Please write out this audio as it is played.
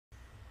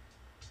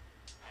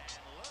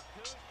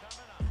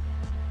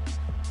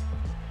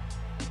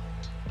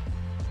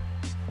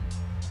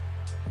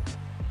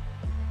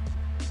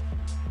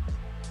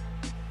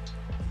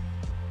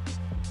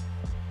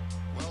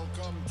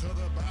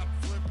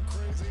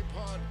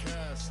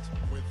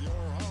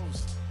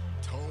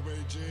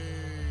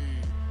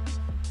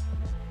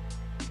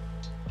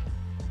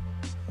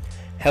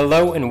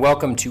Hello and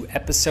welcome to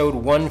episode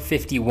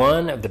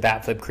 151 of the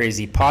Batflip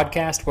Crazy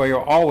podcast, where you'll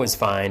always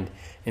find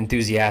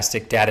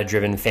enthusiastic,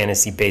 data-driven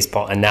fantasy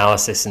baseball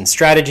analysis and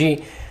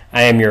strategy.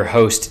 I am your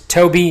host,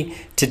 Toby.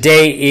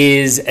 Today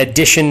is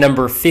edition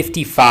number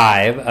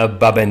 55 of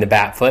Bubba and the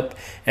Batflip,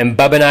 and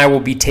Bubba and I will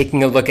be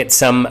taking a look at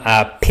some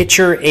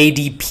pitcher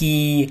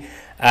ADP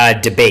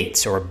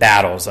debates or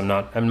battles.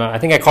 I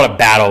think I called it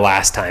battle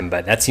last time,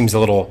 but that seems a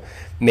little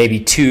maybe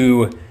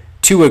too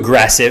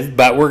aggressive.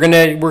 But we're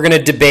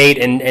gonna debate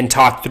and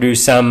talk through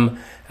some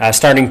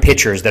starting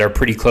pitchers that are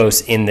pretty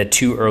close in the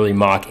too early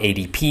mock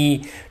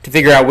ADP to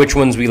figure out which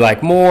ones we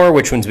like more,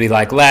 which ones we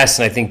like less.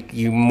 And I think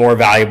you more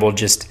valuable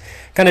just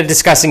kind of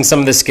discussing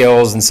some of the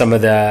skills and some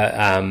of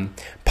the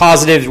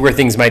positives where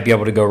things might be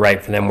able to go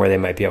right for them, where they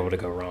might be able to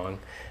go wrong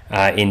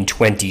in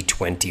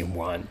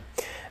 2021.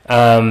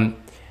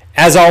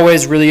 As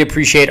always, really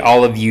appreciate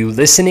all of you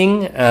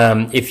listening.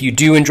 If you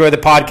do enjoy the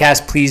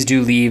podcast, please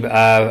do leave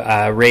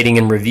a rating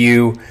and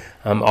review.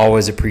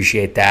 Always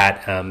appreciate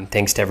that.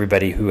 Thanks to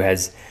everybody who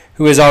has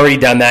already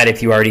done that,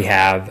 if you already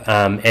have.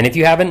 And if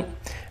you haven't,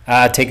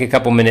 take a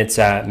couple minutes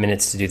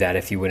to do that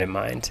if you wouldn't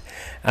mind.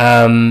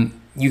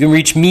 You can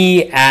reach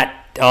me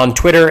on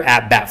Twitter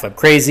at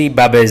BatFlipCrazy.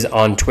 Bubba is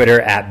on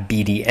Twitter at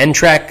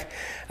BDNTrek.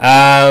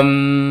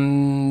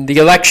 The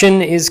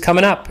election is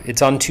coming up.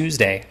 It's on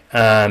Tuesday.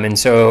 And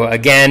so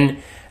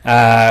again,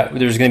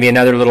 there's going to be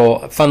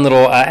another fun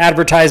little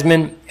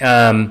advertisement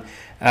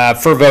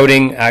for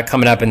voting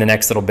coming up in the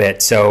next little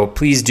bit. So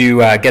please do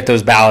get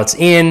those ballots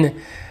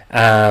in.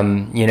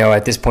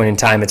 At this point in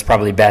time, it's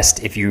probably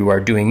best if you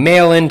are doing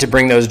mail-in to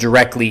bring those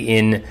directly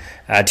in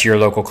to your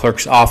local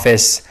clerk's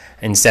office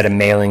instead of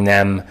mailing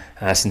them,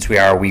 since we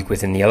are a week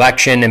within the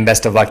election. And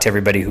best of luck to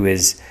everybody who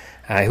is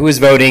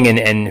voting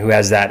and who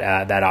has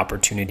that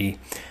opportunity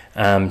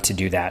to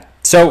do that.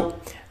 So,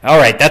 all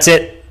right, that's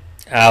it.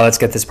 Let's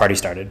get this party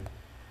started.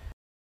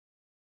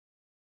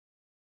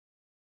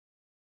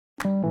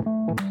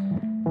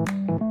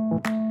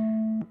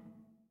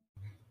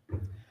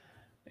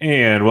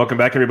 And welcome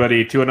back,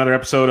 everybody, to another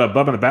episode of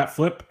Bubba and the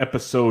Batflip,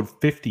 episode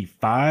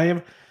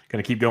 55.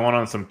 Going to keep going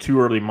on some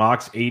too early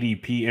mocks,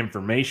 ADP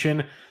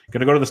information. Going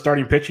to go to the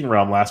starting pitching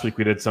realm. Last week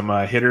we did some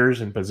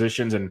hitters and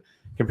positions and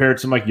compared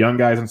some young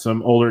guys and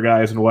some older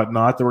guys and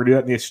whatnot. Then we're doing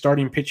that in the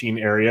starting pitching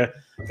area.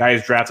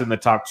 Guys drafted in the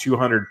top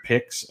 200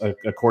 picks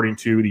according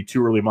to the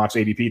too early mocks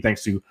ADP.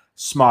 Thanks to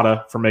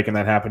Smata for making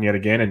that happen yet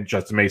again, and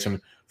Justin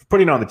Mason for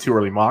putting on the too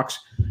early mocks.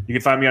 You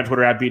can find me on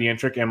Twitter at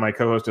BDNTrick and my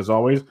co-host, as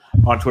always,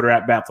 on Twitter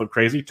at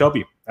BatFlipCrazy.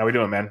 Toby, how we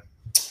doing, man?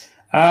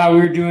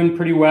 We're doing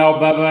pretty well,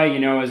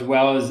 Bubba, as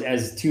well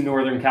as two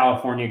Northern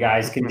California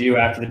guys can do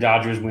after the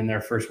Dodgers win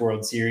their first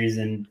World Series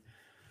in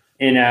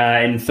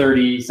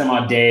 30 some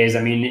odd days.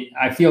 I mean,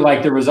 I feel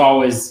like there was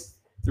always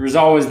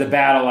the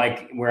battle,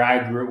 like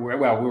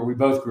where we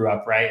both grew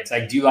up, right? It's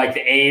like, do you like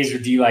the A's or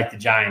do you like the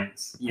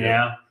Giants, you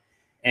know?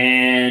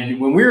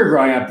 And when we were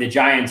growing up, the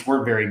Giants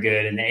weren't very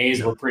good and the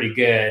A's were pretty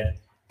good,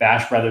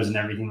 Bash Brothers and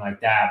everything like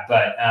that.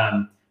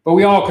 But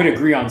we all could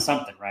agree on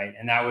something, right?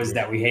 And that was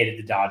that we hated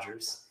the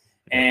Dodgers.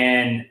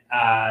 And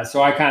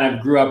so I kind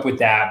of grew up with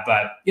that,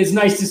 but it's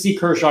nice to see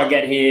Kershaw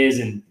get his,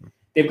 and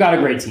they've got a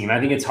great team. I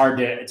think it's hard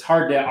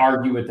to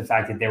argue with the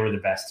fact that they were the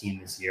best team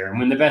this year. And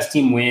when the best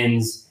team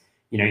wins,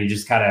 you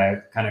just kind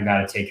of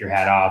got to take your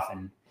hat off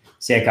and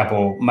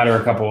mutter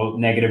a couple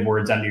negative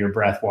words under your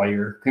breath while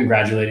you're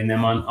congratulating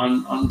them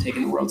on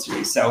taking the World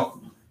Series.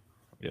 So,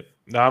 yep.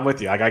 No, I'm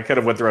with you. I could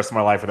have went the rest of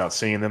my life without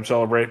seeing them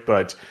celebrate,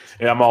 but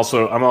I'm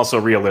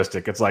also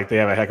realistic. It's like they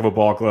have a heck of a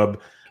ball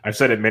club. I've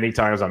said it many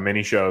times on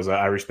many shows.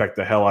 I respect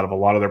the hell out of a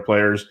lot of their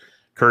players.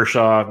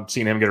 Kershaw,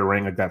 seeing him get a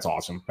ring, that's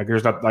awesome.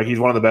 He's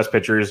one of the best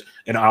pitchers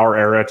in our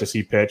era to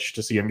see pitch,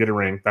 to see him get a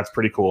ring. That's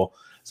pretty cool.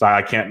 So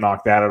I can't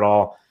knock that at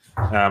all.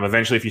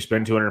 Eventually, if you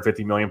spend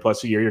 $250 million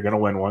plus a year, you're going to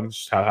win one.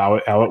 Just how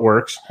it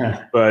works.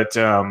 But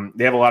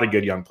they have a lot of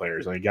good young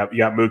players. You got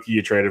Mookie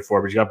you traded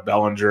for, but you got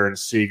Bellinger and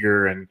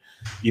Seager and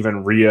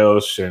even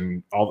Rios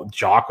and all.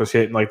 Jock was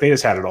hitting. They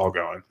just had it all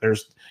going.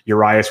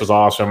 Urias was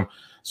awesome.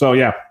 So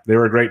yeah, they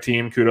were a great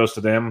team. Kudos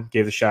to them.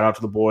 Gave the shout out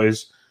to the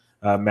boys.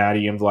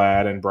 Maddie and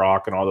Vlad and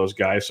Brock and all those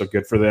guys. So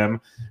good for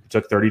them. It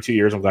took 32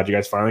 years. I'm glad you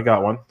guys finally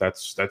got one.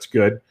 That's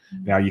good.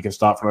 Now you can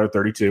stop for another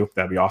 32.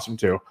 That'd be awesome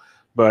too.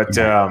 But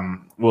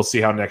we'll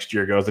see how next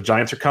year goes. The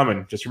Giants are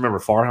coming. Just remember,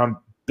 Farhan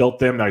built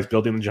them. Now he's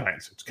building the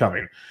Giants. It's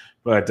coming.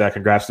 But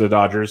congrats to the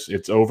Dodgers.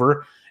 It's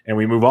over. And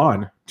we move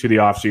on to the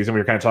offseason. We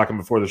were kind of talking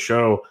before the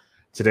show.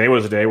 Today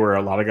was a day where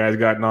a lot of guys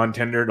got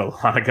non-tendered. A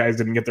lot of guys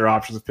didn't get their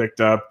options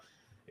picked up.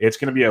 It's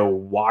going to be a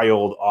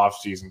wild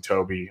offseason,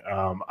 Toby.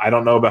 I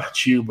don't know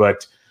about you,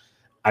 but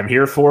I'm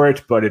here for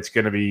it, but it's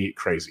going to be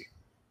crazy.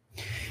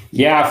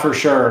 Yeah, for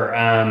sure.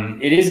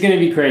 It is going to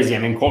be crazy. I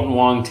mean, Colton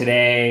Wong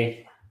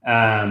today,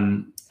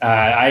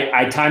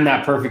 I timed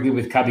that perfectly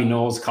with Cubby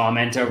Knowles'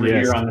 comment over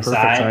here on the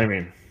side.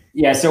 Timing.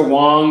 Yeah, so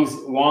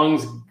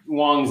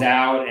Wong's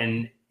out,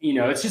 and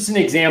it's just an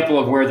example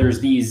of where there's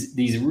these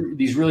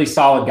really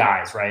solid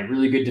guys, right?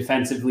 Really good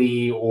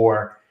defensively,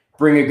 or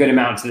bring a good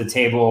amount to the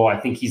table. I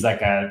think he's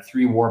like a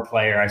 3-WAR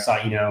player. I saw,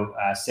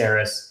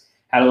 Saris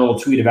had a little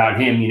tweet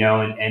about him,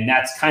 and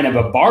that's kind of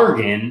a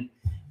bargain.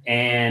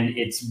 And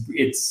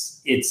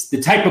it's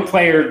the type of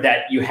player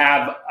that you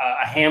have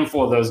a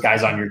handful of those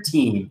guys on your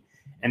team,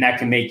 and that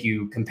can make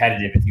you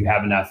competitive if you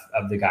have enough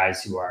of the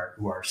guys who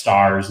are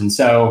stars. And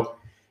so,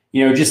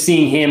 just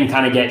seeing him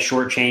kind of get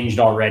shortchanged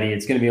already,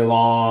 it's going to be a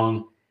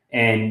long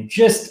and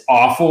just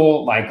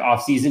awful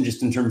off season,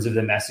 just in terms of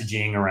the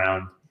messaging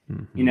around.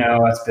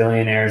 Us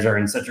billionaires are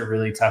in such a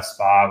really tough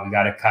spot. We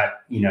got to cut,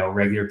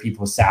 regular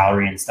people's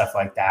salary and stuff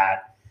like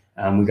that.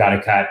 We got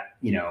to cut,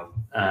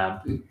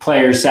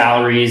 players'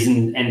 salaries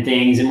and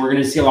things. And we're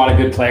going to see a lot of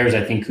good players,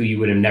 I think, who you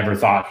would have never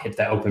thought hit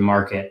the open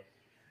market,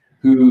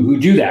 who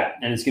do that.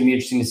 And it's going to be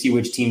interesting to see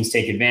which teams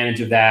take advantage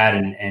of that.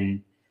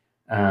 And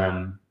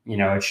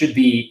it should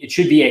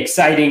be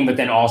exciting, but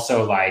then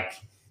also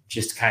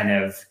just kind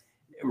of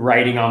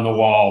writing on the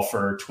wall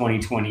for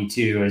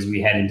 2022 as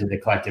we head into the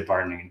collective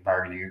bargaining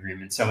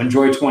agreement. So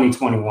enjoy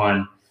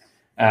 2021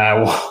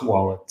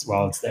 while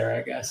it's there,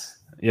 I guess.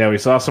 Yeah, we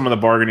saw some of the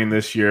bargaining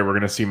this year. We're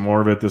going to see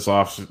more of it this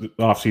off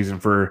season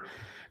for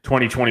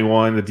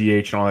 2021, the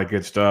DH and all that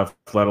good stuff,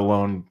 let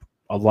alone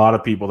a lot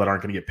of people that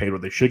aren't going to get paid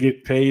what they should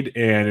get paid.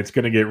 And it's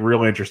going to get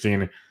real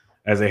interesting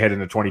as they head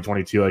into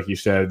 2022. Like you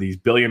said, these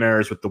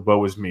billionaires with the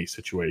woe is me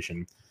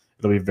situation.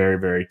 It'll be very,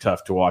 very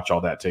tough to watch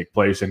all that take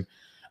place. And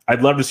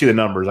I'd love to see the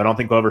numbers. I don't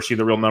think we'll ever see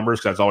the real numbers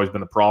because that's always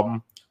been the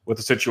problem with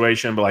the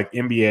situation. But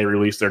NBA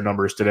released their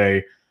numbers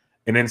today,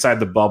 and inside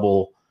the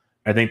bubble,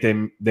 I think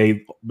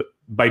they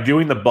by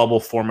doing the bubble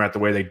format the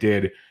way they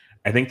did,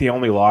 I think they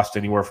only lost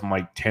anywhere from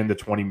 $10 to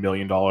 $20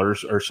 million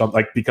or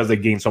something, because they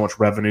gained so much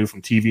revenue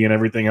from TV and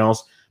everything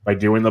else by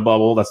doing the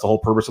bubble. That's the whole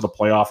purpose of the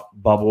playoff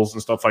bubbles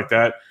and stuff like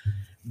that.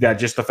 That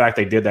just the fact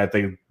they did that,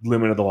 they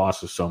limited the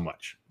losses so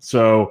much.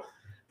 So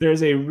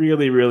there's a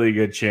really, really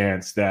good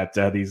chance that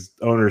these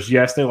owners,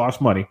 yes, they lost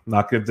money.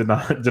 Not going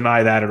to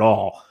deny that at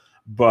all.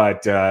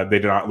 But they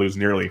did not lose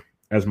nearly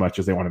as much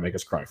as they want to make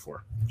us cry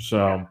for.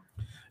 So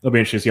it'll be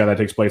interesting to see how that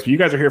takes place. But you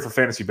guys are here for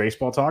fantasy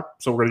baseball talk,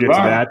 so we're going to get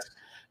to that.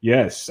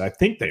 Yes, I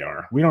think they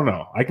are. We don't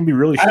know. I can be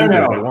really stupid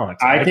if they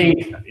want. I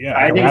think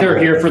they're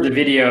here for the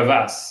video of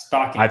us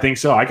talking. I think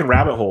so. I can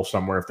rabbit hole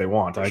somewhere if they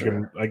want. I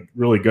can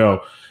really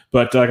go.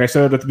 But like I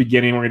said at the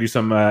beginning, we're going to do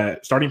some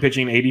starting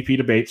pitching ADP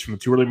debates from the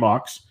Too Early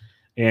Mocks.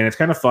 And it's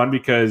kind of fun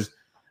because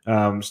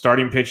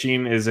starting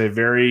pitching is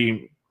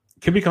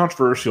can be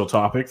controversial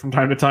topic from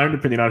time to time,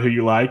 depending on who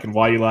you like and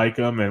why you like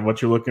them and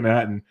what you're looking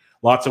at, and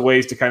lots of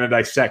ways to kind of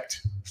dissect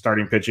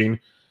starting pitching.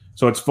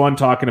 So it's fun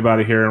talking about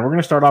it here. And we're going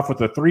to start off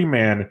with a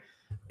 3-man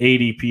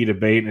ADP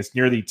debate, and it's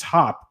near the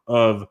top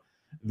of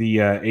the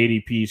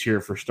ADPs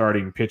here for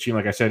starting pitching.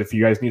 Like I said, if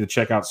you guys need to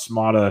check out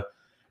Smata,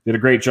 did a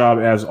great job,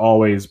 as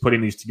always, putting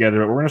these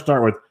together. But we're going to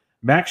start with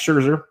Max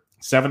Scherzer,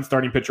 7th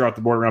starting pitcher off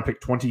the board, around pick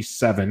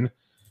 27.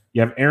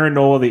 You have Aaron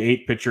Nola, the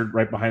 8th pitcher,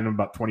 right behind him,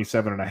 about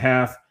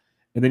 27.5.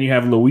 And then you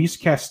have Luis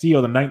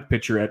Castillo, the 9th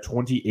pitcher, at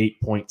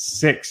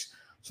 28.6.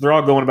 So they're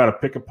all going about a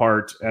pick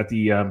apart at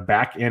the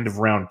back end of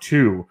round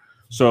 2.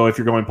 So if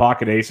you're going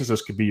pocket aces,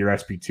 this could be your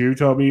SP2,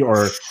 Toby.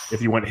 Or if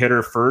you went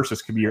hitter first,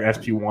 this could be your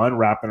SP1,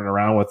 wrapping it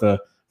around with a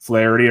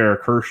Flaherty or a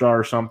Kershaw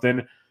or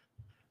something.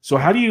 So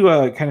how do you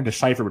kind of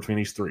decipher between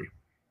these three?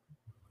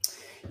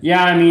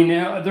 Yeah, I mean,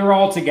 they're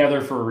all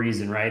together for a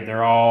reason, right?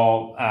 They're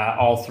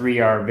all three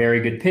are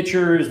very good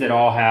pitchers that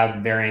all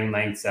have varying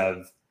lengths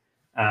of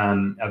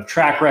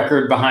track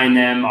record behind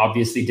them,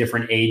 obviously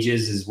different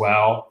ages as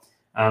well.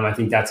 I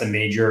think that's a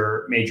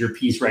major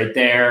piece right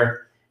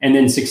there. And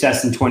then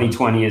success in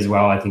 2020 as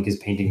well, I think, is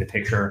painting the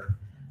picture.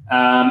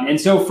 And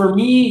so for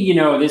me,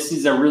 this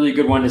is a really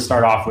good one to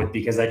start off with,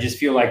 because I just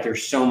feel like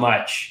there's so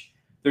much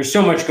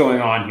going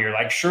on here.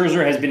 Like,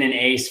 Scherzer has been an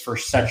ace for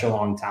such a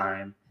long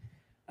time.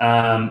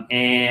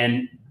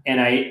 And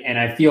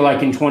I feel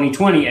like in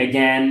 2020,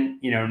 again,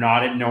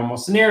 not a normal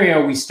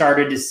scenario, we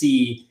started to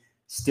see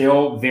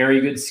still very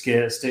good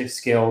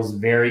skills,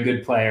 very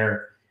good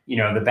player.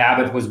 The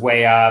BABIP was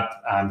way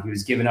up. He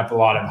was giving up a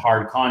lot of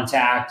hard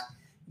contact.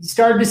 You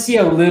started to see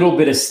a little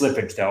bit of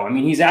slippage, though. I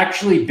mean, he's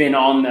actually been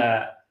on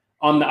the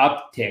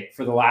uptick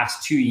for the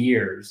last 2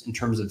 years in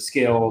terms of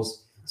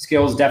skills.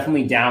 Skills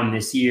definitely down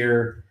this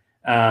year.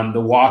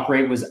 The walk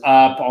rate was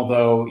up,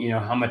 although,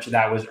 how much of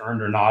that was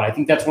earned or not. I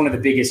think that's one of the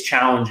biggest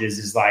challenges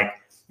is, like,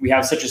 we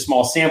have such a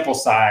small sample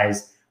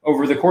size.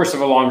 Over the course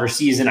of a longer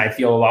season, I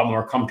feel a lot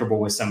more comfortable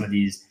with some of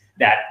these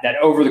that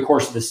over the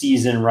course of the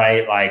season,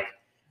 right? Like,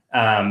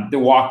 the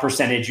walk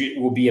percentage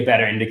will be a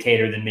better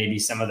indicator than maybe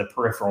some of the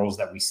peripherals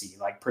that we see,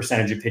 like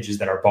percentage of pitches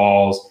that are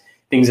balls,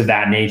 things of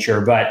that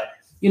nature. But,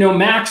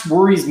 Max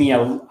worries me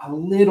a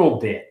little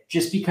bit,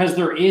 just because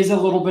there is a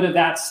little bit of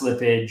that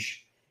slippage.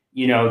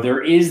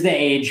 There is the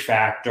age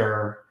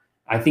factor.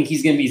 I think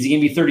is he going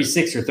to be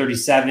 36 or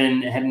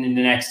 37 heading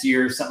into next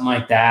year, something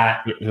like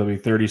that. He'll be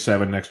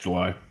 37 next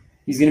July.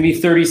 He's going to be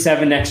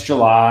 37 next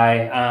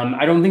July.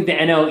 I don't think the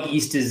NL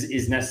East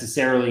is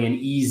necessarily an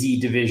easy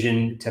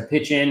division to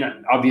pitch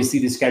in. Obviously,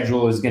 the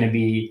schedule is going to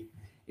be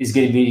is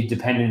going to be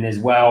dependent as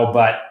well.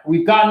 But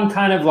we've gotten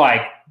kind of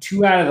like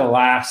 2 out of the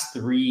last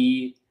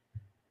 3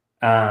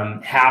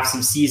 halves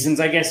of seasons,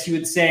 I guess you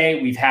would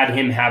say. We've had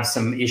him have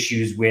some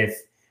issues with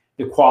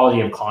the quality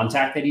of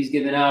contact that he's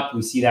given up.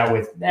 We see that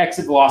with the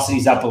exit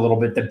velocities up a little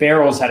bit. The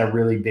barrels had a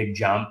really big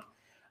jump,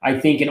 I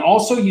think. And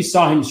also you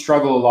saw him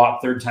struggle a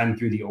lot third time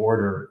through the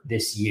order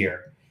this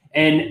year.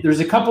 And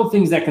there's a couple of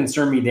things that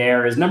concern me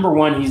there is, number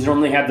one, he's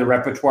only had the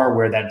repertoire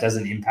where that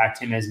doesn't impact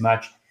him as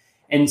much.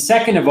 And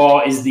second of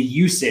all is the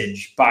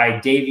usage by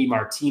Davey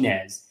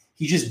Martinez.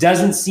 He just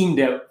doesn't seem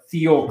to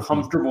feel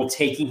comfortable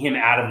taking him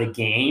out of the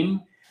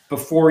game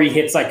before he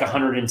hits like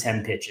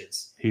 110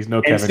 pitches. He's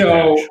no Kevin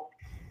Cash.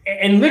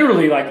 And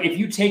literally, like, if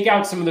you take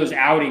out some of those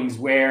outings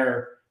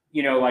where,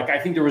 you know, like I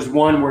think there was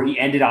one where he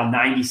ended on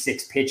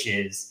 96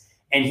 pitches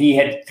and he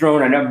had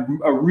thrown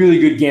a really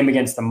good game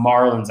against the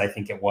Marlins, I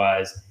think it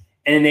was.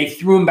 And then they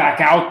threw him back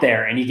out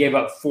there and he gave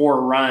up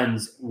 4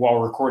 runs while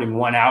recording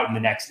 1 out in the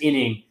next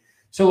inning.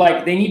 So,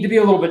 like, they need to be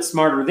a little bit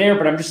smarter there,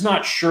 but I'm just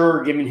not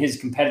sure, given his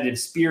competitive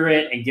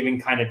spirit and given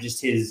kind of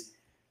just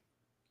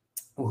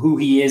who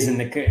he is in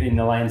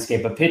the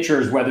landscape of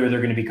pitchers, whether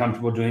they're going to be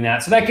comfortable doing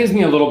that. So that gives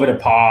me a little bit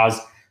of pause.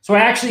 So I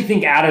actually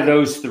think out of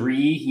those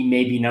 3, he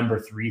may be number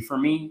 3 for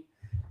me.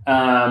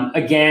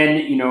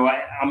 Again, you know,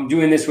 I'm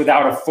doing this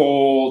without a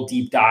full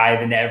deep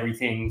dive into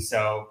everything,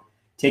 so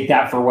take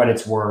that for what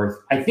it's worth.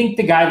 I think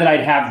the guy that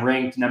I'd have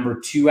ranked number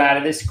 2 out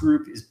of this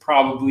group is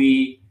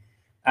probably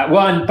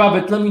and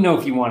Bubba, let me know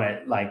if you want to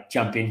like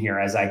jump in here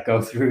as I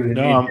go through.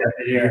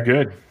 You're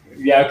good.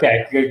 Yeah.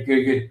 Okay.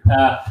 Good.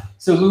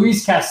 So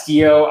Luis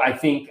Castillo, I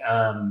think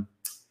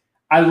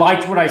I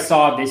liked what I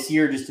saw this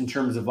year, just in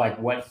terms of like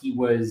what he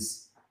was.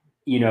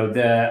 You know,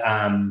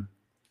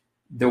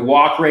 the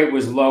walk rate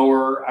was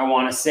lower, I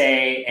want to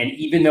say, and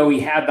even though he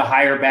had the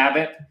higher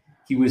BABIP,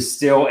 he was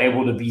still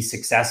able to be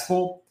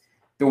successful.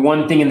 The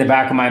one thing in the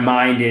back of my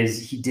mind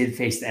is he did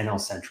face the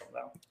NL Central,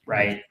 though,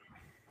 right?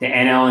 The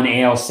NL and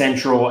AL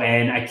Central,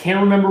 and I can't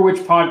remember which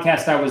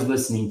podcast I was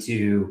listening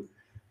to,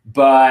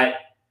 but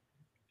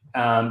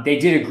they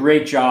did a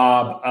great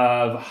job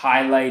of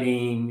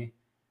highlighting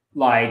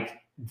like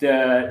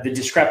the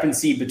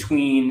discrepancy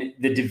between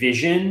the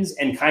divisions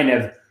and kind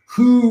of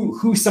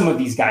who some of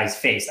these guys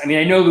faced. I mean,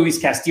 I know Luis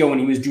Castillo, when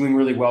he was doing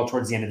really well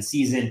towards the end of the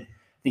season,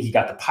 I think he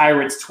got the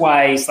Pirates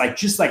twice, like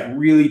just like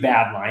really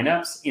bad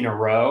lineups in a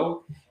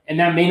row. And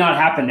that may not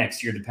happen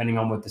next year, depending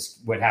on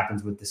what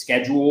happens with the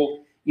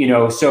schedule. You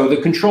know, so the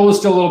control is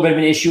still a little bit of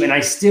an issue. And I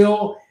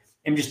still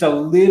am just a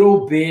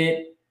little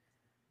bit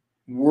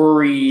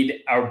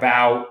worried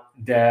about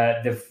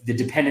the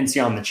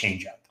dependency on the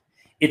changeup.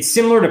 It's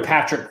similar to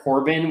Patrick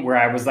Corbin, where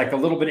I was like a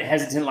little bit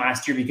hesitant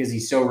last year because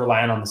he's so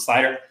reliant on the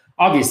slider.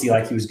 Obviously,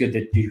 like he was good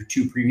the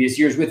 2 previous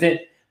years with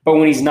it, but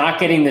when he's not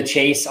getting the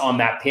chase on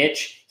that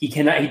pitch, he's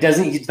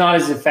not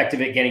as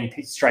effective at getting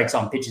strikes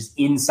on pitches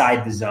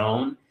inside the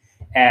zone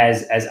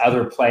as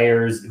other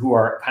players who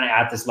are kind of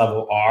at this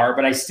level are.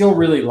 But I still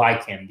really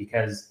like him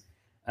because,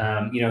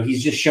 you know,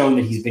 he's just shown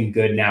that he's been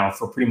good now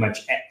for pretty much,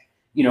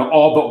 you know,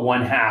 all but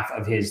 1/2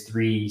 of his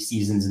 3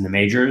 seasons in the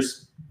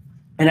majors.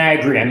 And I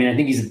agree. I mean, I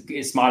think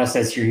Smata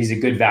says here he's a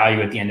good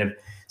value at the end of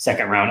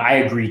second round. I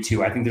agree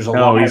too. I think there's a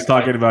lot. No, he's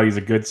talking about he's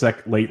a good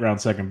late round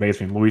second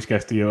baseman. Luis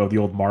Castillo of the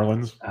old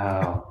Marlins.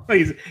 Oh,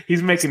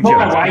 he's making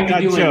jokes. Why are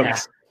you doing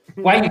that?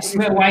 Why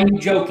are you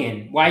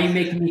joking? Why are you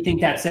making me think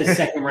that says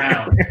second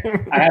round?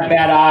 I have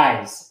bad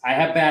eyes.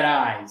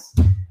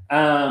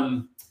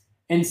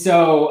 And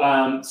so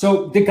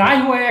the guy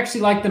who I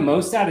actually like the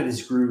most out of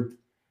this group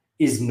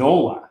is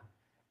Nola.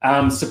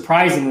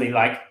 Surprisingly,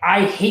 like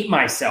I hate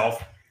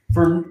myself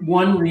for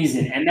one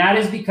reason, and that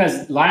is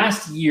because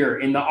last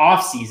year in the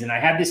offseason, I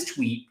had this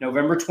tweet,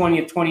 November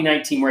 20th,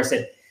 2019, where I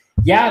said,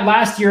 yeah,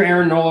 last year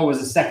Aaron Nola was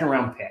a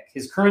second-round pick.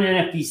 His current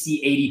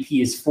NFBC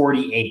ADP is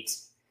 48.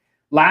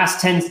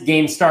 Last 10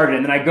 games started,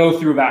 and then I go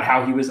through about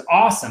how he was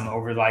awesome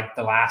over like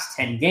the last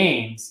 10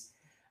 games,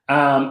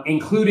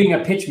 including a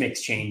pitch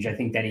mix change, I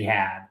think, that he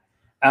had,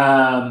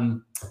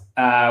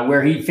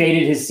 where he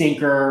faded his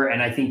sinker,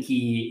 and I think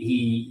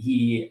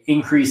he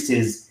increased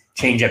his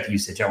changeup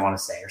usage, I want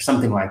to say, or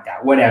something like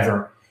that,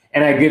 whatever.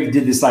 And I did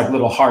this like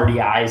little hardy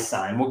eyes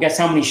sign. Well, guess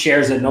how many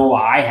shares of Nola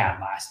I had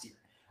last year?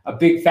 A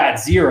big fat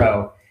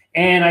 0.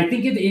 And I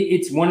think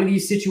it's one of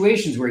these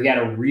situations where he had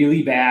a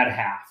really bad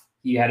half.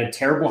 He had a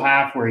terrible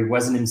half where he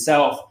wasn't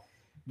himself.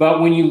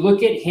 But when you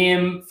look at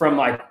him from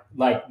like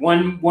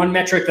one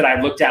metric that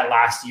I looked at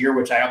last year,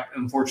 which I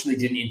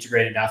unfortunately didn't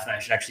integrate enough, and I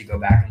should actually go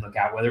back and look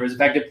at whether it was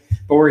effective,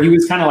 but where he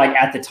was kind of like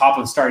at the top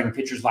of starting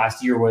pitchers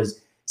last year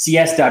was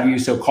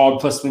CSW, so called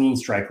plus swinging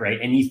strike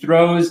rate, and he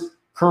throws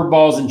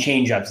curveballs and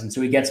changeups, and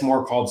so he gets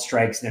more called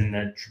strikes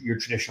than your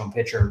traditional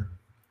pitcher.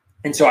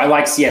 And so I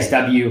like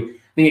CSW. I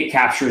think it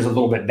captures a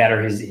little bit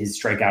better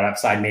his strikeout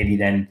upside maybe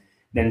than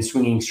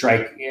swinging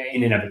strike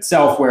in and of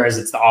itself, whereas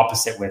it's the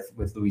opposite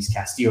with Luis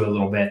Castillo a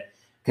little bit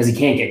because he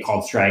can't get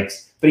called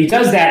strikes. But he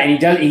does that, and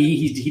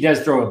he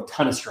does throw a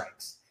ton of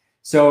strikes.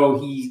 So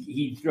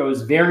he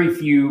throws very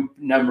few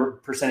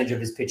percentage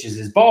of his pitches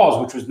as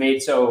balls, which was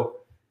made so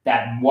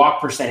that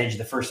walk percentage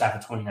the first half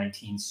of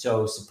 2019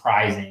 so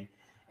surprising.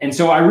 And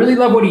so I really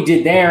love what he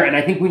did there. And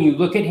I think when you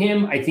look at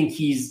him, I think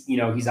he's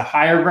a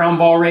higher ground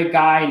ball rate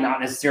guy, not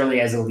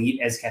necessarily as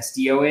elite as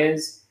Castillo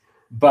is,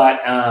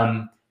 but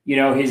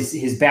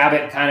his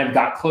BABIP kind of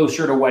got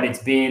closer to what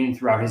it's been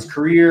throughout his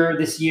career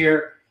this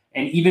year.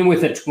 And even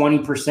with a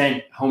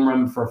 20% home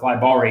run per fly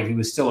ball rate, he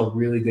was still a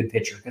really good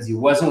pitcher because he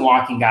wasn't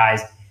walking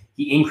guys.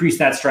 He increased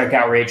that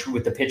strikeout rate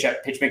with the pitch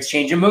mix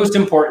change. And most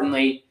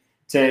importantly,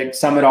 to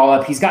sum it all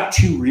up, he's got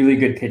two really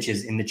good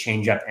pitches in the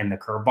changeup and the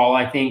curveball,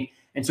 I think.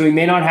 And so he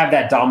may not have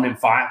that dominant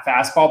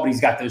fastball, but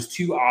he's got those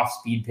two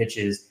off-speed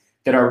pitches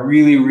that are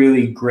really,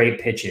 really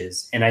great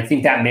pitches. And I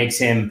think that makes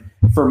him,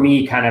 for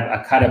me, kind of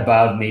a cut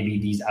above maybe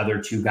these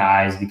other two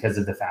guys because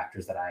of the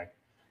factors that I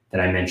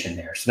mentioned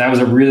there. So that was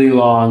a really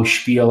long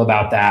spiel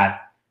about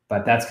that,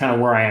 but that's kind of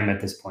where I am at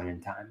this point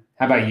in time.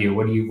 How about you?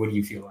 What do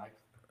you feel like?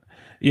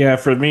 Yeah,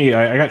 for me,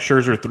 I got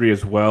Scherzer 3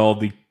 as well.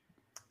 The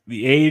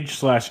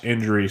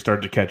age/injury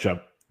started to catch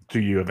up to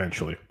you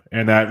eventually,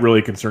 and that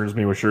really concerns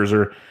me with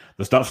Scherzer.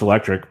 The stuff's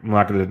electric. I'm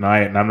not going to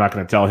deny it, and I'm not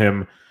going to tell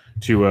him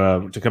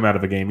to come out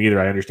of a game either.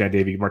 I understand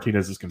Davey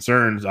Martinez's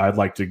concerns. I'd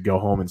like to go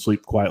home and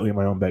sleep quietly in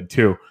my own bed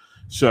too.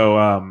 So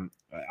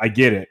I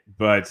get it,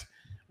 but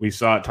we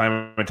saw it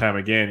time and time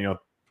again.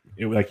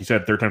 Like you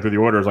said, third time through the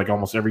order is like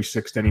almost every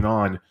sixth inning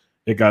on,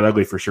 it got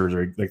ugly for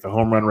Scherzer. Like the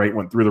home run rate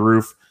went through the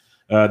roof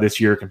this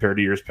year compared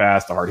to years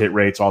past. The hard hit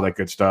rates, all that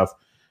good stuff.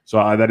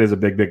 So that is a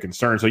big, big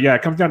concern. So yeah,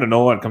 it comes down to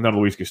Nola and it comes down to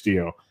Luis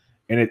Castillo.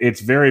 And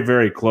it's very,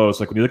 very close.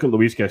 Like when you look at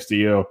Luis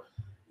Castillo,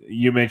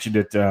 you mentioned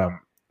it.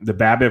 The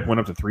BABIP went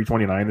up to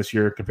 329 this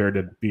year compared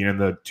to being in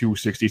the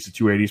 260s to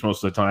 280s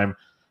most of the time.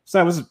 So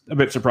that was a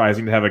bit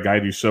surprising to have a guy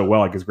do so well.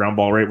 Like his ground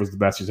ball rate was the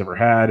best he's ever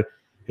had.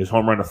 His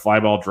home run to fly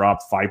ball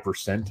dropped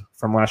 5%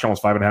 from last year,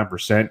 almost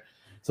 5.5%.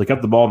 So he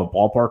kept the ball in the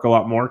ballpark a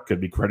lot more.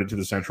 Could be credit to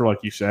the Central,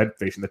 like you said,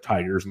 facing the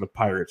Tigers and the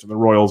Pirates and the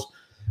Royals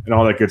and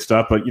all that good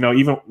stuff. But,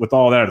 even with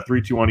all that, a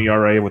 3.21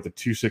 ERA with a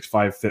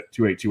 2.65 FIP,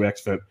 2.82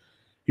 xFIP,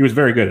 he was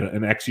very good.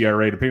 An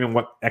xERA, depending on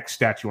what X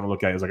stats you want to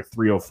look at, is like a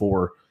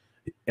 3.04.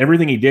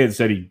 Everything he did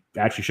said he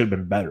actually should have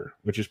been better,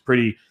 which is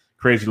pretty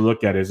crazy to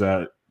look at. His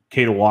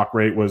K to walk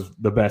rate was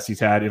the best he's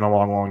had in a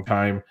long, long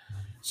time.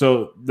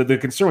 So the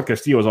concern with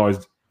Castillo is always,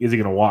 is he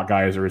going to walk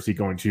guys or is he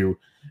going to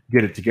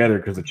get it together?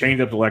 Because the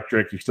changeup's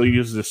electric. He still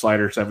uses the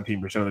slider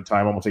 17% of the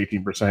time, almost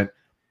 18%.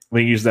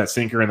 When he uses that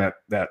sinker and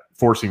that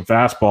forcing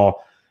fastball,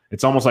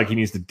 it's almost like he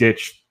needs to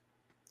ditch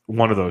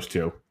one of those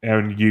two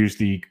and use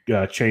the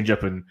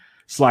changeup and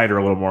slider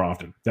a little more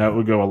often. That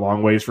would go a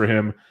long ways for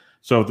him.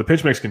 So if the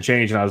pitch mix can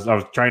change, and I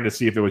was trying to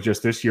see if it was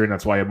just this year and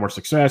that's why he had more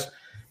success.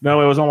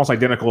 No, it was almost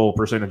identical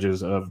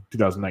percentages of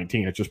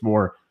 2019. It's just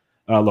more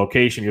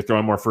location. He was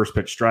throwing more first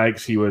pitch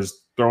strikes. He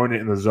was throwing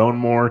it in the zone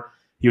more.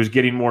 He was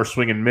getting more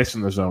swing and miss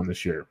in the zone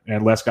this year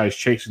and less guys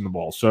chasing the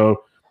ball.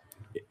 So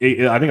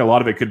I think a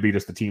lot of it could be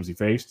just the teams he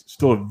faced.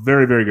 Still a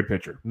very, very good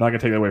pitcher. I'm not going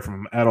to take that away from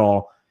him at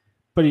all,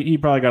 but he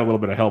probably got a little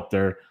bit of help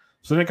there.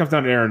 So then it comes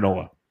down to Aaron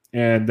Nola,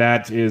 and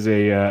that is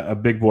a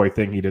big boy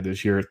thing he did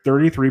this year.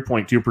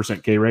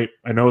 33.2% K rate.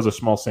 I know it's a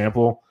small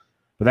sample,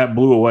 but that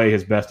blew away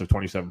his best of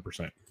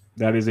 27%.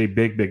 That is a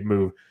big, big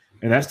move.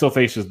 And that still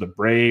faces the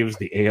Braves,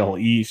 the AL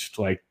East,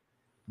 like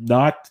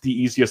not the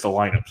easiest of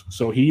lineups.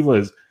 So he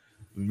was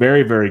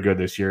very, very good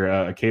this year.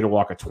 A K to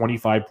walk of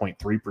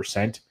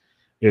 25.3%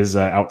 is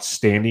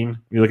outstanding.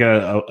 You look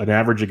at an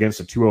average against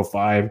a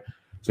 205.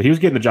 So he was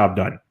getting the job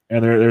done.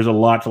 And there's a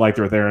lot to like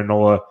there with Aaron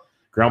Nola.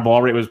 Ground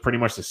ball rate was pretty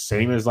much the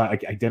same as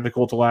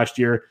identical to last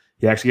year.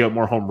 He actually got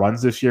more home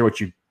runs this year, which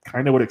you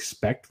kind of would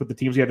expect with the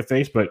teams he had to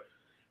face. But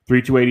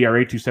 3.28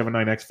 ERA,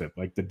 2.79 xFIP.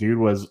 Like the dude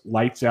was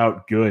lights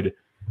out good.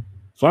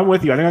 So I'm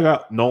with you. I think I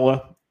got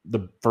Nola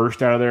the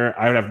first out of there.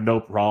 I would have no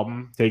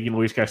problem taking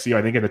Luis Castillo.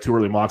 I think in the two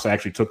early mocks, I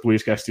actually took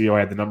Luis Castillo. I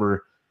had the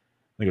number,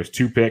 I think it was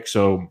 2 picks,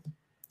 so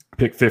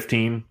pick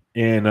 15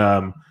 in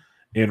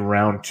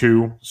round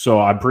 2. So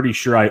I'm pretty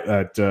sure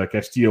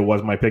Castillo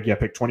was my pick. Yeah,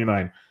 pick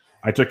 29.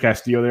 I took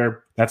Castillo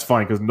there. That's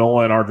fine because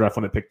Nola in our draft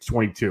went at pick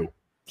 22.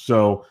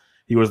 So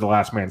he was the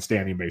last man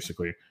standing,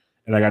 basically.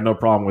 And I got no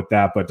problem with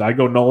that. But I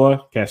go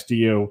Nola,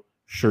 Castillo,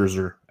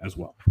 Scherzer as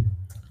well.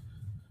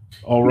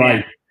 All right.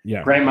 Man,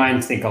 yeah. Great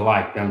minds think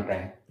alike, don't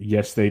they?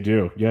 Yes, they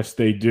do. Yes,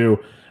 they do.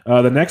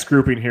 The next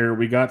grouping here,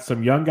 we got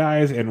some young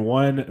guys and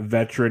one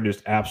veteran,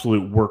 just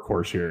absolute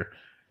workhorse here.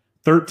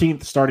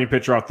 13th starting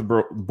pitcher off the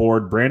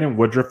board, Brandon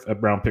Woodruff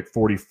at round pick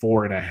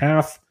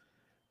 44.5.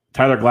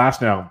 Tyler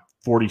Glasnow,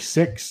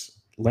 46.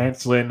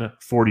 Lance Lynn,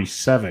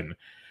 47.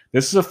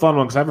 This is a fun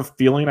one because I have a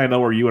feeling I know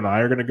where you and I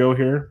are going to go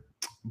here,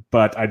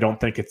 but I don't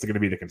think it's going to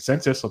be the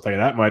consensus. I'll tell you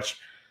that much.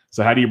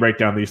 So how do you break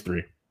down these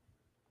three?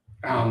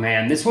 Oh,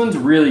 man, this one's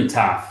really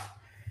tough.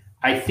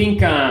 I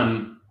think,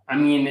 I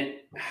might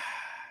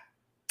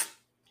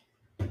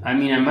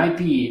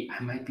be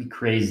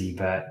crazy,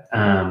 but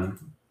I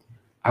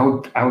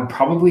would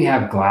probably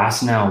have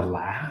Glasnow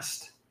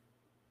last.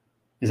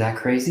 Is that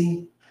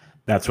crazy?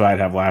 That's what I'd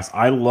have last.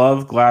 I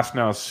love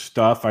Glasnow's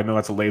stuff. I know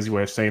that's a lazy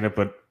way of saying it,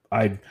 but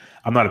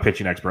I'm not a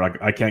pitching expert.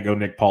 I can't go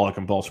Nick Pollock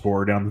and Paul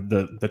Sporer down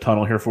the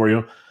tunnel here for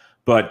you,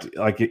 but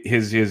like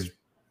his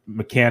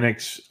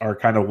mechanics are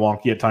kind of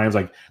wonky at times.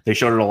 Like they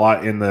showed it a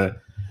lot in the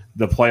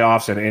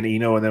playoffs, and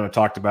Eno and them have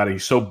talked about it.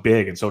 He's so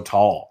big and so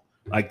tall.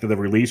 Like the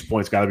release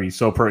point's got to be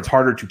so it's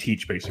harder to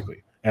teach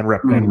basically and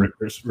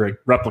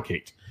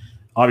replicate.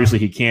 Obviously,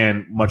 he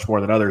can much more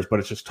than others, but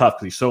it's just tough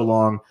because he's so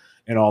long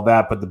and all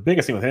that. But the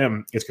biggest thing with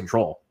him is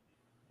control.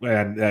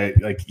 And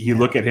like you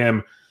look at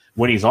him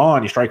when he's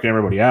on, he's striking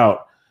everybody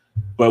out.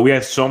 But we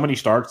had so many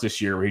starts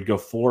this year where he'd go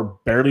 4,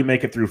 barely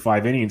make it through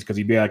 5 innings because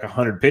he'd be like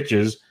 100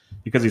 pitches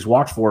because he's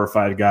walked 4 or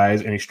 5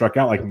 guys and he struck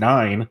out like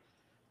 9,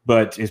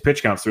 but his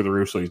pitch count's through the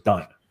roof, so he's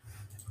done.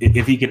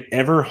 If he can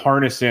ever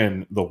harness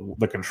in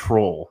the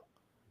control,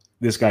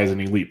 this guy's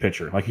an elite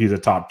pitcher. Like he's a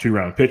top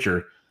 2-round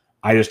pitcher.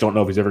 I just don't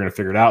know if he's ever going to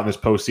figure it out. In this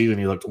postseason,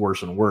 he looked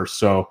worse and worse.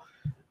 So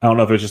I don't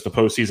know if it's just the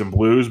postseason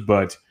blues,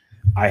 but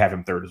I have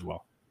him 3rd as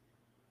well.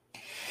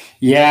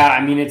 Yeah,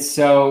 I mean, it's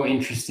so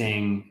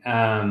interesting.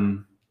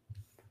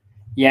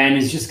 Yeah, and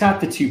he's just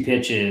got the 2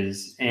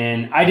 pitches.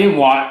 And I didn't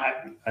watch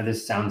 –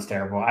 this sounds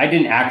terrible. I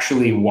didn't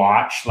actually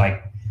watch,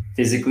 like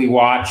physically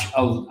watch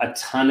a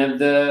ton of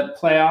the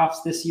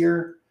playoffs this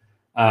year.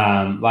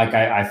 Like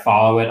I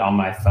follow it on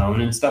my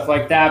phone and stuff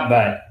like that.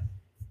 But,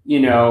 you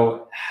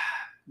know –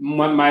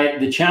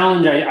 the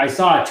challenge, I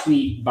saw a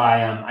tweet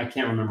by I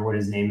can't remember what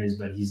his name is,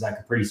 but he's like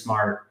a pretty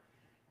smart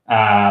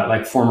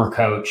like former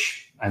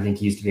coach. I think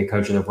he used to be a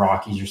coach of the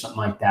Rockies or something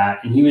like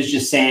that. And he was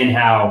just saying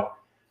how,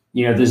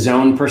 you know, the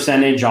zone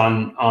percentage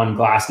on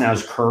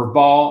Glasnow's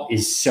curveball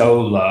is so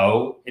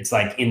low. It's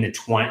like in the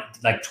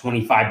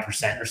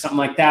 25% or something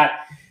like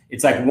that.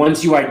 It's like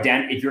once you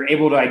if you're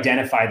able to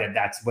identify that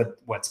that's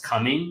what's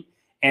coming,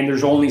 and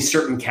there's only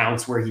certain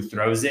counts where he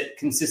throws it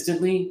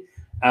consistently,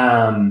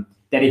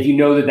 that if you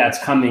know that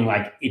that's coming,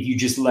 like if you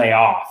just lay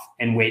off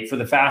and wait for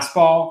the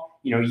fastball,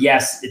 you know,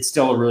 yes, it's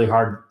still a really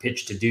hard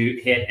pitch to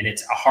hit, and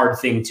it's a hard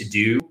thing to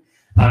do.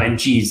 And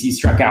geez, he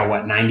struck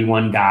out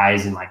 91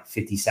 guys in like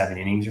 57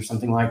 innings or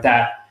something like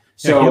that.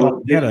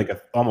 So he had like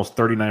almost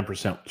 39%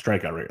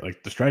 strikeout rate.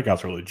 Like the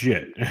strikeouts are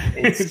legit.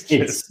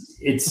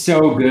 It's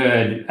so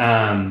good.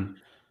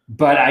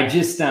 But I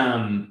just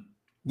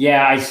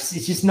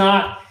it's just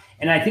not.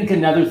 And I think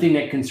another thing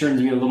that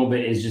concerns me a little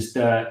bit is just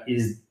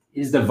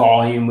is the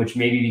volume, which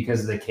maybe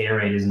because of the K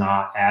rate is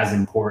not as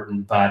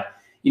important. But,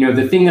 you know,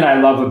 the thing that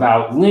I love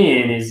about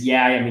Lynn is,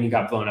 he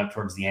got blown up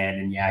towards the end,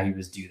 and he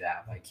was due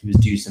that. Like he was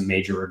due some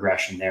major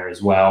regression there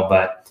as well.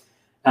 But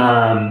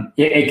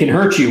it can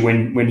hurt you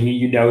when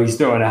he's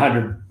throwing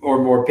 100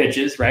 or more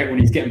pitches, right? When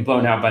he's getting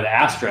blown out by the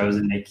Astros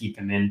and they keep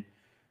him in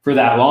for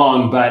that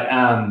long. But,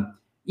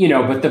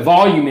 but the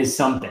volume is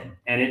something,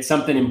 and it's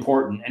something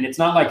important. And it's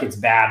not like it's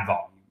bad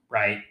volume,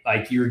 right?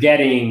 Like you're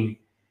getting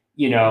 –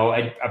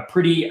 a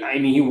pretty,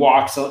 he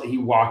walks a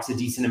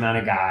decent amount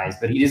of guys,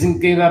 but he doesn't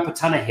give up a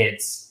ton of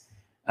hits.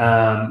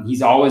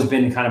 He's always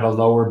been kind of a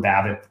lower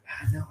BABIP.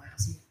 No,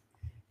 has he?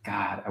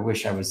 God, I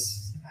wish I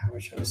was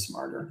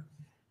smarter.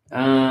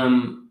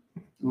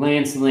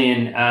 Lance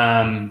Lynn.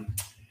 I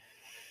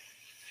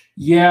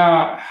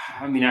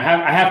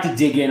have to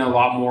dig in a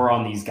lot more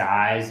on these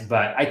guys,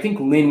 but I think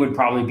Lynn would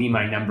probably be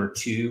my number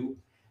 2.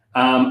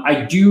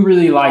 I do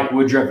really like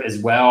Woodruff as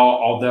well,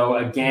 although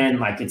again,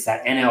 like it's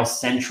that NL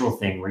Central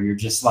thing where you're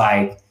just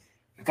like,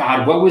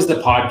 God, what was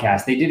the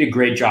podcast? They did a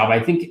great job.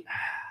 I think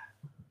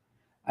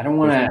I don't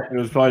want to. It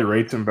was probably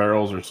Rates and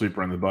Barrels or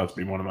Sleeper in the Bus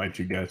be one of my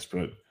 2 guests,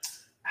 but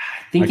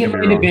I think it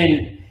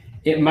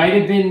might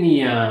have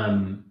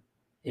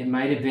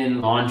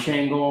been Launch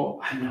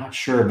Angle. I'm not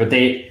sure, but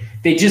they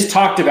just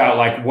talked about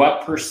like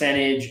what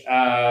percentage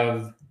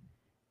of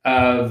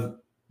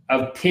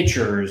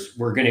pitchers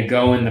were going to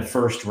go in the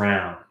first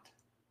round.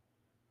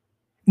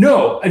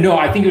 No,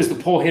 I think it was the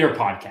Pull Hitter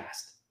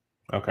podcast.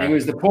 Okay. It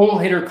was the Pull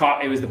Hitter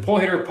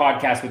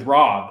podcast with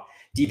Rob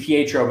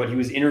DiPietro, but he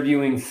was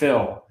interviewing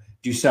Phil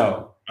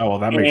Dussault. Oh, well,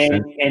 that makes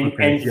sense. And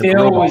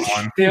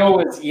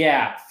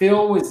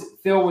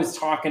Phil was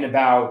talking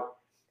about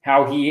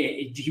how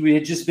he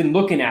had just been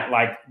looking at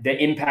like the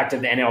impact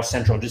of the NL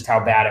Central, just how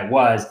bad it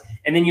was.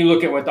 And then you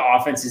look at what the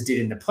offenses did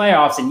in the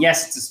playoffs, and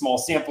yes, it's a small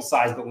sample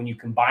size, but when you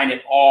combine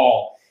it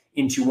all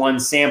into one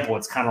sample,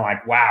 it's kind of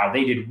like, wow,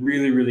 they did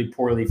really, really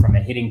poorly from a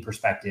hitting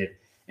perspective.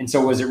 And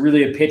so was it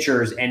really a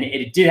pitchers? And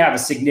it did have a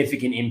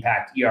significant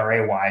impact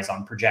ERA-wise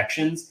on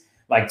projections,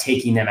 like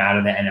taking them out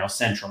of the NL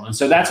Central. And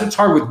so that's what's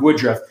hard with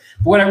Woodruff.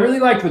 But what I really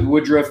liked with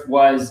Woodruff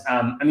was,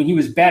 he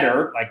was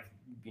better, like,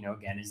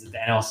 again, is it the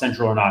NL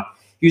Central or not?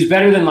 He was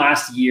better than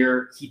last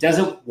year. He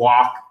doesn't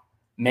walk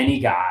many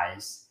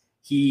guys.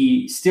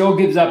 He still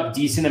gives up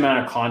decent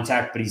amount of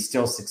contact, but he's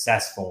still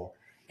successful.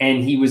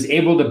 And he was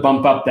able to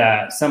bump up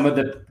some of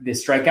the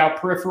strikeout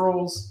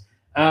peripherals,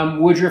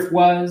 Woodruff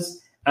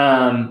was.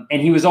 And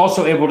he was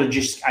also able to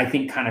just, I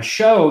think, kind of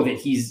show that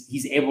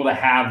he's able to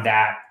have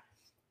that,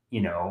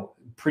 he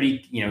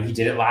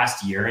did it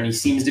last year, and he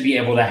seems to be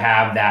able to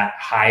have that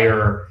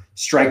higher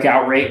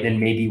strikeout rate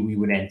than maybe we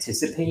would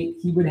anticipate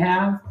he would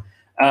have.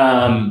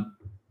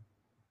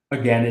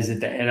 Again, is it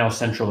the NL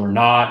Central or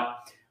not?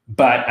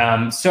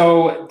 But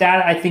so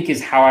that I think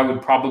is how I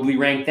would probably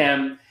rank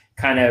them.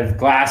 Kind of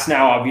Glasnow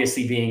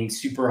obviously being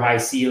super high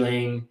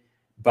ceiling,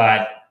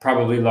 but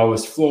probably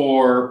lowest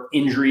floor,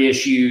 injury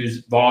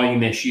issues,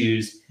 volume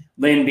issues.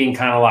 Lynn being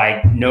kind of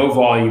like no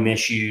volume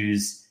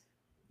issues,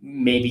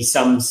 maybe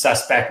some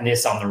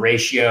suspectness on the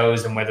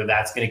ratios and whether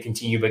that's going to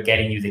continue, but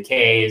getting you the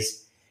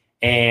Ks.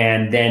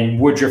 And then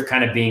Woodruff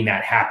kind of being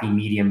that happy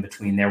medium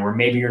between there, where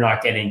maybe you're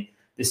not getting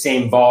the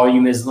same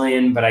volume as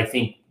Lynn, but I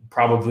think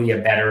probably a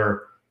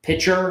better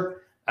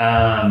pitcher.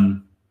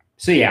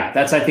 So yeah,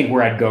 that's, I think,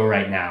 where I'd go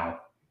right now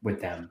with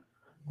them.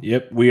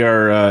 Yep, we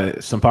are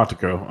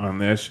simpatico on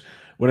this.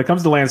 When it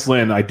comes to Lance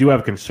Lynn, I do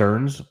have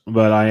concerns,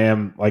 but I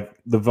am like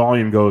the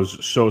volume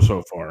goes so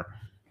far.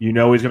 You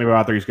know he's going to go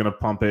out there, he's going to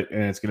pump it,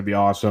 and it's going to be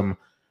awesome.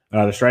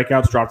 The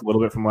strikeouts dropped a little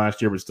bit from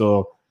last year, but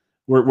still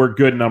we're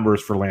good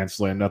numbers for Lance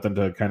Lynn. Nothing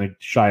to kind of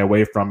shy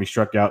away from. He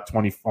struck out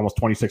almost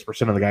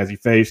 26% of the guys he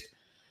faced,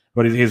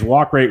 but his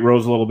walk rate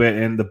rose a little bit,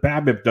 and the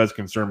BABIP does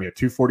concern me. A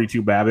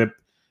 242 BABIP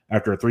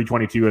after a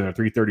 322 and a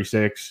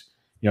 336.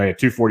 He had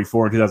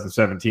 244 in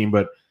 2017,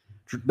 but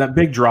that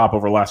big drop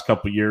over the last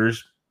couple of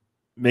years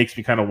makes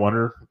me kind of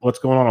wonder what's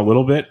going on a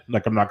little bit.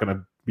 Like, I'm not going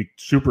to be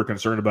super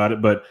concerned about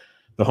it, but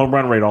the home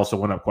run rate also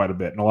went up quite a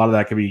bit, and a lot of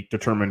that can be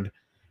determined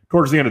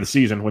towards the end of the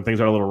season when things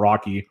are a little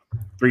rocky.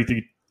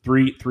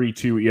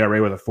 3.32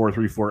 ERA with a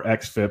 4.34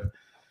 xFIP.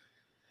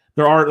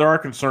 There are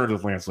concerns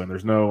with Lance Lynn.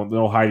 There's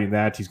no hiding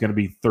that. He's going to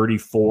be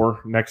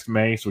 34 next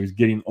May, so he's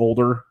getting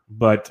older,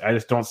 but I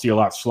just don't see a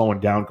lot slowing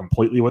down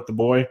completely with the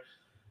boy.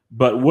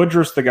 But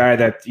Woodruff's the guy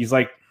that he's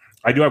like,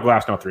 I do have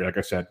Glasnow 3, like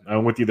I said.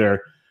 I'm with you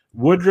there.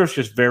 Woodruff's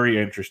just very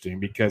interesting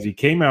because he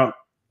came out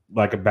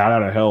like a bat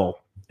out of hell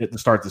at the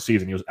start of the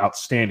season. He was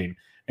outstanding.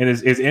 And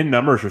his end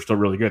numbers are still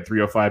really good.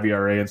 3.05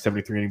 ERA and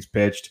 73 innings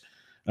pitched.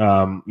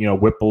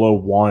 Whip below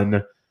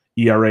 1,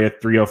 ERA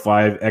at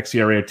 3.05,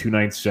 xERA at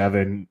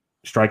 2.97,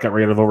 strikeout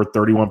rate of over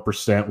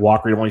 31%,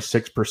 walk rate of only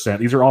 6%.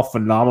 These are all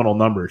phenomenal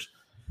numbers.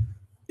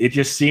 It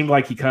just seemed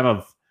like he kind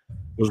of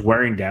was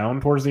wearing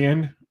down towards the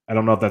end. I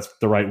don't know if that's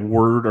the right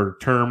word or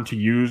term to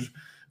use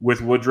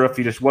with Woodruff.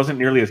 He just wasn't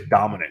nearly as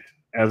dominant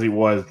as he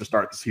was to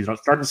start the season.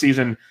 To start the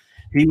season,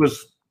 he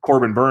was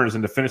Corbin Burnes,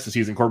 and to finish the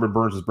season, Corbin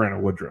Burnes was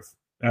Brandon Woodruff.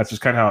 That's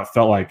just kind of how it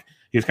felt like.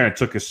 He just kind of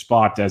took his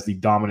spot as the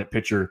dominant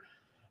pitcher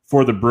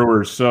for the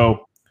Brewers.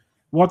 So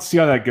we'll have to see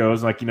how that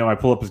goes. Like, I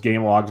pull up his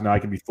game logs now. I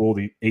can be fooled.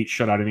 The 8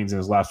 shutout innings in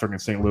his last start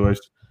against St. Louis,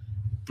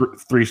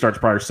 3 starts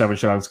prior, 7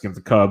 shutouts against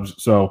the Cubs.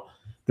 So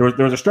there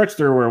was a stretch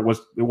there where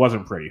it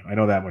wasn't pretty. I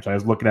know that much. I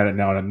was looking at it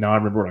now, and now I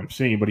remember what I'm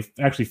seeing. But he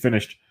actually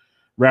finished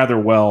rather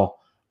well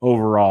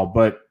overall.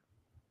 But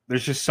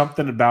there's just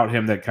something about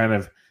him that kind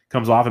of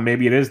comes off, and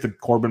maybe it is the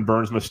Corbin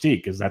Burnes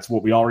mystique, because that's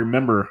what we all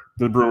remember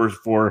the Brewers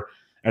for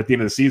at the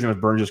end of the season,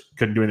 if Burnes just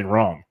couldn't do anything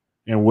wrong.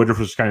 And Woodruff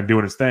was kind of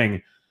doing his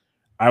thing.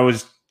 I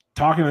was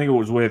talking, I think it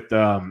was with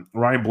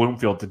Ryan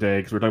Bloomfield today,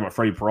 because we were talking about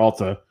Freddie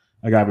Peralta,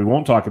 a guy we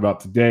won't talk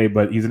about today,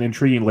 but he's an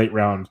intriguing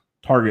late-round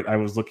target I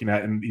was looking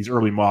at in these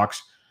early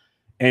mocks.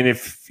 And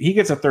if he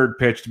gets a third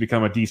pitch to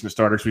become a decent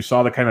starter, so we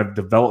saw the kind of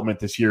development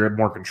this year and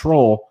more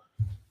control,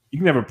 you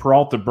can have a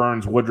Peralta,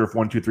 Burnes, Woodruff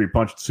 1-2-3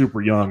 punch. It's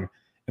super young.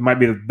 It might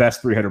be the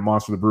best three-headed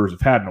monster the Brewers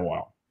have had in a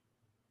while.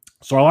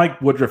 So I like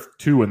Woodruff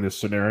 2 in this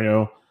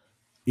scenario.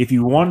 If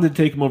you wanted to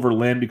take him over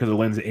Lynn because of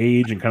Lynn's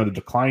age and kind of the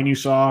decline you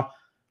saw,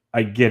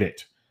 I get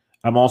it.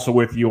 I'm also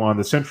with you on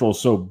the Central is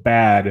so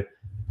bad.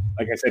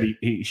 Like I said,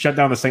 he shut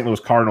down the St. Louis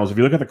Cardinals. If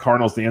you look at the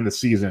Cardinals at the end of the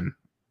season,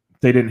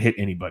 they didn't hit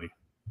anybody.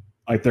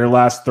 Like their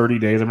last 30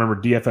 days, I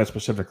remember DFS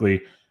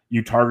specifically,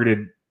 you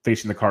targeted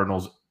facing the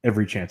Cardinals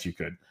every chance you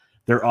could.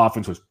 Their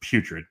offense was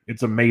putrid.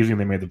 It's amazing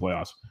they made the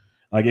playoffs.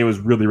 Like, it was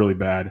really, really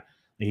bad.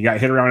 He got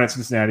hit around at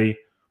Cincinnati.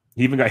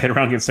 He even got hit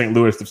around against St.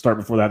 Louis to start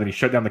before that. Then he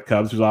shut down the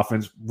Cubs, whose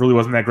offense really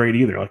wasn't that great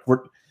either.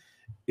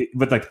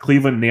 But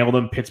Cleveland nailed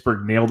them.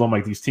 Pittsburgh nailed them.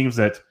 Like, these teams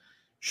that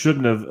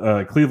shouldn't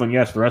have. Cleveland,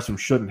 yes, the rest of them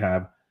shouldn't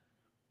have.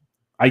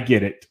 I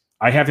get it.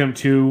 I have him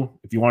too.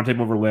 If you want to take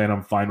him over Lynn,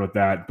 I'm fine with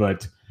that.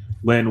 But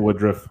Lynn,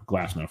 Woodruff,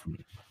 Glasnow for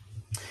me.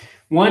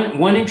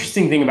 One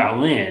interesting thing about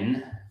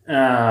Lynn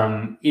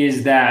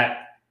is that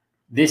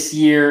this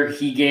year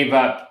he gave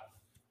up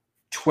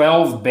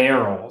 12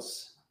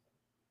 barrels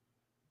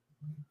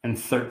and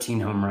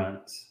 13 home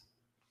runs.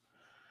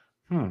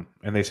 And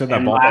they said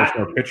that ballpark's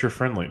more pitcher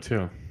friendly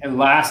too. And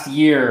last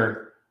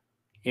year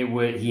he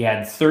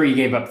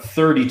gave up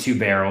 32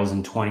 barrels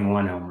and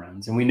 21 home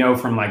runs. And we know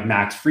from like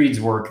Max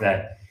Fried's work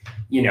that,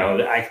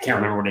 I can't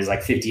remember what it is,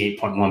 like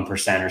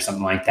 58.1% or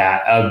something like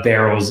that of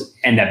barrels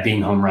end up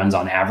being home runs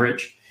on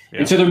average. Yeah.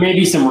 And so there may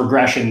be some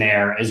regression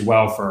there as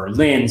well for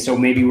Lynn. So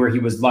maybe where he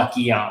was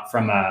lucky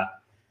from a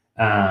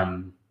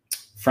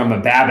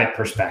BABIP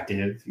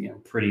perspective,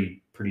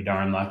 pretty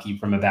darn lucky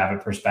from a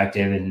BABIP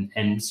perspective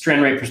and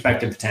strand rate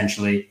perspective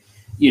potentially.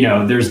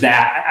 There's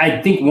that.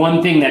 I think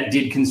one thing that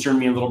did concern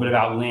me a little bit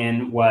about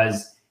Lynn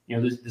was,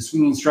 the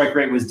swinging strike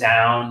rate was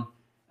down,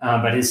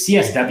 but his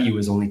CSW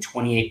was only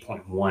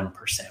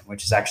 28.1%,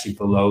 which is actually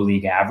below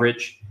league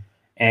average.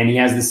 and he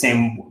has the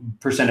same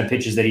percent of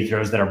pitches that he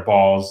throws that are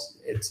balls.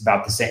 It's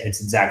about the same.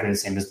 It's exactly the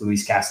same as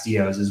Luis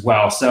Castillo's as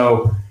well.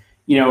 So,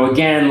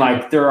 again,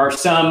 like there are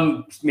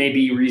some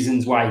maybe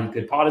reasons why he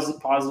could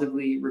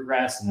positively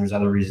regress, and there's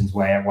other reasons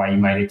why you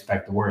might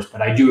expect the worst.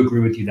 But I do agree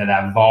with you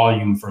that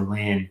volume for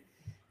Lynn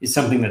is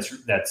something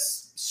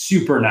that's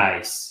super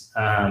nice.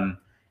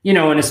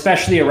 And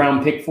especially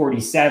around pick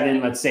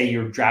 47, let's say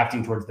you're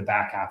drafting towards the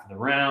back half of the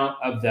round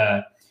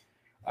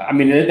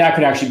that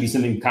could actually be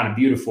something kind of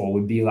beautiful.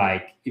 Would be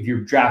like if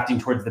you're drafting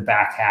towards the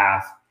back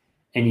half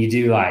and you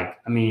do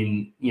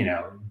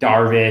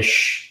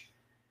Darvish,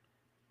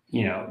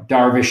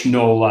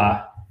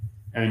 Nola,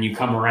 and you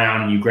come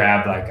around and you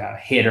grab like a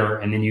hitter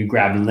and then you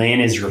grab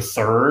Lynn as your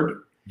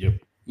third. Yep.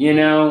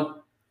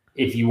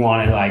 If you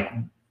want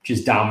to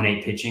just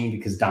dominate pitching,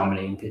 because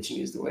dominating pitching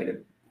is the way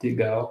to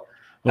go.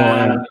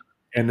 Well,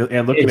 and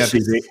looking at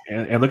these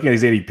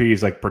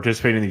ADPs, like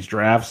participating in these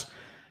drafts,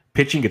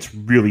 pitching gets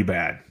really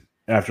bad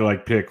after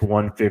like pick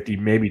 150,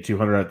 maybe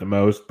 200 at the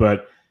most,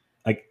 but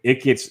like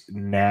it gets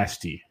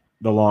nasty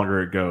the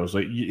longer it goes.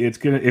 Like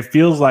it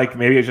feels like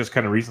maybe it's just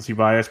kind of recency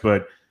bias,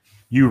 but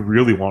you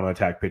really want to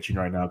attack pitching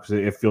right now because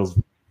it feels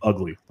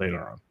ugly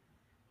later on.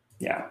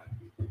 Yeah,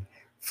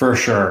 for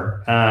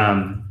sure.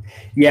 And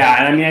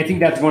I think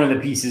that's one of the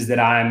pieces that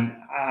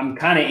I'm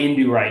kind of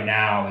into right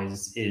now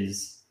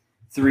is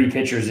 3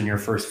 pitchers in your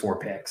first 4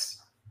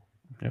 picks.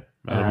 Yep.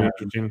 That'll be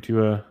interesting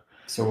to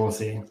so we'll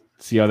see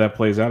how that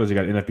plays out as you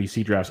got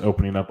NFBC drafts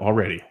opening up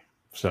already.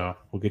 So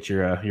we'll get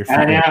your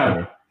I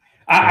know.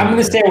 I'm going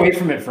to stay away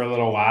from it for a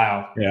little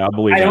while. Yeah, I'll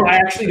believe. I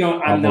actually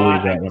don't. I'm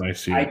not. That when I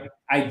see it.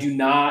 I do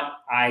not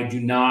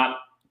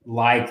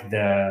like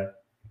I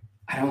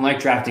don't like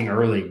drafting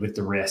early with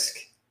the risk.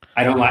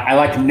 I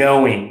like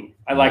knowing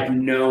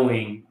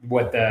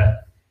what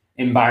the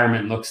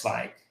environment looks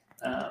like.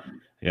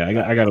 Yeah,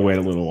 I got to wait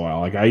a little while.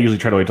 Like I usually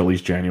try to wait till at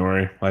least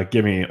January. Like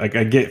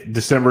I get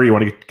December, you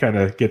want to kind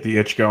of get the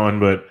itch going,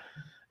 but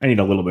I need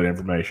a little bit of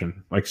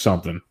information, like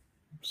something.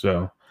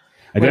 So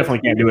I definitely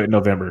can't do it in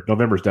November.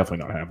 November's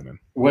definitely not happening.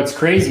 What's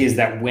crazy is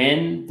that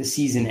when the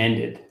season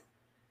ended,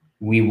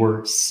 we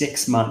were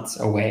 6 months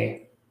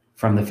away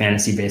from the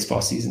fantasy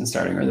baseball season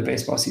starting, or the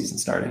baseball season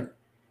starting.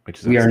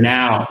 We are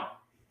now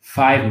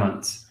 5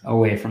 months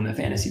away from the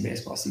fantasy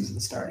baseball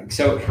season starting.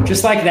 So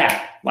just like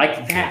that,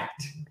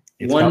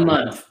 it's 1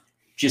 month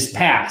just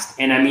passed.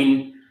 And I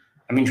mean,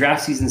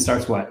 draft season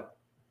starts what?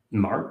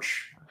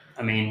 March?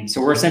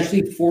 So we're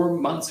essentially 4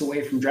 months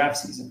away from draft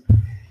season.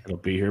 It'll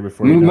be here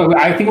before you know.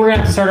 I think we're going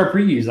to have to start our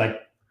previews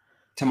like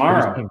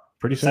tomorrow.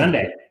 Pretty soon.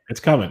 Sunday. It's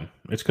coming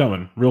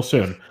real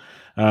soon.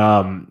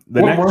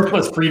 What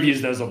worthless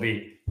previews those will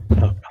be.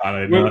 Oh,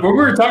 God, we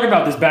were talking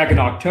about this back in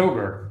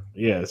October.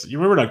 Yes. You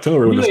remember in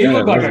October? You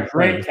look like a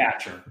great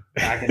catcher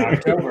back in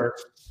October.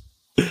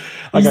 He's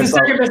the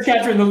second best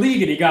catcher in the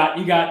league, and he got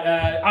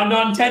a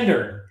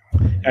non-tender.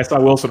 I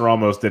saw Wilson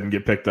Ramos didn't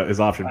get picked up, his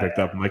option picked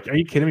up. I'm like, are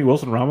you kidding me,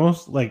 Wilson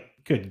Ramos? Like,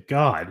 good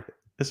God,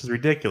 this is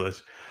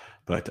ridiculous.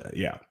 But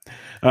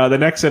the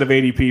next set of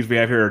ADPs we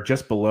have here are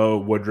just below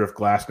Woodruff,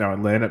 Glasnow,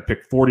 and Lynn at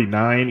pick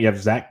 49. You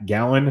have Zach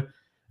Gallen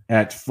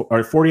at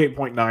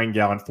 48.9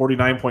 Gallen,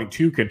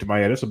 49.2 Kenta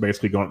Maeda, so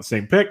basically going at the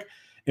same pick,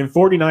 and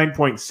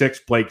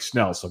 49.6 Blake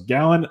Snell. So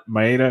Gallen,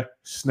 Maeda,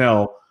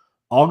 Snell,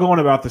 all going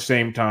about the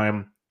same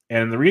time.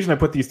 And the reason I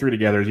put these 3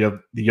 together is you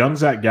have the young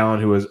Zach Gallen,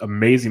 who was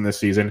amazing this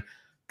season.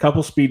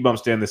 Couple speed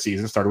bumps to end the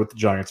season, started with the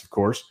Giants, of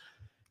course.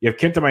 You have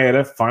Kenta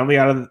Maeda, finally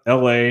out of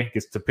L.A.,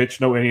 gets to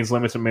pitch no innings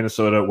limits in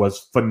Minnesota,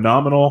 was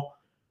phenomenal,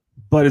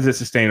 but is it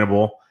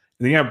sustainable?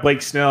 And then you have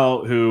Blake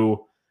Snell,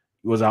 who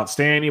was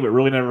outstanding, but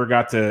really never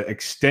got to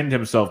extend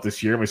himself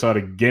this year. And we saw it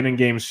again in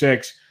Game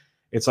 6.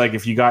 It's like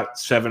if you got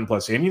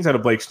 7+ innings out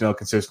of Blake Snell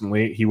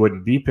consistently, he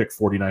wouldn't be picked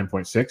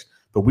 49.6,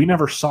 but we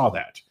never saw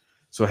that.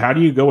 So how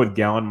do you go with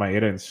Gallen,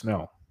 Maeda, and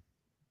Snell?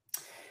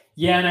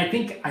 Yeah, and I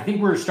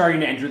think we're starting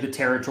to enter the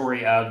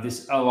territory of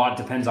this. A lot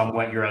depends on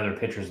what your other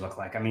pitchers look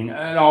like.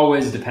 It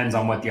always depends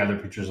on what the other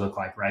pitchers look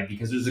like, right?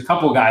 Because there's a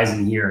couple guys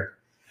in here.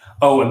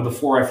 Oh, and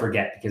before I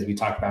forget, because we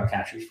talked about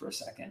catchers for a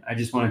second, I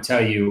just want to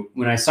tell you,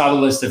 when I saw the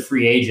list of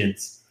free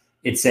agents,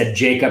 it said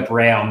Jacob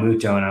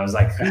Realmuto, and I was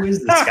like, who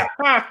is this guy?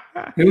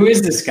 Who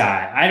is this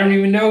guy? I don't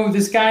even know who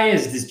this guy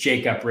is, this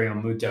Jacob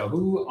Realmuto.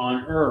 Who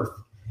on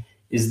earth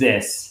is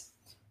this?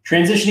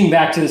 Transitioning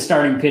back to the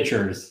starting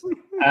pitchers.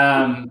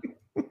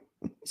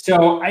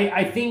 So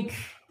I think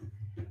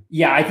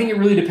it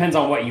really depends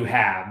on what you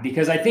have,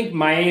 because I think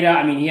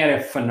Maeda, he had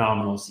a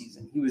phenomenal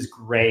season. He was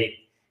great.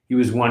 He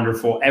was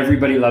wonderful.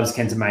 Everybody loves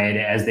Kenta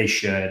Maeda, as they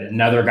should.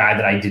 Another guy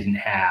that I didn't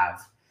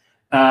have.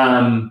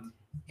 And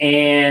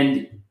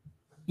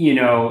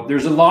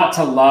there's a lot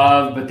to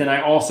love, but then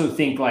I also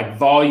think like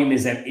volume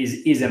is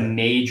a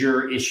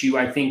major issue,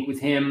 I think, with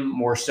him,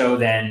 more so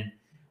than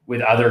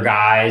with other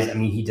guys.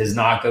 He does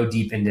not go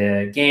deep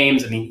into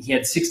games. He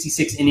had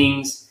 66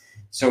 innings.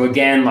 So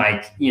again,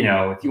 if you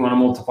want to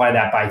multiply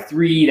that by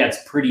 3,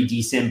 that's pretty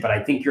decent. But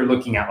I think you're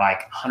looking at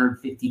like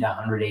 150 to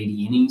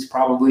 180 innings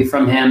probably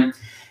from him.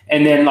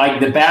 And then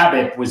the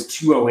BABIP was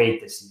 208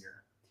 this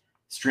year.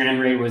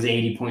 Strand rate was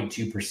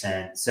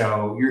 80.2%.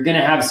 So you're going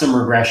to have some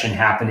regression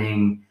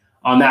happening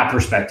on that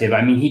perspective.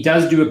 I mean, he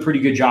does do a pretty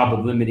good job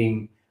of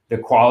limiting the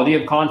quality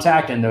of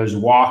contact, and those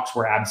walks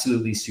were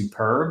absolutely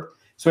superb.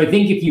 So I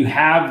think if you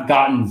have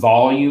gotten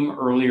volume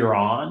earlier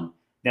on,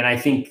 then I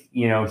think,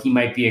 he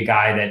might be a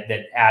guy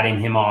that adding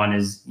him on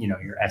as,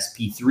 your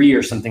SP3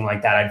 or something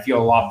like that. I'd feel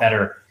a lot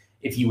better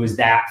if he was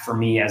that for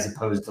me, as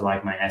opposed to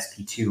like my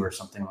SP2 or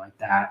something like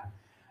that.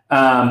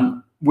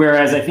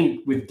 Whereas I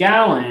think with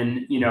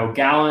Gallen,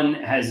 Gallen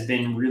has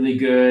been really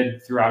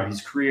good throughout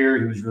his career.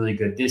 He was really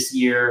good this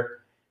year.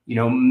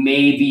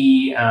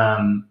 Maybe,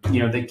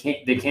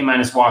 the K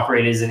minus walk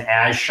rate isn't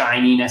as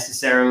shiny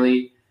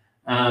necessarily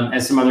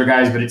as some other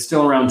guys, but it's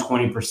still around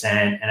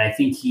 20%. And I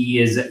think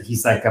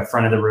he's like a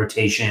front of the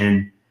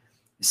rotation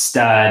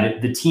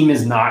stud. The team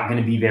is not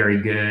going to be very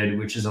good,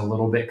 which is a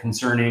little bit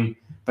concerning.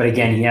 But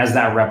again, he has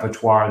that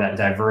repertoire, that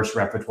diverse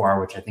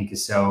repertoire, which I think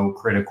is so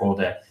critical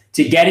to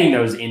getting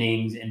those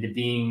innings and to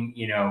being,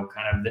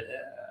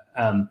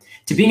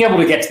 to being able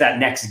to get to that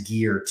next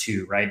gear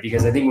too, right?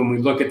 Because I think when we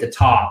look at the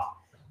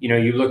top,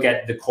 you look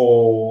at the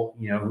Cole,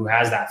 who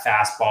has that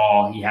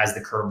fastball, he has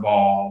the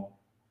curveball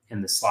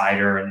and the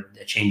slider and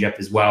the changeup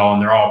as well,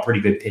 and they're all pretty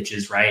good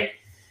pitches, right?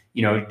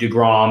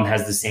 DeGrom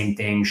has the same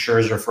thing.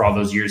 Scherzer for all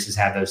those years has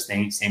had those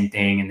things, same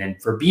thing. And then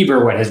for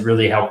Bieber, what has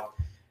really helped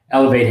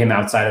elevate him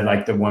outside of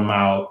like the 1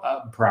 mile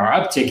per hour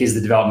uptick is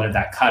the development of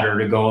that cutter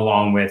to go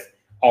along with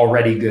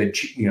already good,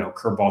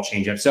 curveball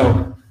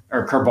changeup.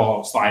 Or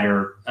curveball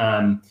slider.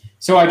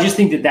 So I just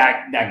think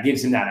that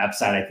gives him that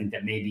upside. I think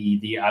that maybe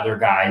the other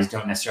guys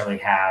don't necessarily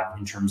have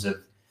in terms of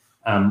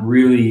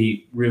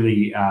really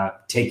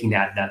taking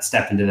that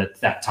step into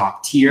that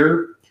top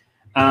tier.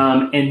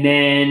 And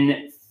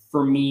then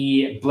for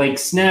me, Blake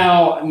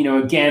Snell,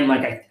 again,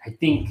 like I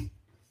think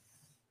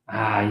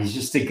he's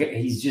just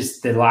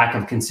the lack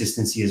of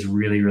consistency is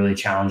really, really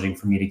challenging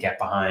for me to get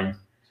behind.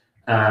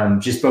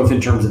 Just both in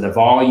terms of the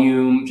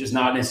volume, just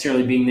not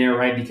necessarily being there,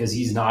 right? Because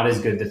he's not as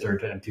good the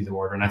third time through the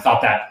order. And I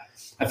thought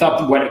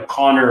what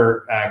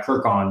Connor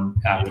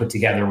Kirkon put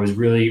together was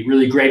really,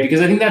 really great, because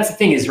I think that's the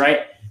thing is, right?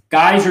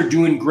 Guys are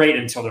doing great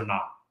until they're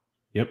not.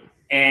 Yep.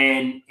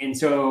 And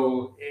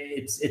so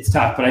it's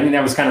tough, but I think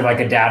that was kind of like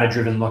a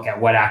data-driven look at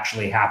what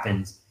actually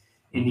happens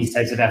in these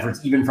types of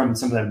efforts, even from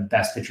some of the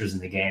best pitchers in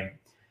the game.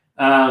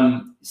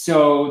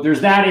 So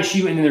there's that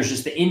issue, and then there's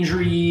just the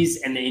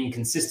injuries and the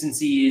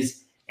inconsistencies.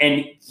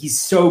 And he's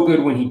so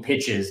good when he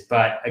pitches,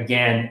 but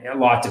again, a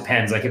lot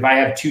depends. Like if I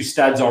have two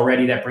studs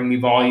already that bring me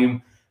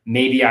volume,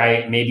 maybe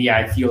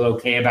I feel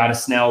okay about a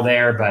Snell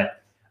there,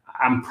 but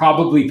I'm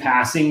probably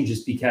passing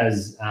just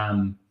because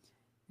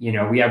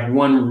we have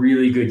one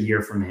really good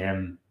year from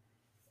him,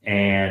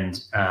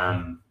 and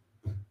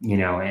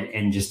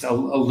and just a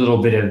little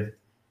bit of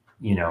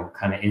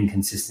kind of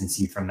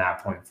inconsistency from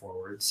that point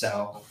forward.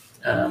 So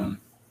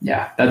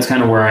that's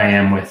kind of where I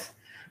am with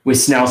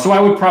Snell. So I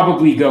would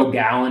probably go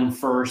Gallen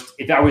first.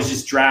 If I was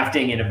just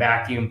drafting in a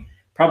vacuum,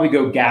 probably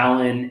go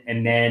Gallen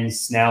and then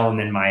Snell and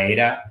then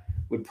Maeda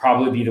would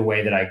probably be the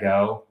way that I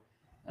go.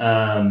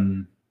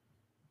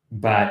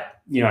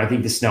 But I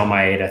think the Snell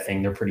Maeda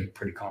thing, they're pretty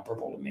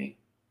comparable to me.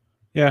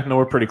 Yeah, no,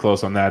 we're pretty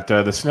close on that.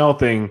 The Snell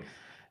thing,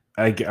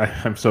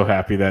 I'm so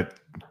happy that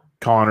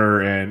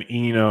Connor and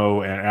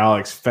Eno and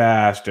Alex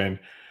Fast and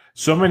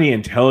so many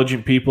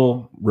intelligent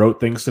people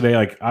wrote things today.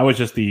 Like I was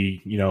just the,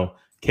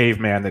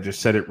 caveman that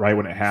just said it right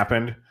when it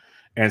happened.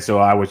 And so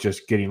I was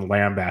just getting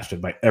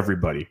lambasted by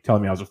everybody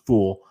telling me I was a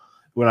fool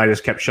when I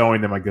just kept showing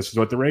them like, this is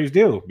what the Rays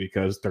do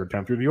because third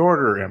time through the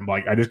order. And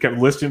like, I just kept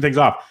listing things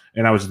off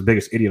and I was the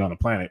biggest idiot on the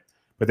planet.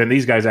 But then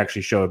these guys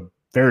actually showed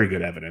very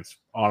good evidence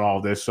on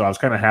all this. So I was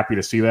kind of happy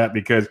to see that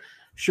because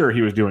sure,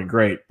 he was doing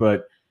great,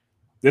 but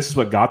this is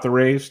what got the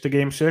Rays to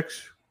Game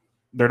 6.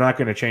 They're not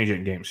going to change it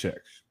in Game 6.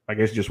 I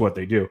guess it's just what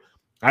they do.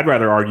 I'd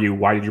rather argue,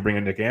 why did you bring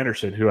in Nick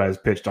Anderson, who has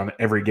pitched on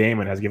every game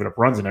and has given up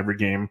runs in every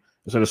game,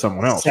 instead of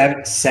someone else?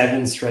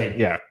 Seven straight.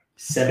 Yeah.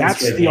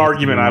 That's the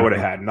argument I would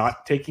have had,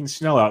 not taking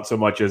Snell out so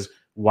much as,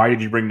 why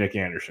did you bring Nick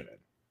Anderson in?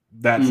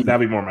 That'd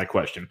be more my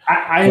question.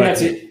 I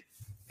think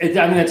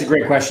that's a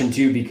great question,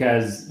 too,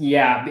 because, he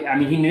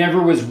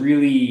never was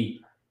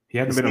really he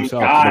hadn't been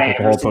himself guy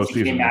the whole since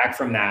he came back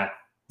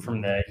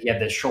he had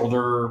the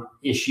shoulder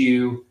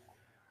issue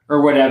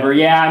or whatever.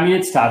 Yeah,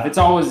 it's tough. It's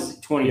always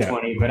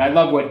 2020, but I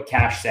love what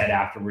Cash said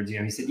afterwards.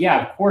 He said,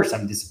 yeah, of course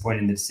I'm disappointed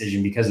in the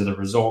decision because of the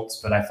results,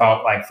 but I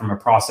felt like from a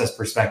process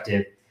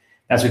perspective,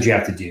 that's what you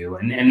have to do.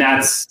 And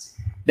that's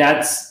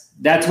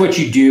what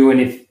you do. And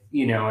if,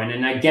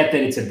 and I get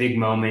that it's a big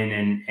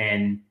moment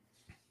and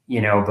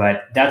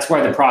but that's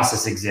why the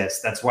process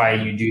exists. That's why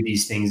you do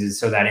these things, is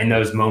so that in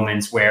those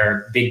moments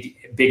where big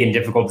and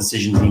difficult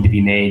decisions need to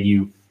be made,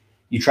 you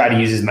try to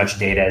use as much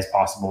data as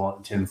possible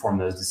to inform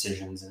those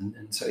decisions.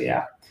 And so,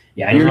 yeah.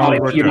 And you're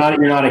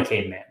not a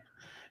caveman.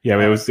 Yeah.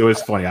 It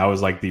was funny. I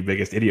was like the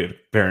biggest idiot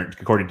parent,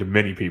 according to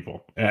many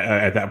people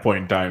at that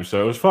point in time.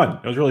 So it was fun.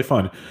 It was really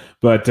fun,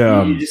 but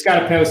you just got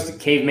to post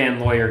caveman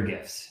lawyer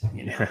gifts.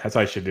 That's what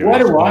I should do. What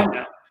do I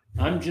know?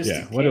 I'm just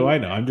Yeah. What do I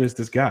know? I'm just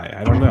this guy.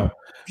 I don't know.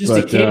 Just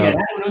a caveman.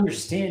 I don't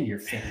understand your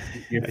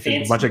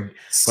fancy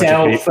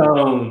cell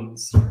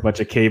phones. Bunch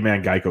of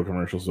caveman Geico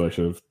commercials. So I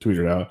should have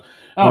tweeted out.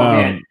 Oh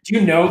man, do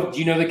you know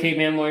the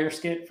caveman lawyer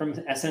skit from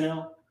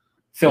SNL?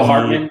 Phil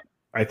Hartman.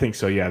 I think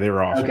so. Yeah, they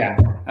were awesome.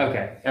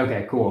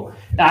 Okay, cool.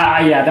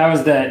 Yeah, those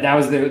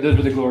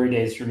were the glory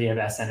days for me of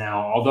SNL.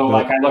 Although,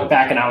 I look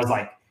back and I was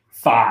like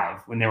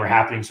 5 when they were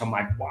happening, so I'm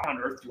like, why on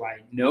earth do I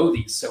know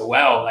these so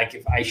well? Like,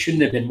 if I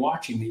shouldn't have been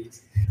watching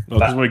these. Well,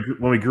 because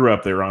when we grew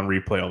up, they were on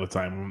replay all the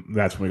time.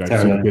 That's when we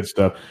got some good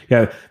stuff.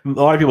 Yeah, a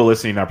lot of people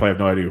listening now probably have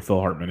no idea who Phil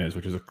Hartman is,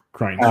 which is a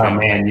crying shame. Oh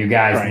man, you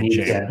guys need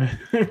to.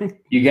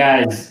 you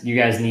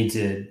guys need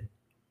to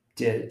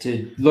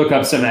look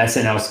up some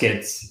SNL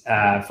skits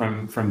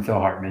from Phil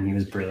Hartman. He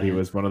was brilliant. He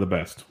was one of the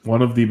best.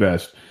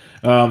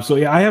 So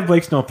yeah, I have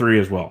Blake Snell 3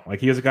 as well. Like,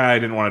 he is a guy I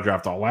didn't want to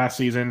draft all last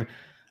season.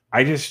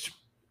 Like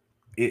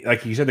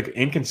you said,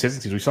 the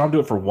inconsistencies. We saw him do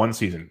it for 1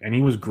 season, and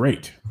he was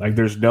great. Like,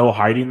 there's no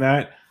hiding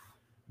that.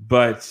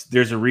 But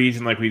there's a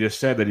reason, like we just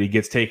said, that he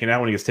gets taken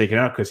out when he gets taken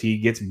out, because he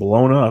gets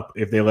blown up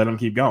if they let him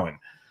keep going.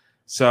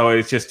 So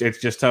it's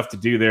just tough to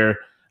do there.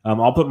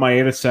 I'll put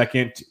Maeda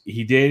second.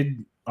 He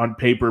did, on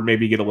paper,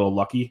 maybe get a little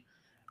lucky.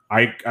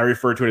 I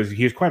refer to it as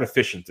he was quite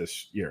efficient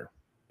this year,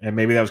 and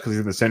maybe that was because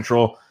he's in the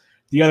Central.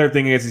 The other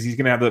thing is he's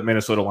going to have the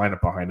Minnesota lineup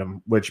behind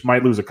him, which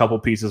might lose a couple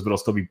pieces, but it'll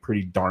still be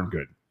pretty darn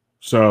good.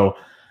 So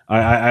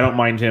I don't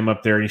mind him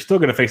up there, and he's still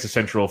going to face the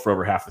Central for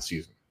over half the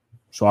season.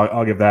 So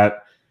I'll give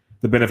that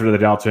the benefit of the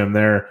doubt to him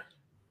there.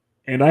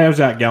 And I have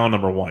Zach Gallen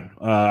number 1.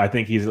 I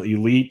think he's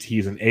elite.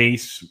 He's an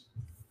ace.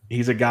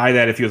 He's a guy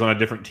that if he was on a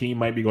different team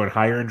might be going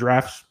higher in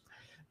drafts.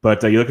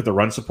 But you look at the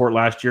run support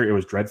last year, it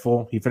was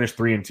dreadful. He finished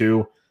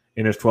 3-2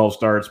 in his 12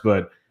 starts,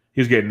 but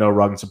he was getting no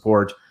run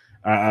support.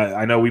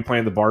 I know we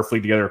played the Barf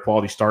League together, a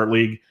quality start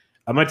league.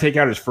 I'm going to take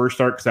out his first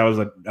start because that was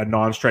a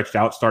non-stretched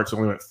out start, so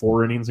only went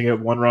 4 innings and get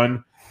 1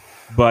 run.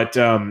 But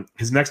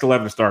his next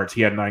 11 starts,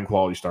 he had 9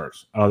 quality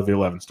starts out of the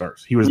 11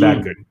 starts. He was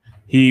that good.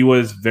 He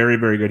was very,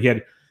 very good. He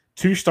had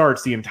 2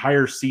 starts the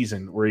entire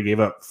season where he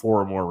gave up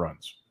 4 or more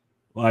runs.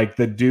 Like,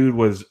 the dude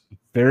was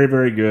very,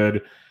 very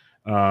good,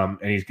 and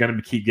he's going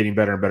to keep getting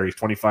better and better. He's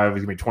 25.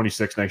 He's going to be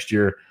 26 next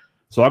year.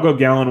 So I'll go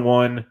Gallen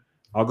 1.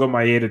 I'll go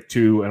Maeda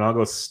 2, and I'll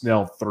go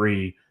Snell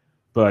 3.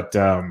 But,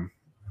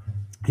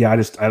 yeah, I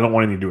don't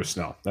want anything to do with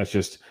Snell. That's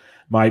just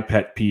my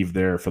pet peeve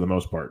there for the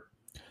most part.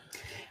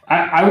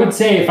 I would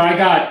say if I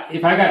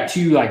got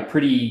 2 like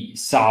pretty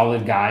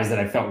solid guys that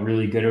I felt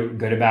really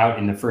good about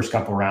in the first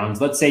couple rounds,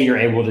 let's say you're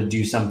able to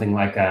do something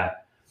like a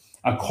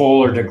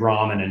Cole or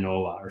DeGrom and a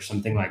Nola or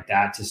something like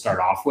that to start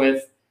off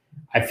with,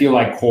 I feel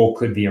like Cole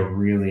could be a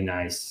really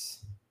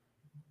nice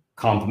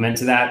complement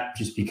to that,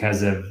 just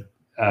because of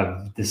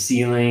the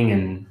ceiling.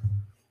 And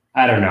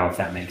I don't know if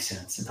that makes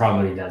sense. It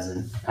probably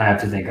doesn't. I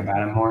have to think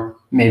about it more.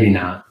 Maybe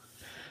not.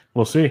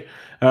 We'll see.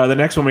 The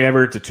next one we have,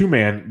 it's a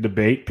 2-man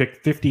debate.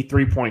 Pick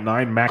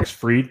 53.9, Max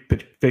Fried.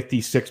 Pick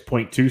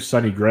 56.2,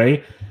 Sonny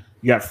Gray.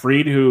 You got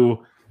Fried,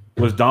 who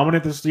was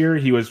dominant this year.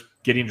 He was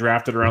getting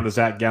drafted around the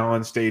Zach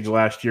Gallen stage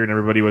last year, and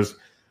everybody was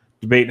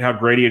debating how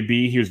great he'd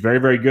be. He was very,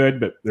 very good,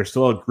 but there's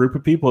still a group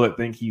of people that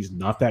think he's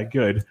not that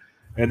good.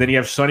 And then you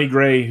have Sonny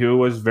Gray, who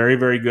was very,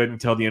 very good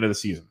until the end of the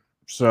season.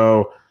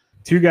 So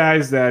 2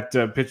 guys that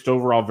pitched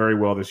overall very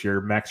well this year,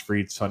 Max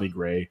Fried, Sonny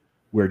Gray.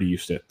 Where do you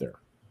sit there?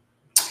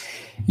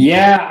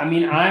 Yeah, I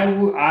mean, I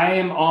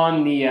am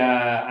on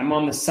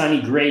the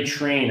Sonny Gray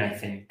train, I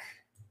think,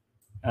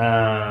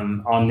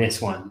 on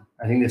this one.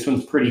 I think this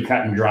one's pretty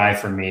cut and dry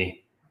for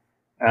me.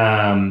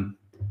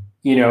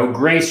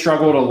 Gray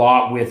struggled a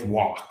lot with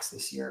walks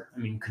this year. I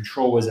mean,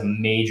 control was a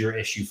major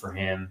issue for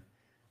him.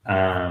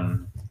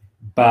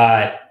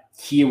 But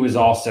he was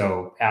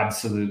also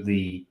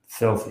absolutely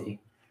filthy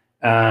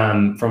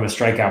from a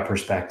strikeout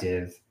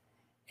perspective.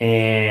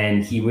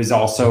 And he was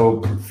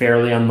also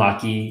fairly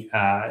unlucky.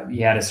 He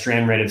had a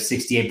strand rate of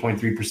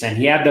 68.3%.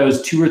 He had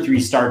those 2 or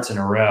 3 starts in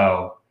a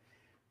row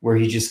where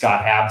he just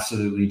got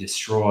absolutely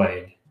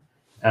destroyed.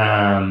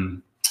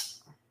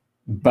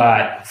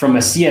 But from a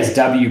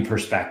CSW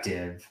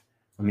perspective,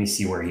 let me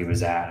see where he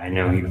was at. I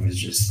know he was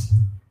just,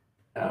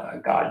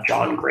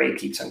 John Gray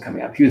keeps on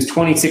coming up. He was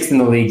 26th in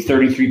the league,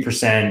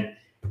 33%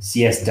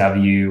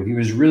 CSW. He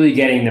was really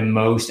getting the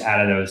most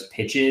out of those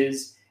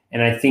pitches.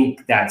 And I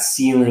think that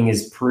ceiling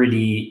is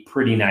pretty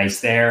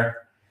nice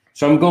there.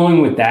 So I'm going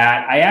with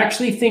that. I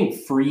actually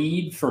think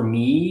Fried, for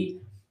me,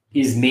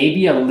 is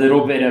maybe a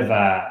little bit of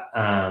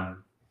a,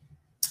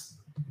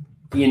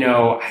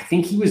 I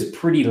think he was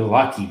pretty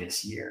lucky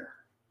this year.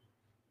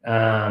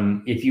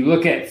 If you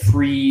look at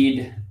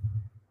Fried,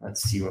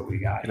 let's see what we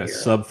got here. A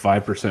sub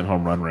 5%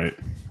 home run rate.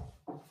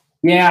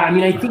 Yeah, I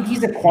mean, I think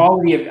he's a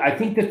quality of – I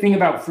think the thing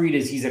about Fried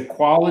is he's a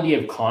quality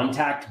of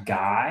contact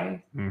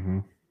guy.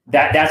 Mm-hmm.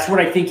 That's what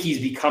I think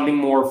he's becoming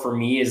more for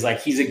me, is like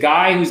he's a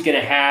guy who's going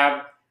to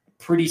have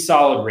pretty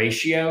solid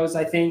ratios,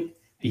 I think.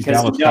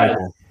 Because he does.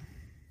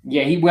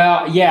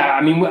 Yeah,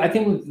 I mean, I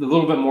think with a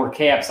little bit more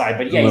K upside,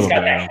 but yeah, he's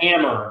got that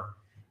hammer.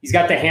 He's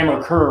got the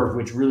hammer curve,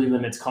 which really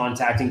limits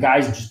contact, and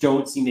guys just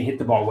don't seem to hit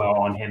the ball well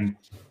on him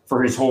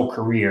for his whole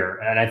career.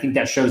 And I think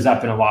that shows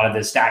up in a lot of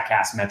the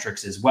StatCast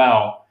metrics as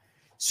well.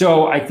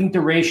 So I think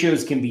the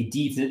ratios can be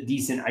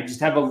decent. I just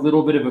have a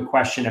little bit of a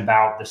question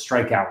about the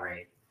strikeout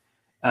rate.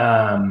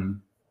 Because,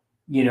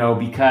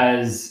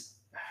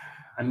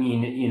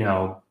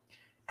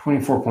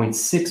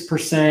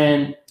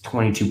 24.6%,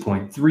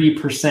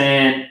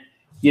 22.3%,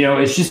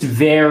 it's just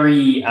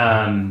very,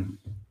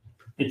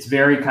 it's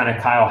very kind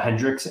of Kyle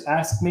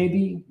Hendricks-esque,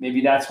 maybe. Maybe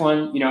that's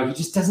one. He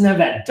just doesn't have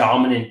that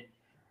dominant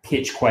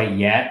pitch quite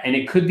yet. And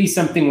it could be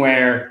something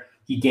where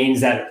he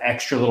gains that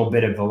extra little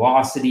bit of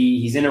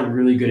velocity. He's in a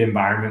really good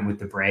environment with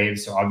the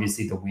Braves, so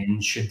obviously the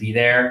wins should be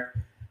there.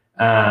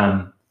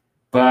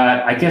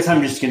 But I guess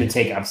I'm just going to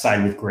take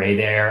upside with Gray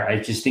there. I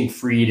just think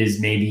Fried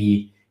is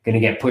maybe going to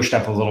get pushed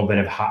up a little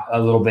bit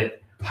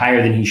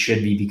higher than he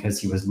should be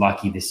because he was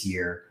lucky this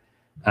year.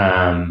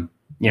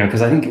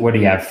 Because I think, what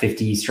do you have,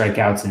 50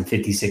 strikeouts and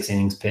 56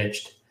 innings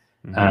pitched?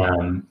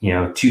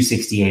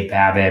 268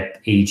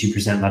 BABIP,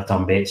 82% left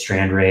on base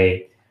strand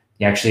rate.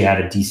 He actually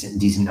had a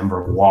decent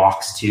number of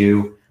walks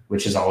too,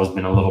 which has always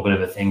been a little bit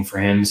of a thing for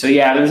him. So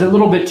yeah, there's a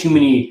little bit too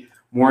many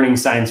warning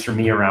signs for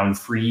me around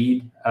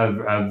Fried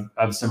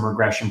of some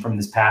regression from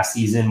this past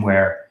season,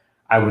 where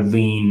I would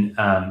lean.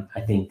 I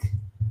think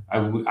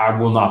I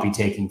will not be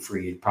taking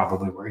Fried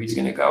probably where he's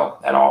going to go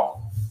at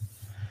all.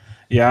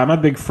 Yeah, I'm a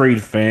big Fried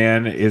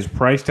fan. His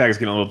price tag is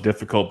getting a little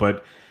difficult,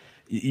 but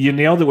you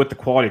nailed it with the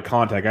quality of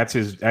contact. That's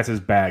his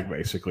bag,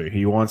 basically.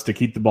 He wants to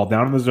keep the ball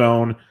down in the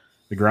zone.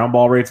 The ground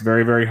ball rate's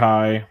very, very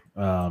high.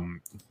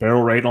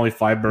 Barrel rate, only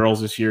 5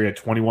 barrels this year. He had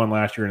 21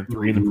 last year and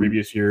 3 in the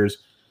previous years.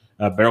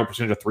 Barrel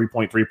percentage of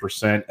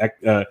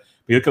 3.3%.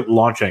 We look at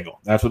launch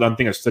angle. That's what I'm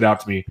thinking that stood out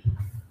to me.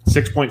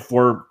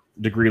 6.4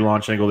 degree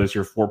launch angle this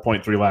year,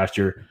 4.3 last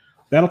year.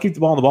 That'll keep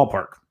the ball in the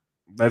ballpark.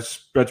 That's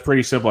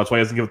pretty simple. That's why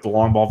he doesn't give it the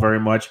long ball very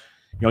much.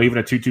 Even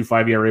a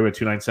 2.25 ERA with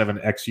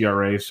 2.97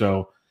 xERA,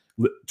 so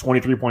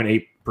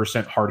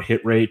 23.8% hard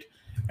hit rate.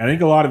 I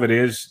think a lot of it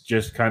is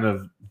just kind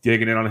of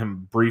digging in on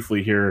him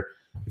briefly here.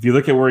 If you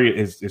look at where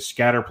his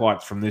scatter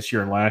plots from this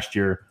year and last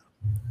year,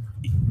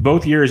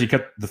 both years he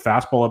kept the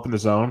fastball up in the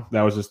zone.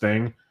 That was his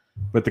thing.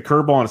 But the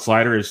curveball and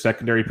slider, his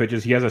secondary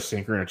pitches, he has a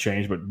sinker and a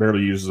change, but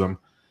barely uses them.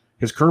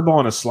 His curveball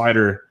and his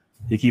slider,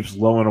 he keeps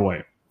low and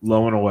away.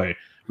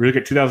 We look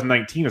at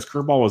 2019, his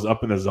curveball was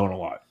up in the zone a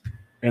lot.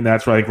 And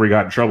that's where I think we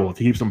got in trouble. If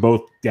he keeps them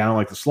both down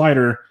like the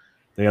slider,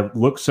 they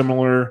look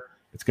similar.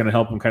 It's going to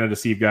help him kind of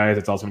deceive guys.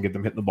 It's also going to get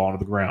them hitting the ball into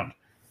the ground.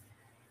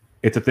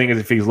 It's the thing is,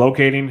 if he's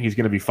locating, he's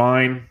going to be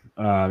fine.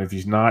 If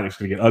he's not, it's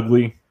going to get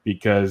ugly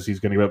because he's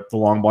going to give up the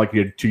long ball like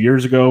he did 2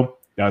 years ago.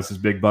 That was his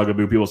big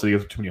bugaboo. People said he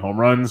gives up too many home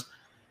runs.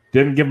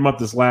 Didn't give him up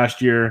this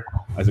last year.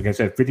 As like I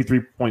said,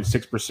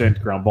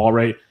 53.6% ground ball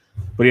rate.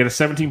 But he had a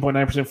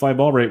 17.9% fly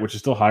ball rate, which is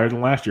still higher than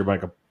last year by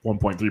like a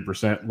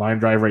 1.3%. Line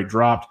drive rate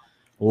dropped.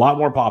 A lot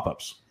more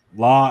pop-ups.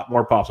 Like a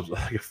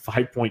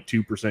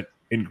 5.2%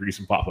 increase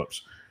in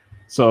pop-ups.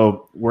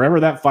 So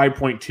wherever that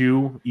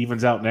 5.2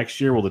 evens out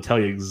next year will tell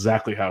you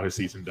exactly how his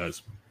season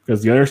does.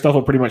 Because the other stuff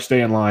will pretty much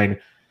stay in line.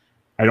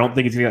 I don't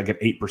think he's going to get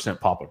like an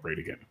 8% pop-up rate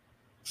again.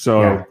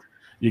 So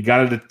you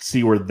got to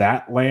see where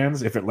that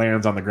lands. If it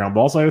lands on the ground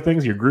ball side of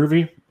things, you're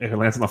groovy. If it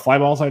lands on the fly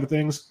ball side of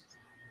things,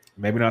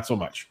 maybe not so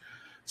much.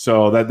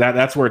 So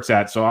that's where it's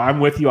at. So I'm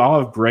with you. I'll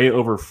have Gray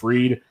over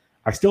Fried.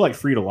 I still like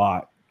Fried a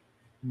lot,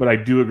 but I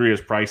do agree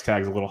his price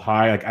tag is a little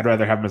high. Like I'd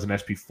rather have him as an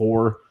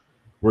SP4,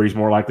 where he's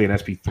more likely an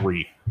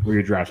SP3, where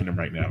you're drafting him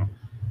right now.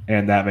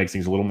 And that makes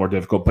things a little more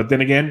difficult. But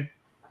then again,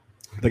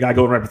 the guy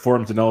going right before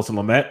him is Nelson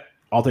Lamet.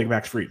 I'll take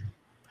Max Fried.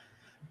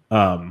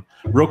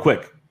 Real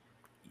quick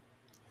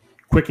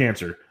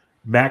answer.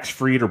 Max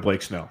Fried or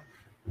Blake Snell?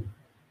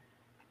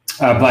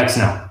 Blake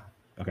Snell.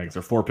 Okay, because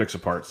they're 4 picks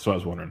apart, so I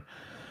was wondering.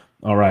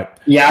 All right.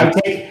 Yeah,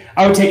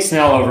 I would take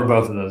Snell over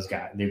both of those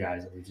new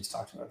guys that we just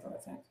talked about, I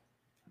think.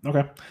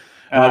 Okay.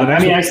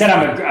 I said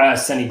I'm a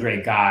Sonny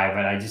Gray guy,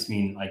 but I just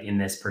mean like in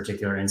this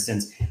particular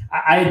instance,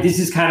 this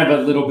is kind of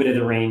a little bit of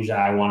the range that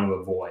I want to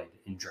avoid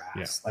in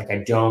drafts. Yeah. Like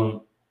I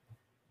don't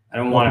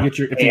want to. If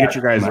you get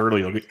your guys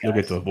early, you'll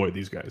get to avoid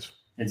these guys.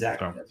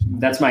 Exactly. So.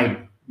 That's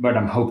what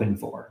I'm hoping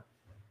for.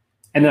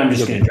 And then I'm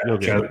just going to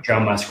draft Joe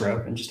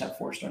Musgrove and just have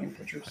 4 starting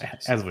pitchers.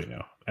 As we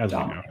know.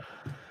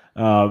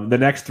 The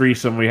next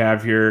threesome we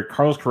have here: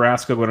 Carlos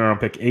Carrasco going on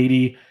pick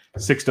 80,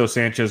 Sixto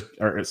Sanchez,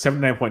 or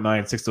 79.9,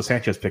 Sixto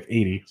Sanchez pick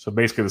 80. So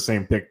basically the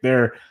same pick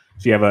there.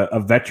 So you have a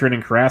veteran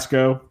in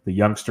Carrasco, the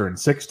youngster in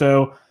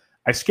Sixto.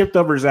 I skipped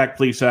over Zach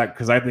Plesac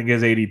because I think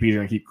his ADP is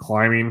going to keep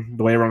climbing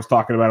the way everyone's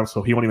talking about him,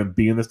 so he won't even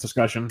be in this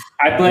discussion.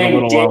 I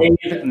blame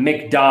Dave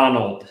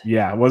McDonald.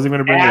 Yeah, I wasn't going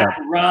to bring it up.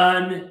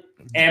 Run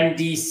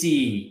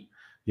MDC.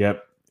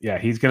 Yep. Yeah,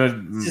 he's going to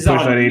push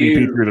that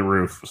ADP through the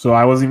roof. So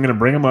I wasn't even going to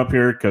bring him up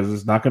here because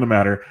it's not going to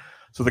matter.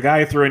 So the guy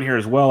I threw in here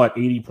as well at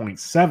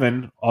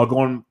 80.7,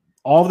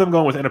 all of them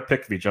going within a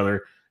pick of each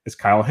other, is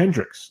Kyle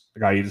Hendricks, the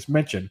guy you just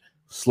mentioned.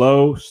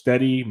 Slow,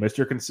 steady,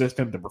 Mr.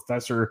 Consistent, the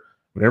professor,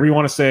 whatever you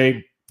want to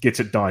say, gets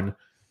it done.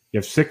 You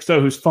have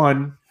Sixto, who's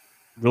fun,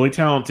 really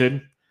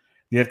talented.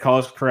 You have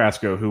Carlos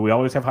Carrasco, who we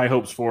always have high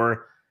hopes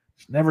for.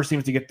 Never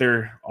seems to get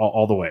there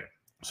all the way.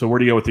 So where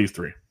do you go with these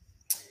three?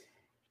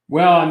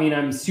 Well, I mean,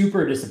 I'm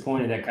super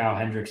disappointed that Kyle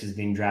Hendricks is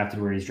being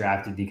drafted where he's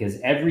drafted because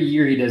every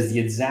year he does the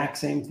exact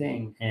same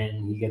thing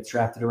and he gets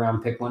drafted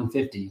around pick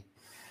 150.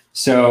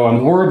 So I'm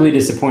horribly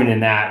disappointed in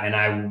that, and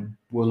I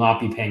will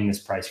not be paying this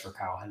price for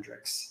Kyle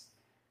Hendricks.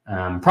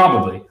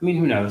 Probably. I mean,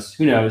 who knows?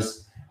 Who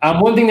knows?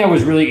 One thing that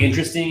was really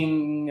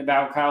interesting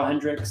about Kyle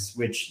Hendricks,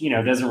 which,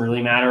 doesn't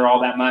really matter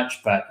all that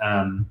much, but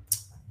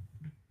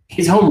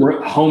his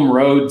home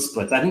road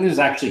splits. I think there's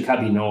actually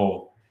Cubby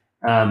Knoll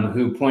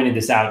who pointed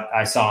this out,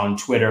 I saw on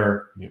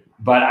Twitter. Yep.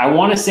 But I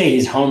want to say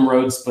his home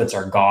road splits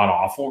are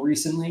god-awful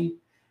recently.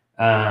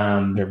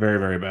 They're very,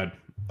 very bad.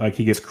 Like,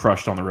 he gets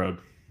crushed on the road.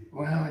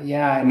 Well,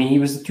 yeah. I mean, he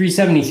was a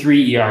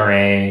 3.73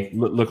 ERA.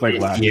 Look like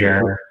last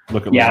year.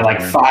 Look at like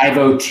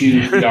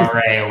 5.02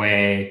 ERA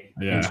away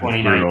in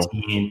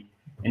 2019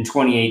 and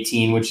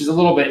 2018, which is a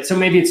little bit. So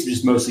maybe it's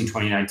just mostly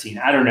 2019.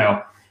 I don't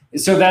know.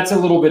 So that's a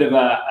little bit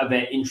of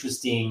an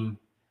interesting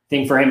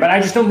thing for him. But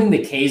I just don't think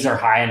the Ks are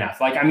high enough.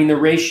 Like, I mean, the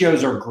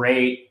ratios are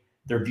great.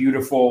 They're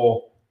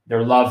beautiful.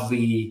 They're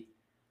lovely.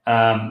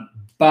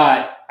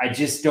 But I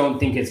just don't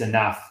think it's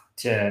enough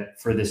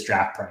for this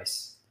draft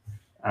price.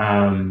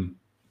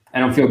 I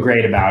don't feel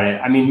great about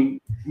it. I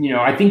mean,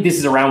 I think this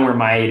is around where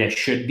Maeda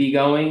should be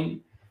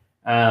going,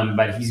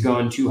 but he's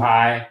going too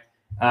high.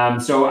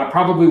 So I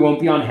probably won't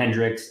be on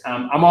Hendricks.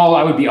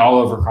 I would be all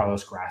over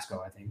Carlos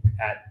Carrasco, I think,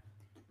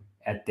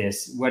 at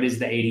this. What is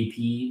the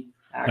ADP?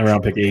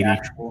 Around pick 80.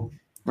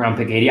 Around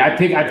pick 80. I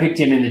picked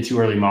him in the too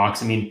early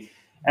mocks. I mean,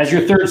 as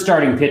your third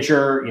starting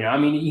pitcher, I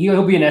mean,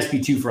 he'll be an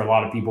SP2 for a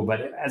lot of people,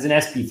 but as an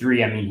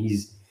SP3, I mean,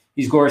 he's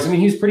glorious. I mean,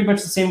 he's pretty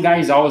much the same guy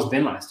he's always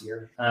been last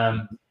year.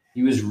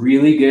 He was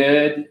really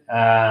good.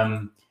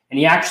 And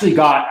he actually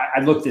I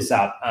looked this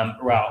up.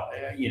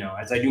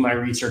 As I do my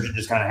research, it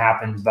just kind of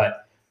happens.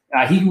 But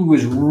he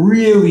was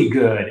really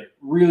good,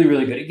 really,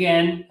 really good.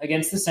 Again,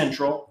 against the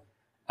Central.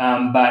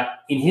 But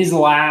in his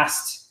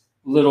last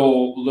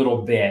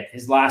little bit,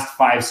 his last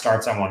 5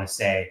 starts, I want to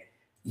say,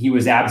 he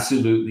was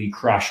absolutely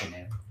crushing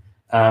it.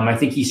 I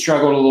think he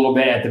struggled a little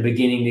bit at the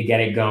beginning to get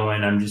it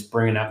going. I'm just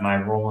bringing up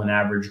my rolling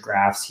average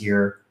graphs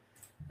here.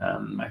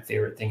 My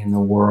favorite thing in the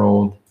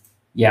world.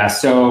 Yeah.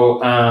 So,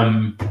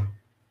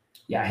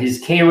 his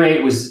K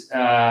rate was,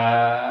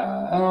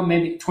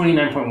 maybe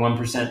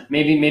 29.1%.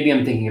 Maybe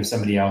I'm thinking of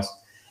somebody else.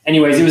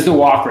 Anyways, it was the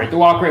walk rate. The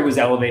walk rate was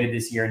elevated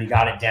this year and he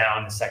got it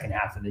down the second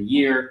half of the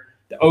year.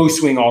 The O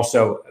swing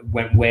also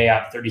went way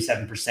up,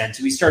 37%.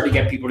 So we started to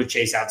get people to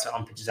chase out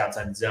on pitches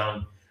outside the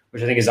zone,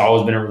 which I think has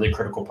always been a really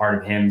critical part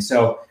of him.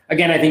 So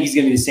again, I think he's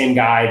going to be the same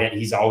guy that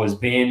he's always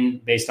been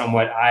based on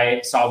what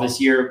I saw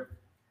this year,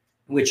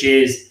 which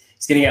is,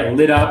 he's going to get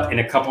lit up in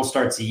a couple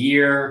starts a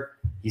year.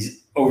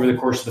 He's over the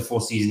course of the full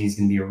season. He's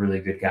going to be a really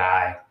good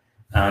guy.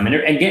 And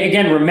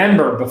again,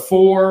 remember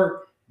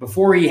before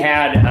he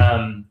had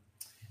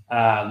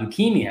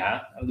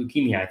leukemia,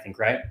 I think,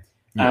 right?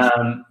 Yes.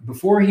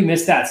 Before he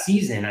missed that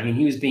season, I mean,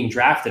 he was being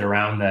drafted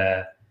around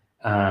the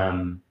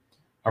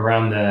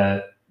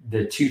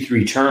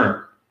 2-3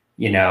 turn,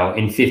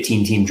 in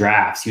 15 team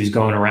drafts. He was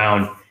going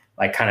around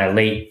like kind of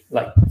late,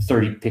 like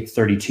 30, pick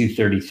 32,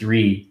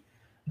 33.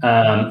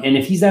 And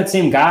if he's that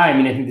same guy, I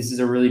mean, I think this is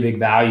a really big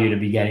value to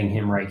be getting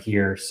him right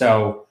here.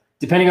 So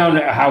depending on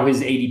how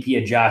his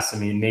ADP adjusts, I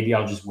mean, maybe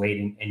I'll just wait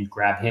and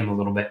grab him a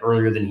little bit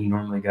earlier than he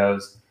normally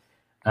goes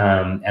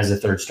as a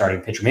third starting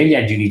pitcher. Maybe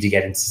I do need to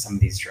get into some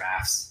of these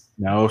drafts.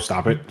 No,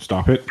 stop it.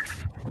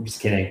 I'm just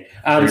kidding.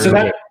 No,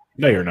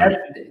 you're not.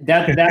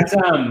 That's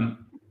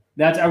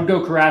I would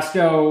go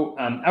Carrasco.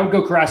 I would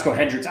go Carrasco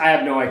Hendricks. I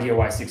have no idea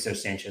why Sixto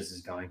Sanchez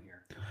is going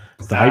here.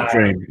 It's the hype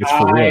train. It's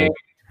for real.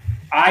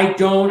 I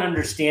don't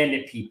understand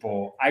it,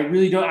 people. I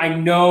really don't. I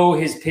know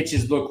his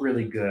pitches look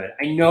really good.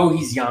 I know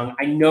he's young.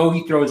 I know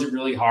he throws it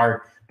really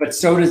hard, but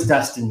so does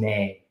Dustin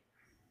May.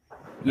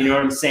 You know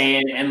what I'm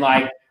saying? And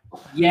like,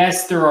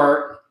 yes,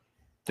 there's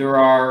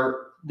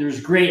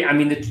great. I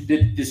mean,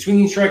 the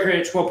swinging strike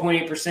rate at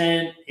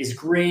 12.8% is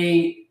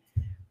great,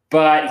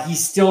 but he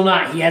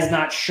has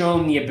not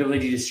shown the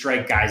ability to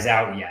strike guys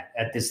out yet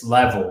at this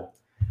level.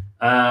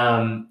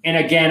 And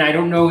again, I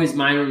don't know his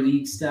minor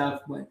league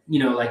stuff, but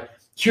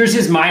here's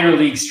his minor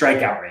league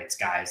strikeout rates,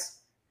 guys.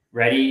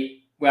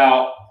 Ready?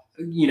 Well,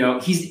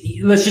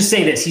 let's just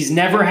say this. He's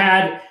never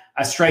had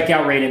a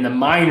strikeout rate in the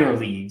minor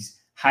leagues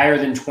higher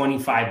than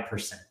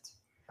 25%.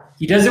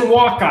 He doesn't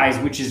walk guys,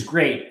 which is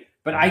great,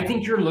 but I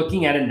think you're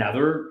looking at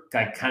another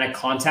kind of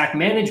contact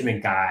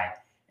management guy.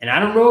 And I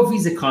don't know if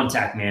he's a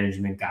contact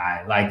management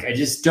guy. Like, I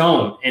just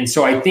don't. And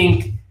so I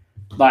think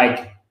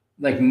like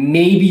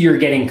maybe you're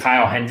getting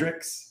Kyle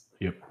Hendricks.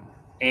 Yep.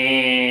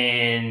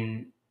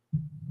 And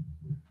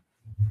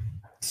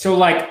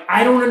so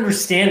I don't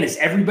understand this.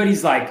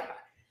 Everybody's like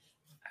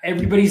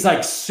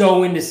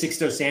so into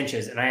Sixto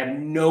Sanchez, and I have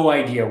no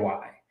idea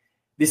why.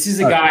 This is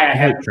a guy I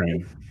have.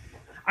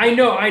 I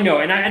know,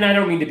 and I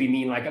don't mean to be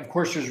mean. Like, of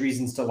course, there's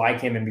reasons to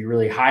like him and be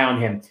really high on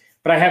him,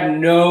 but I have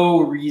no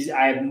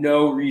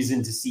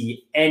reason to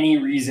see any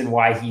reason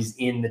why he's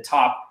in the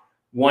top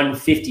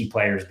 150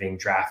 players being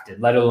drafted,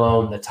 let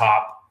alone the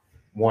top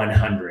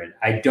 100.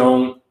 I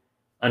don't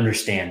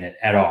understand it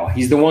at all.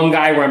 He's the one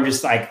guy where I'm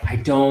just like, I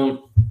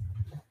don't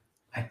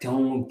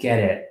get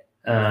it.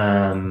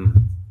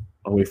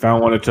 We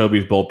found one of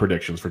Toby's bold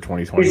predictions for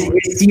 2021.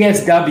 His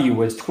CSW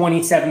was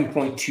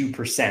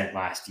 27.2%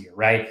 last year,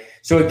 right?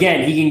 So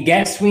again, he can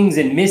get swings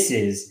and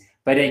misses,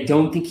 but I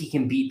don't think he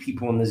can beat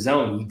people in the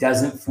zone. He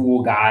doesn't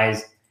fool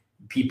guys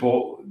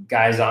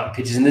on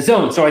pitches in the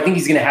zone. So I think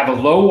he's going to have a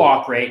low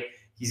walk rate.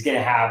 He's going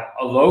to have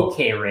a low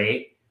K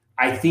rate.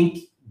 I think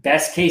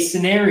best case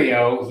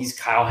scenario, he's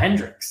Kyle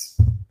Hendricks.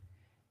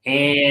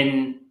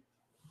 And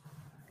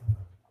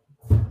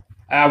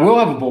I will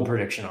have a bold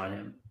prediction on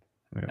him.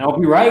 Yeah. I'll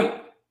be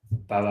right,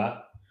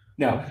 Bubba.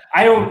 No,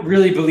 I don't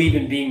really believe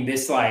in being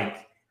this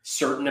like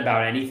certain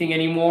about anything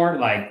anymore.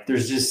 Like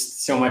there's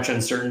just so much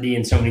uncertainty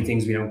and so many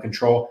things we don't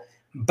control.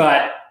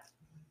 But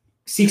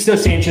Sixto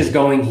Sanchez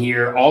going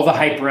here, all the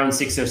hype around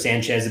Sixto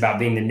Sanchez about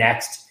being the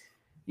next,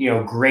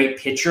 great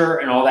pitcher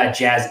and all that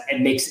jazz, it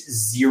makes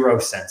zero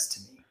sense to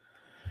me.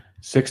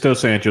 Sixto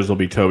Sanchez will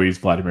be Toby's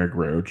Vladimir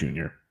Guerrero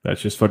Jr.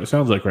 That's just what it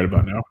sounds like right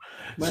about now.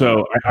 Wow.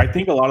 So I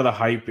think a lot of the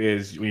hype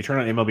is when you turn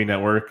on MLB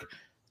Network,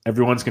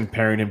 everyone's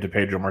comparing him to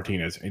Pedro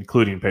Martinez,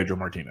 including Pedro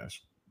Martinez.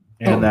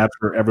 And that's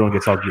where everyone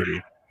gets all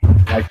giddy.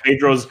 Like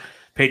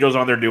Pedro's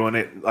on there doing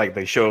it. Like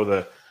they show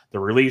the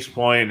release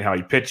point and how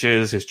he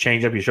pitches, his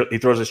changeup. He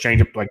throws his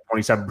changeup like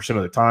 27%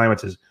 of the time.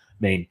 It's his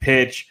main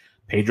pitch.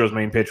 Pedro's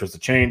main pitch was the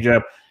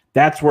changeup.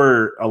 That's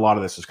where a lot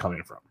of this is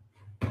coming from.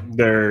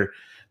 They're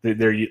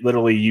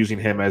literally using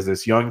him as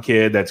this young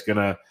kid that's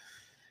gonna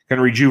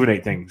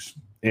rejuvenate things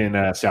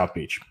in South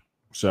Beach.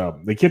 So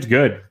the kid's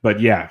good, but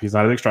yeah, he's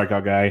not a big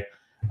strikeout guy.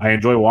 I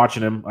enjoy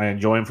watching him. I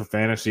enjoy him for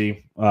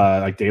fantasy,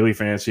 like daily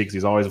fantasy, because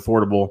he's always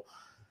affordable.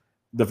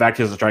 The fact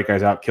he doesn't strike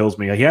guys out kills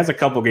me. He has a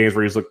couple games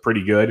where he's looked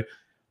pretty good.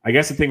 I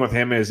guess the thing with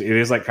him is it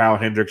is like Kyle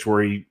Hendricks,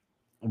 where he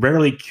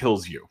rarely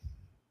kills you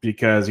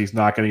because he's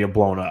not going to get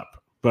blown up.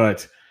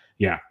 But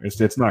yeah,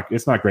 it's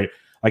not great.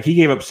 Like he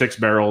gave up 6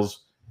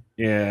 barrels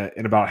in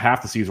about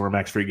half the season, where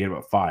Max Fried gave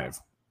up 5.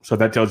 So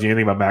that tells you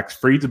anything about Max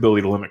Fried's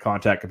ability to limit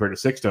contact compared to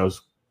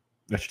Sixto's.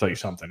 That should tell you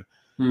something.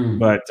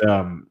 But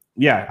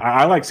yeah,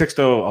 I like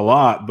Sixto a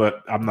lot,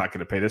 but I'm not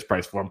going to pay this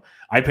price for him.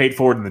 I paid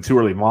for it in the too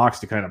early mocks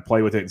to kind of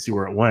play with it and see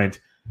where it went.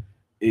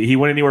 He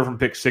went anywhere from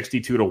pick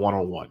 62 to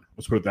 101.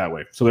 Let's put it that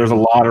way. So there's a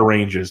lot of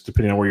ranges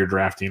depending on where you're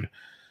drafting.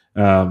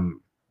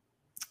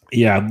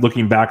 Yeah,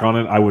 looking back on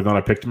it, I would not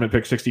have picked him at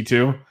pick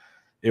 62.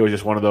 It was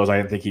just one of those I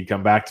didn't think he'd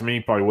come back to me.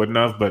 Probably wouldn't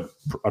have, but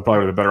I probably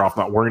would have been better off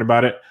not worrying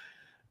about it.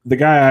 The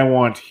guy I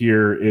want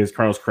here is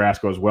Carlos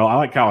Carrasco as well. I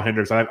like Kyle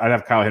Hendricks. I'd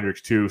have Kyle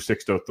Hendricks 2,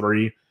 Sixto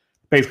 3.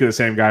 Basically the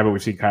same guy, but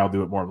we've seen Kyle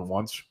do it more than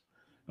once.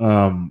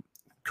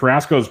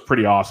 Carrasco is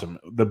pretty awesome.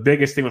 The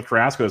biggest thing with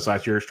Carrasco is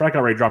last year,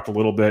 strikeout rate dropped a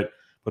little bit,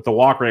 but the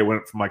walk rate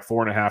went from like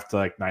 4.5 to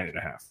like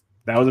 9.5.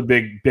 That was a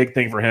big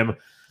thing for him.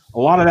 A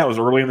lot of that was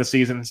early in the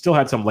season. Still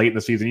had some late in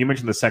the season. You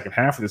mentioned the second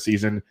half of the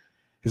season.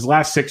 His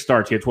last 6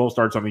 starts, he had 12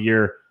 starts on the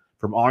year.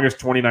 From August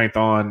 29th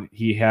on,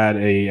 he had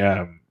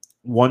a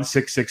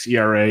 1.66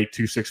 ERA,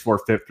 2.64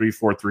 FIP,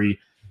 3.43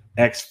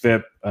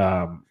 xFIP,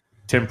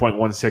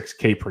 10.16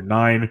 K per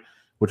 9,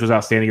 which was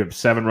outstanding. He had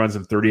 7 runs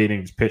in 38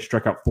 innings pitched,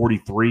 struck out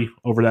 43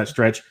 over that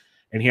stretch,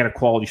 and he had a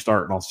quality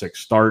start in all 6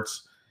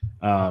 starts.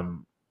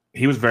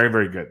 He was very,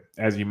 very good,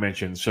 as you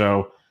mentioned.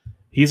 So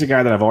he's a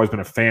guy that I've always been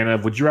a fan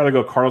of. Would you rather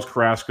go Carlos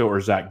Carrasco or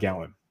Zach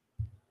Gallen?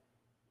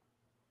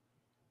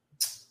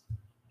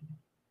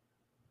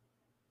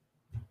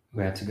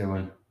 That's a good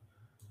one.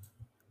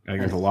 I think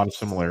there's a lot of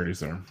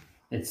similarities there.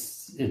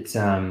 It's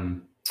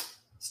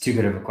too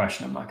good of a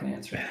question. I'm not going to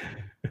answer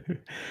it.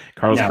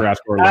 Carlos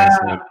Carrasco or Lance.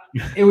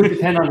 It would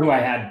depend on who I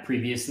had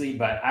previously,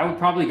 but I would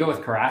probably go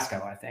with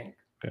Carrasco, I think.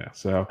 Yeah.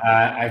 So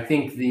I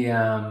think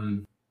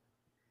I'd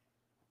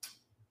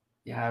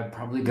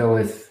probably go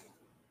with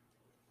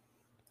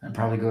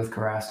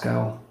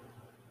Carrasco.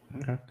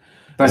 Okay.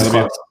 But it's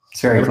close.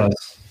 It's very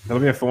close.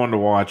 That'll be a fun one to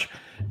watch.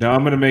 Now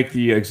I'm going to make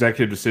the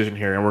executive decision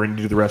here, and we're going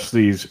to do the rest of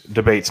these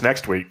debates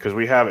next week because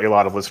we have a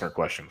lot of listener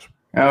questions.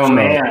 Oh, so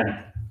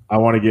man. I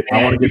want to get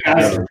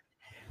together.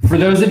 For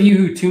those of you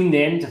who tuned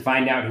in to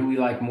find out who we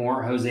like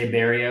more, Jose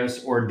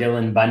Barrios or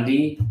Dylan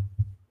Bundy,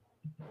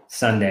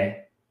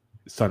 Sunday.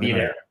 Be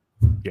there.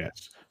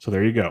 Yes. So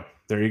there you go.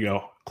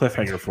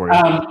 Cliffhanger for you.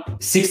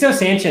 Sixto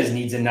Sanchez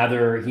needs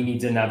another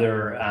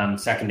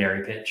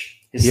secondary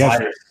pitch.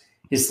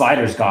 His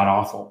slider's god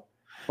awful.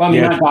 Well, I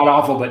mean, not god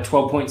awful, but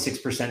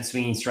 12.6%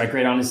 swinging strike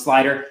rate on his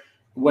slider.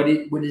 What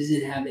does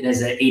it have? It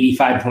has an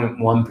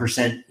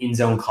 85.1% in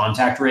zone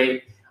contact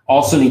rate.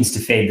 Also needs to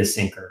fade the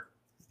sinker.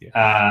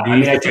 Yeah. He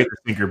needs to fade the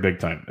sinker big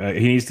time.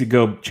 He needs to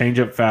go change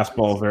up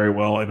fastball very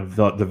well and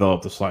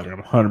develop the slider.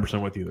 I'm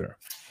 100% with you there.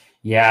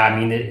 Yeah, I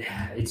mean,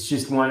 it's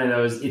just one of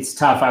those. It's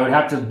tough. I would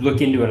have to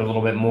look into it a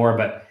little bit more,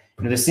 but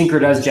the sinker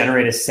does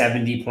generate a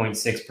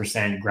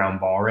 70.6% ground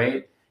ball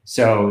rate,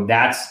 so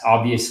that's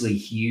obviously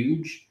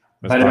huge.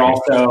 But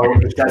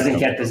it doesn't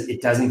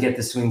get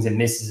the swings and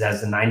misses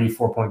as the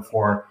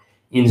 94.4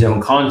 in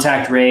zone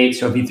contact rate.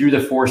 So if you threw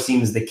the 4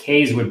 seams, the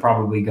Ks would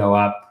probably go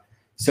up.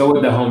 So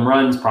would the home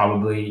runs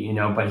probably,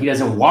 but he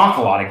doesn't walk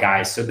a lot of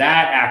guys. So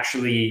that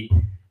actually,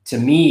 to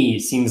me,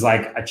 seems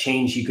like a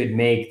change he could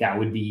make that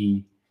would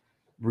be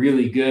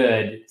really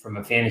good from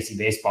a fantasy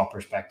baseball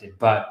perspective.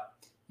 But,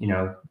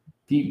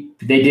 they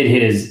did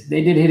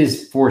hit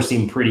his four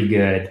seam pretty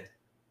good.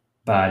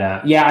 But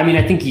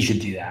I think he should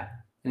do that.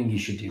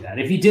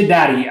 If he did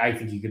that, I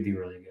think he could be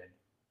really good.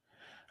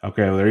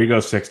 Okay, well, there you go,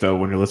 Sixto.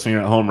 When you're listening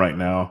at home right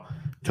now,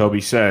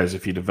 Toby says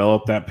if you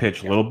develop that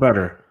pitch a little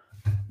better,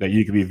 that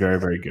you could be very,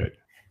 very good.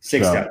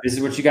 Sixto, this is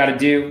what you got to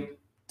do.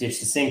 Ditch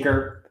the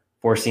sinker,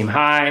 four seam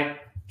high,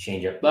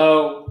 change up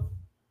low.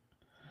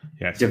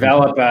 Yes.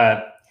 Develop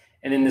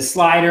and then the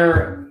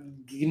slider,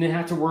 you're going to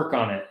have to work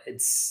on it.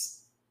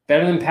 It's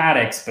better than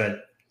Paddock's,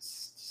 but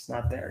it's just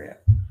not there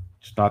yet.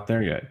 It's not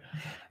there yet.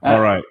 All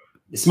right.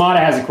 Smada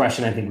has a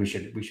question. I think we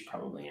should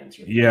probably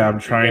answer it. Yeah, I'm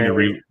trying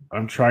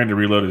to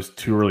reload his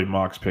too early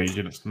mocks page,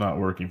 and it's not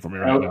working for me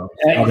right now.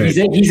 Okay.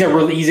 He's a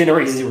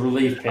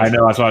relief pitcher. I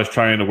know. That's why I was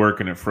trying to work,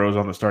 and it froze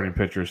on the starting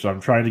pitcher. So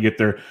I'm trying to get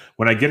there.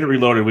 When I get it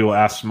reloaded, we will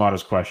ask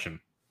Smada's question.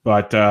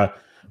 But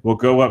we'll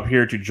go up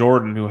here to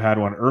Jordan, who had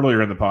one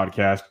earlier in the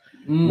podcast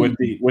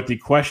with the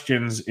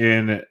questions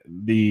in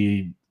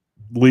the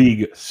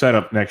league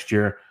setup next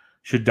year.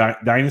 Should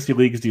dynasty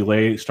leagues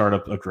delay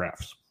startup of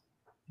drafts?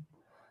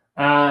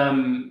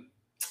 I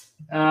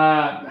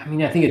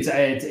think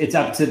it's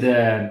up to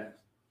the.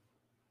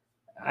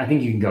 I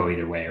think you can go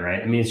either way,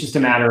 right? I mean, it's just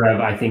a matter of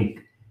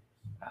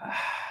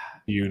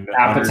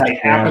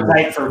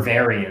appetite for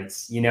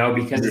variance,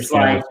 because it's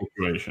like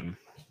situation.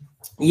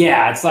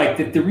 Yeah, it's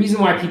like the reason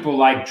why people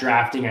like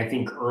drafting, I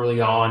think, early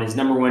on is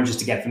number one, just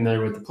to get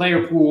familiar with the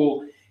player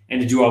pool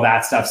and to do all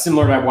that stuff.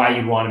 Similar to why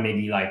you'd want to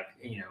maybe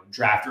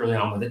draft early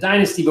on with a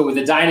dynasty, but with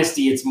a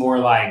dynasty, it's more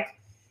like.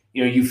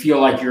 You feel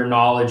like your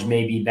knowledge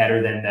may be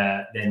better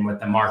than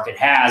what the market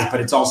has, but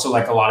it's also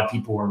like a lot of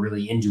people who are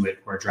really into it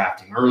who are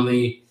drafting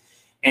early.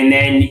 And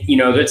then,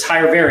 it's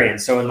higher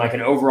variance. So in like an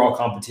overall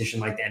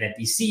competition like the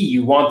NFBC,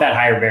 you want that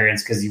higher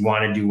variance because you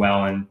want to do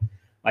well in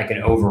like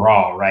an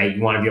overall, right?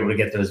 You want to be able to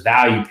get those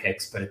value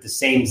picks, but at the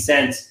same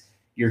sense,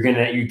 you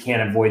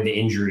can't avoid the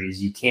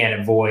injuries. You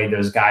can't avoid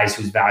those guys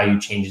whose value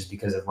changes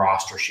because of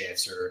roster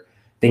shifts or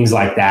things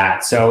like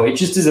that. So it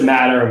just is a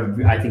matter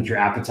of, I think, your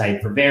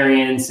appetite for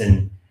variance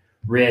and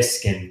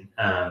risk and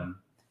so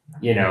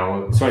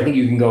I think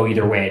you can go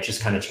either way. It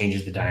just kind of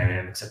changes the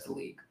dynamics of the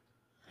league.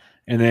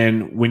 And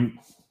then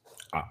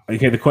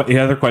the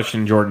other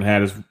question Jordan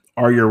had is,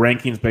 are your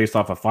rankings based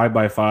off of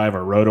 5x5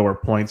 or roto or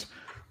points?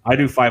 I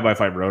do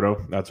 5x5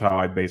 roto. That's how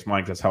I base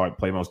mine. That's how I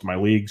play most of my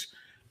leagues.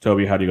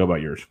 Toby, how do you go about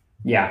yours?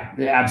 Yeah,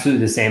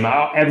 absolutely the same.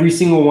 Every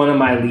single one of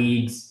my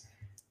leagues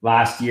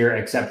last year,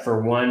 except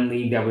for one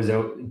league that was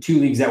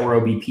two leagues that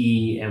were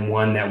OBP and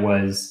one that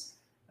was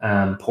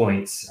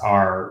points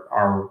are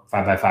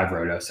 5x5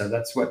 roto. So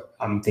that's what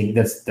I'm thinking.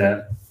 That's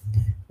the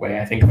way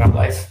I think about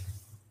life.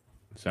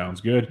 Sounds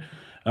good.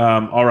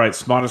 All right.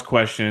 Smada's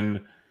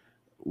question.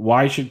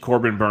 Why should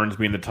Corbin Burns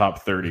be in the top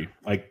 30?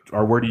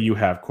 Or where do you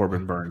have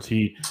Corbin Burns?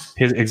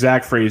 His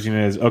exact phrasing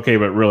is, okay,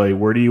 but really,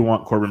 where do you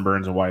want Corbin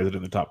Burns and why is it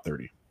in the top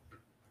 30?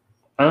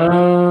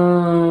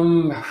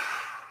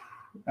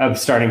 Of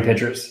starting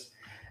pitchers.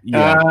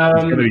 Yeah.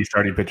 He's going to be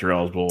starting pitcher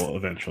eligible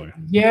eventually.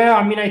 Yeah.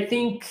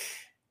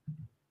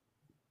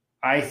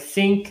 I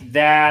think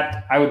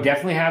that I would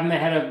definitely have him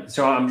ahead of.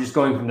 So I'm just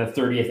going from the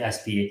 30th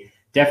SP.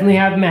 Definitely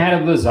have him ahead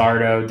of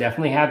Luzardo.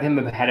 Definitely have him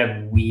ahead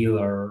of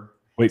Wheeler.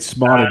 Wait,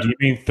 Smada, do you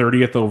mean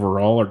 30th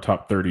overall or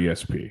top 30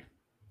 SP?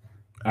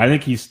 I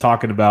think he's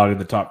talking about in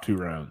the top 2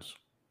 rounds.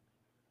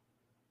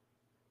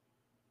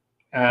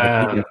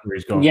 I think that's where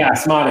he's going. Yeah,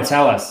 Smada,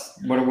 tell us.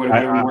 What are we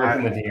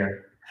working with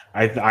here?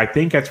 I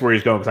think that's where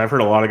he's going because I've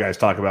heard a lot of guys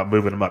talk about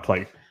moving him up.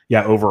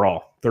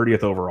 Overall,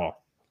 30th overall.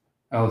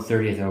 Oh,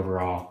 30th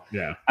overall.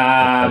 Yeah.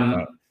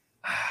 I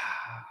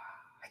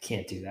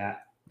can't do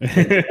that.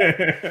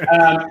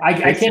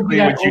 I can't do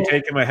that. Would you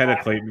take him ahead of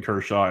Clayton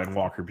Kershaw and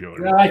Walker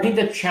Buehler? Well, I think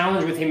the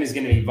challenge with him is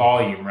going to be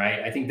volume, right?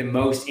 I think the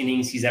most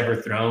innings he's ever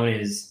thrown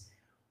is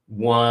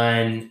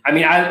one.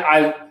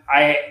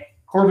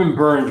 Corbin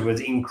Burns was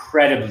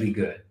incredibly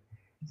good.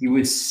 He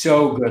was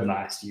so good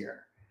last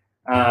year.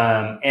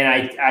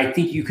 And I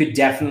think you could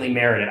definitely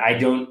merit it. I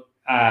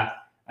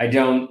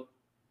don't,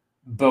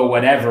 but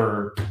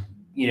whatever,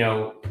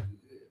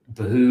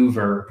 behoove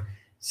or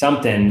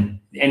something,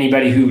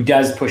 anybody who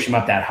does push him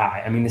up that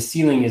high. I mean, the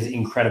ceiling is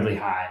incredibly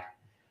high.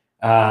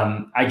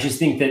 I just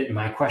think that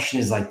my question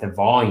is like the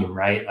volume,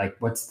 right? Like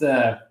what's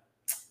the,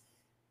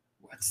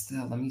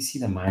 let me see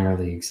the minor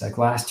leagues.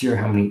 Last year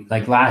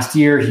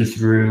he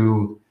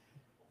threw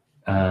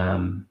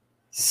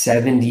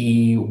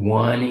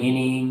 71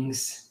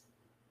 innings.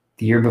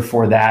 The year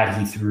before that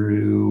he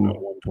threw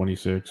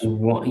 126.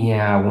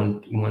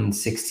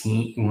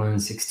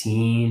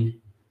 116.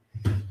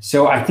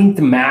 So I think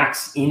the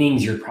max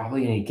innings you're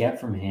probably going to get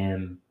from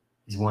him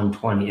is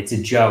 120. It's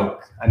a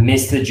joke. I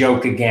missed the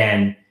joke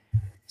again.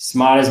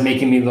 Smada's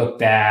making me look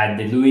bad.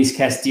 The Luis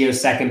Castillo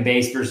second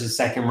base versus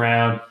second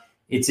round.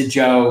 It's a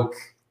joke.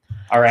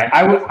 All right.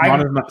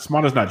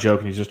 Smana's not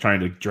joking. He's just trying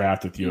to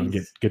draft with you and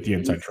get the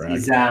inside track.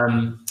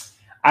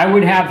 I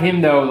would have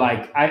him though.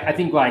 Like I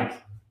think like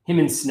him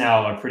and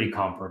Snell are pretty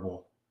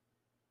comparable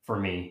for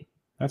me.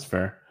 That's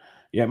fair.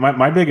 Yeah,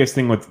 my biggest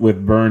thing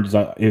with Burns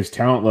is his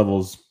talent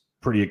level's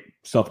pretty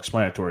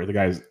self-explanatory. The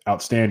guy's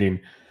outstanding.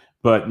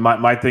 But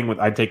my thing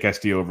I'd take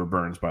SD over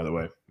Burns, by the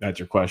way. That's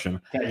your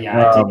question. Yeah,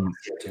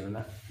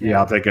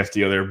 I'll take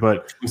SD there.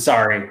 But I'm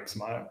sorry,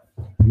 Smana.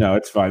 No,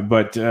 it's fine.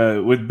 But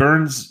with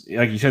Burns,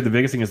 like you said, the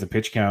biggest thing is the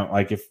pitch count.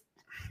 Like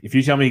if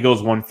you tell me he goes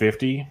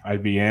 150,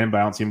 I'd be in,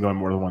 but I don't see him going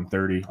more than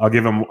 130. I'll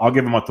give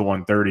him up to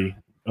 130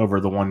 over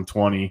the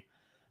 120,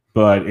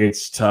 but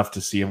it's tough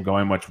to see him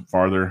going much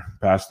farther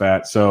past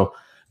that. So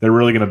they're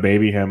really going to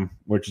baby him,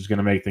 which is going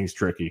to make things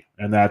tricky.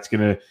 And that's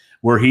going to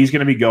where he's going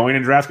to be going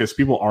in drafts, because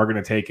people are going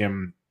to take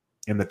him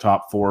in the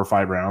top 4 or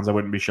 5 rounds. I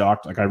wouldn't be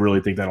shocked. Like I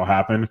really think that'll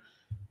happen,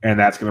 and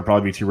that's going to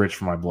probably be too rich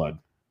for my blood.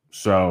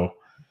 So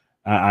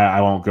I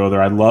won't go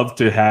there. I'd love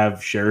to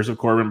have shares of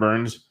Corbin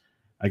Burns.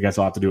 I guess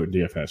I'll have to do it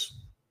in DFS.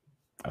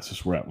 That's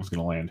just where that was going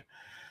to land.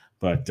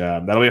 But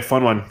that'll be a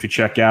fun one to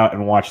check out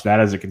and watch that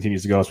as it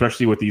continues to go,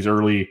 especially with these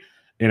early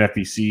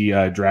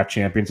NFBC draft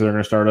champions that are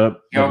going to start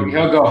up. He'll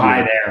go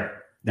high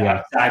there. The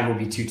outside will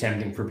be too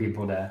tempting for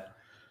people to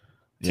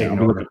take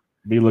over.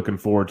 Be looking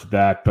forward to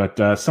that.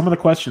 But some of the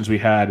questions we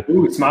had.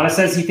 Ooh, Smana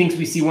says he thinks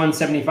we see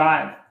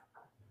 175.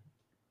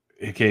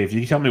 Okay, if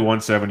you tell me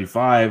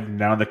 175,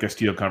 now the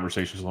Castillo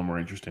conversation is a little more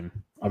interesting.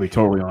 I'll be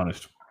totally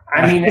honest.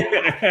 I mean,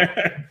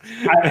 the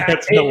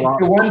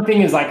one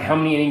thing is like how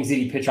many innings did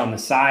he pitch on the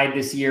side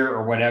this year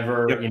or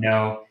whatever, yep.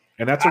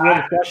 And that's a real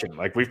discussion.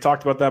 Like we've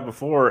talked about that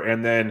before.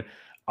 And then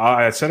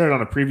I said it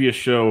on a previous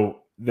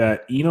show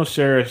that Eno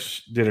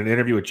Saris did an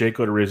interview with Jake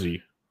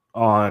Odorizzi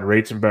on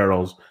Rates and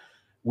Barrels,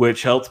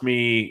 which helped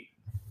me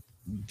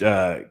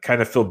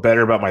kind of feel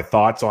better about my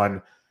thoughts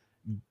on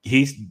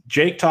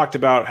Jake talked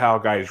about how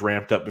guys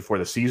ramped up before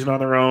the season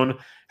on their own,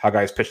 how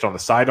guys pitched on the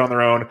side on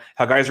their own,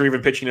 how guys are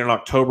even pitching in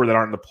October that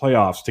aren't in the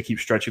playoffs to keep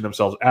stretching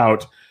themselves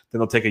out. Then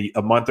they'll take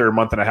a month or a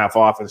month and a half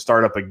off and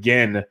start up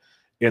again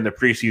in the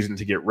preseason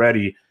to get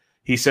ready.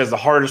 He says the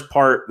hardest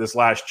part this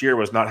last year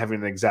was not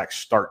having an exact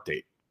start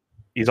date.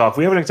 He's all, if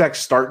we have an exact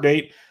start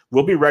date,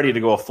 we'll be ready to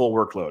go a full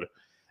workload.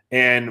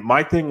 And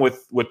my thing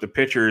with the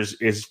pitchers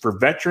is for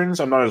veterans,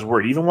 I'm not as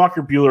worried. Even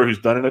Walker Buehler, who's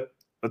done it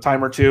a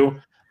time or two,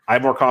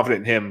 I'm more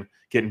confident in him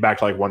getting back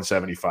to like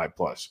 175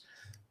 plus.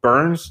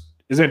 Burns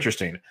is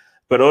interesting,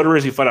 but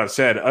Odorizzi flat out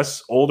said,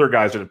 us older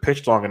guys that have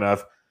pitched long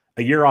enough,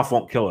 a year off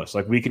won't kill us.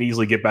 Like we can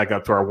easily get back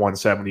up to our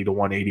 170 to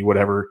 180,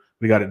 whatever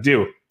we got to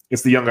do.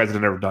 It's the young guys that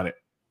have never done it.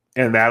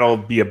 And that'll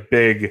be a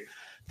big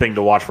thing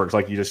to watch for. Because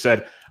like you just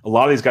said, a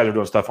lot of these guys are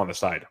doing stuff on the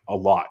side, a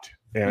lot,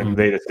 and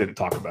they just didn't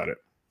talk about it.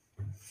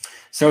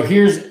 So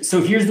here's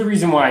the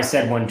reason why I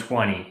said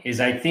 120 is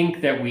I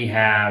think that we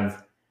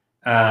have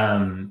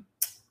kind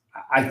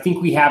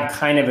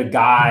of a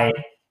guy,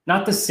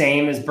 not the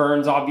same as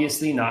Burns,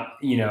 obviously, not,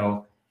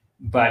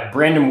 but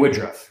Brandon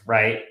Woodruff,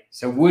 right?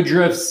 So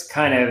Woodruff's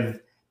kind of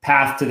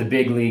path to the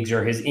big leagues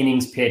or his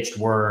innings pitched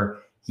were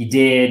he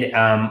did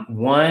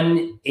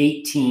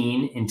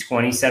 118 in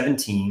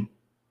 2017,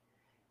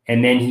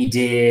 and then he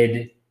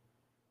did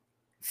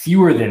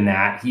fewer than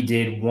that. He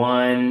did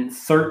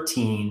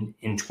 113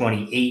 in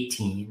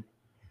 2018,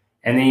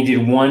 and then he did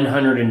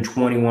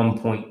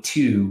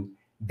 121.2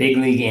 big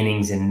league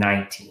innings in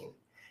 19.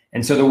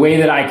 And so the way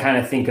that I kind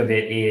of think of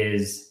it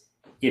is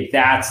if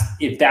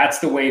that's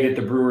the way that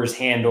the Brewers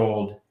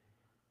handled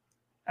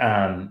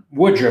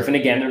Woodruff, and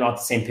again, they're not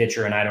the same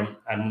pitcher, and I don't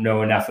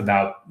know enough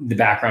about the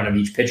background of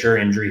each pitcher,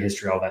 injury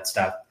history, all that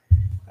stuff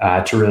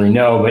to really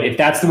know. But if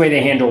that's the way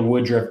they handle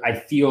Woodruff, I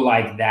feel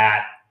like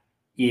that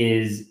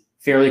is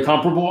fairly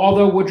comparable,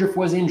 although Woodruff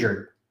was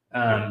injured.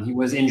 He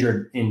was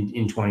injured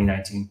in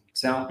 2019.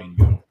 So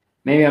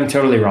maybe I'm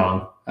totally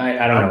wrong.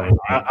 I don't know.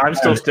 I'm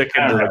still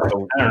sticking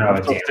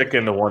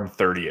to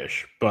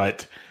 130-ish.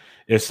 But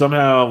if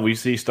somehow we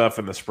see stuff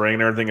in the spring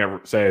and everything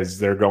that says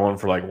they're going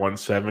for like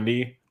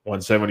 170,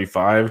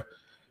 175,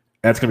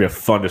 that's going to be a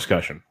fun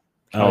discussion.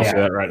 I'll say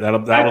that right.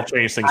 That'll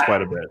change things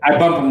quite a bit. I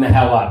bump them the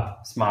hell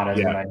up. Smart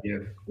as what I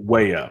do.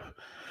 Way up.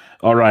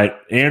 All right.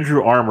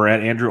 Andrew Armour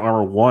at Andrew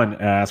Armour 1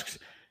 asks,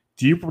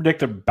 do you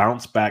predict a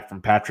bounce back from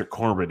Patrick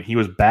Corbin? He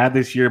was bad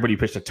this year, but he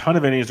pitched a ton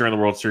of innings during the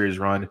World Series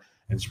run,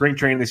 and spring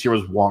training this year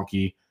was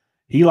wonky.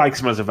 He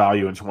likes him as a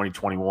value in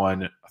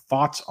 2021.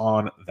 Thoughts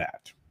on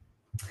that?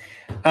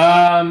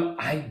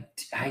 I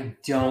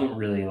don't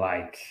really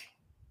like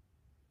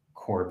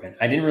Corbin.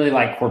 I didn't really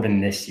like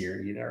Corbin this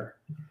year either.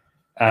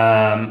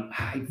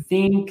 I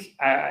think,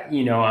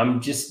 I'm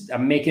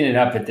making it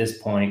up at this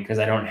point because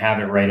I don't have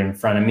it right in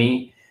front of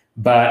me.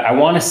 But I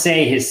want to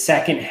say his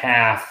second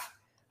half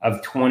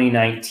of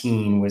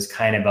 2019 was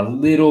kind of a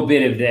little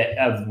bit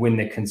of when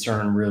the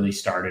concern really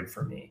started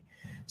for me.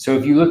 So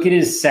if you look at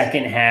his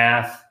second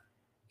half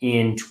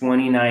in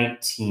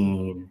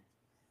 2019,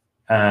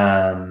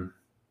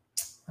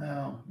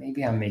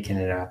 maybe I'm making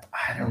it up.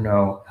 I don't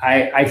know.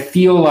 I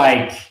feel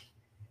like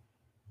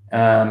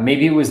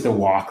Maybe it was the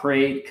walk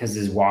rate because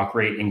his walk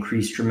rate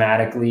increased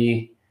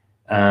dramatically.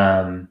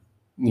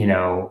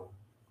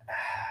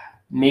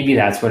 Maybe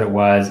that's what it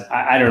was.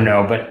 I don't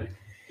know. But,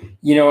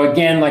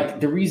 again, like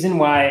the reason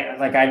why,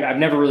 like I've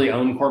never really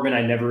owned Corbin.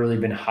 I've never really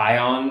been high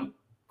on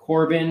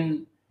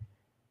Corbin.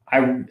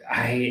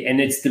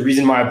 And it's the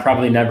reason why I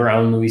probably never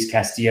owned Luis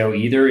Castillo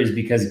either, is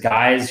because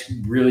guys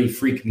really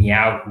freak me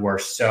out who are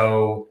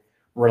so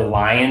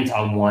reliant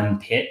on one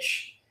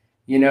pitch,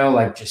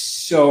 like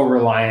just so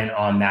reliant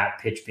on that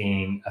pitch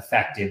being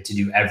effective to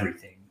do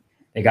everything.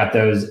 They got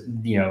those,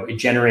 it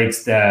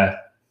generates they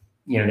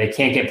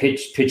can't get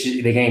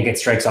pitches, they can't get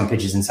strikes on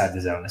pitches inside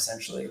the zone,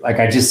 essentially. Like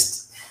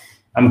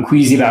I'm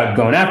queasy about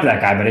going after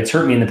that guy, but it's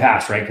hurt me in the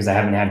past, right? Because I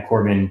haven't had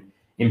Corbin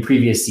in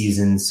previous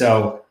seasons.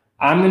 So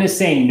I'm going to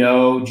say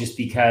no, just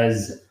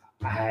because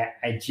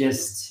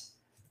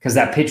because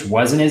that pitch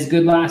wasn't as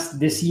good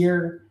this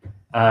year.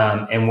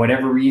 And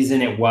whatever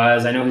reason it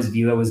was, I know his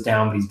velo was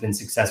down, but he's been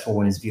successful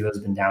when his velo's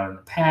been down in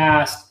the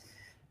past.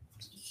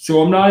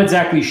 So I'm not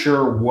exactly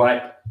sure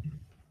what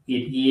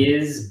it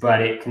is,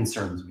 but it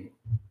concerns me.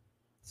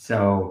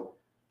 So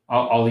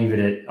I'll leave it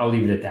at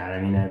that.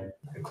 I mean, a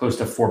close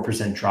to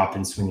 4% drop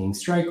in swinging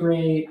strike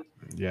rate.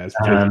 Yeah,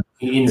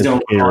 in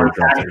zone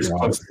contact is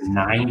close to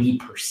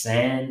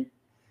 90%.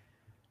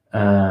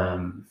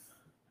 Yeah,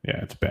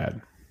 it's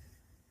bad.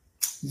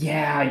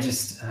 Yeah, I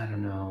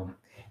don't know.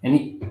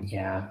 And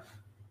yeah.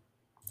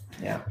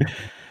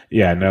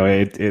 Yeah, no,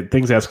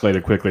 things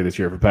escalated quickly this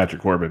year for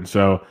Patrick Corbin.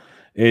 So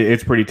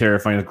it's pretty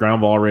terrifying. His ground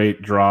ball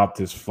rate dropped.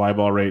 His fly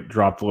ball rate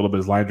dropped a little bit.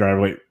 His line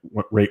drive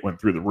rate went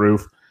through the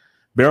roof.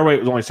 Barrel rate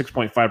was only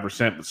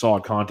 6.5%, but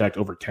solid contact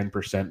over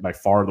 10%, by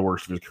far the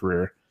worst of his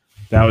career.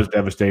 That was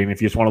devastating.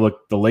 If you just want to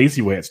look the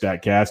lazy way at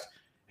StatCast,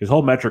 his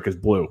whole metric is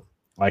blue.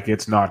 Like,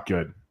 it's not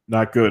good.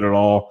 Not good at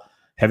all.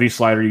 Heavy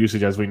slider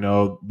usage, as we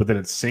know, but then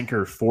it's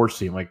sinker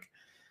forcing. Like,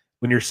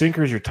 when your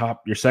sinker is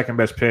your second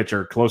best pitch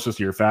or closest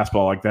to your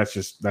fastball, like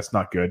that's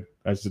not good.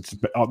 It's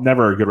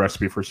never a good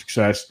recipe for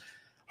success.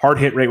 Hard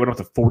hit rate went up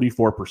to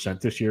 44%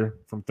 this year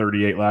from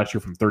 38 last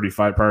year, from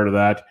 35 prior to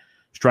that.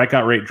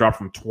 Strikeout rate dropped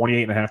from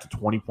 28.5 to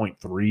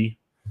 20.3.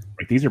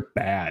 Like, these are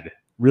bad,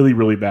 really,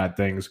 really bad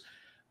things.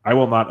 I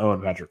will not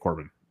own Patrick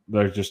Corbin.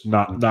 They're just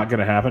not going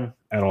to happen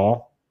at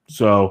all.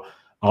 So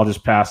I'll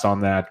just pass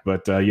on that.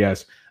 But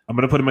yes, I'm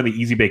going to put him in the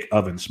easy bake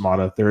oven,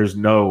 Smata. There is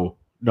no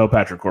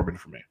Patrick Corbin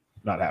for me.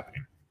 Not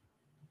happening.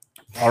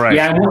 All right.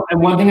 Yeah,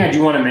 and one thing I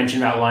do want to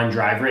mention about line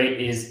drive rate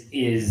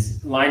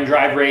is line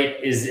drive rate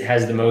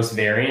has the most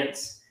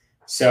variance.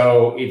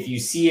 So if you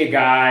see a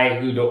guy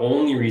who the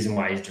only reason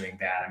why he's doing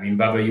bad, I mean,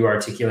 Bubba, you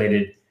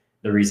articulated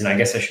the reason. I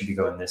guess I should be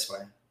going this way.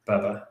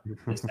 Bubba,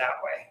 it's that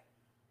way.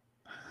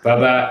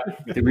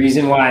 Bubba, the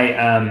reason why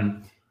I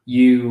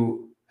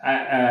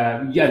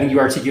think you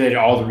articulated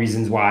all the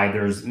reasons why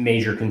there's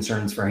major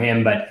concerns for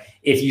him. But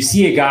if you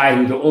see a guy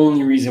who the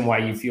only reason why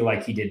you feel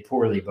like he did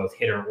poorly, both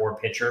hitter or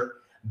pitcher,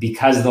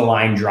 because the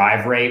line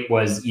drive rate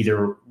was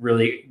either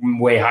really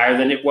way higher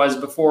than it was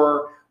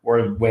before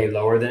or way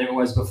lower than it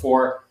was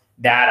before,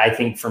 that, I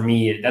think, for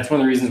me, that's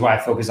one of the reasons why I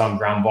focus on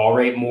ground ball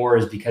rate more,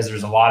 is because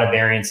there's a lot of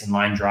variance in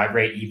line drive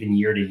rate even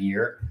year to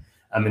year.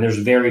 And there's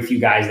very few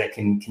guys that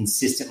can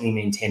consistently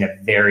maintain a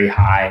very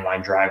high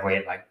line drive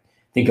rate. Like,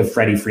 think of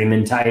Freddie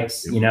Freeman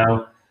types,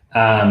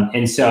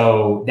 and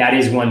so that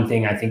is one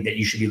thing I think that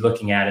you should be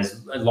looking at,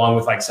 is along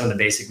with like some of the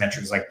basic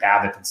metrics like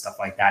BABIP and stuff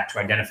like that, to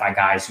identify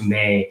guys who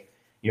may,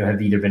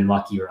 have either been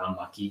lucky or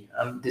unlucky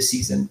this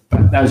season.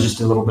 But that was just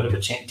a little bit of a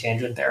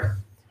tangent there.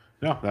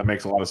 No, that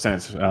makes a lot of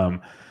sense.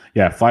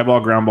 Yeah, fly ball,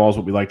 ground ball is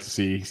what we like to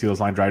see. See those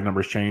line drive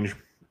numbers change.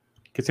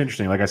 It's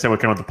interesting. Like I said, what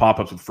came with the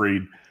pop-ups with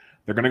Fried,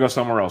 they're going to go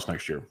somewhere else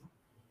next year.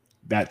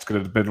 That's going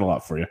to depend a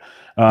lot for you.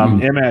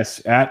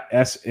 MS at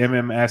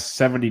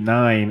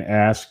SMMS79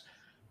 asks,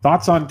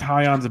 thoughts on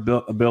Taillon's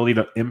ability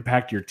to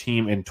impact your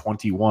team in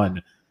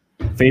 21?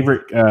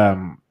 Favorite?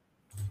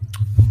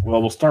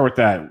 Well, we'll start with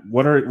that.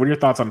 What are your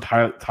thoughts on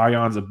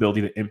Taillon's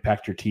ability to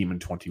impact your team in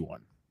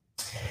 21?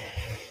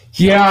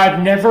 Yeah,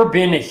 I've never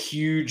been a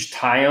huge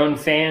Taillon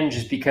fan,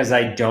 just because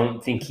I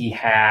don't think he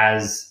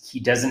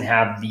doesn't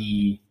have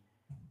the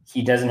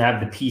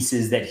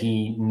pieces that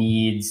he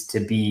needs to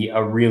be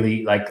a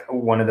really, like,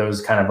 one of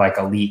those kind of like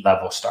elite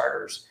level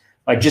starters.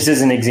 Like, just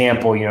as an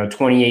example,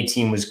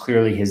 2018 was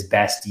clearly his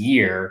best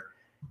year,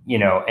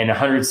 and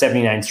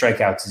 179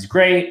 strikeouts is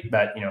great,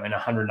 but, in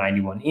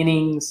 191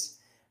 innings,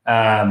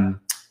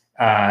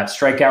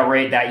 strikeout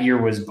rate that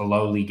year was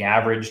below league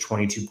average,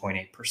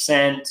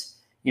 22.8%.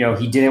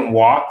 He didn't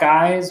walk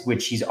guys,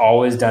 which he's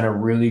always done a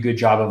really good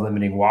job of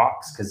limiting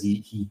walks, because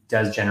he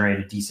does generate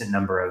a decent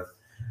number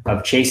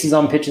of chases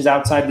on pitches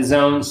outside the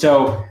zone.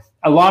 So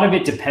a lot of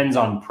it depends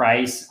on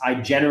price. I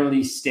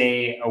generally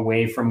stay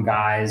away from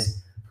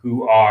guys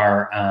who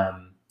are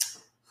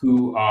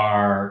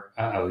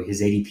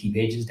his ADP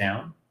page is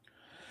down.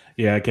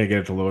 Yeah, I can't get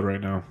it to load right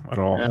now at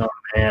all. Oh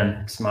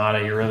man,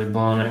 Smata, you're really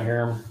blowing it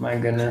here. My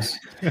goodness.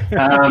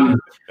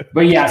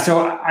 But yeah,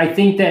 so I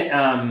think that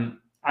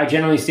I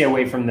generally stay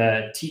away from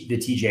the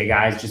TJ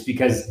guys just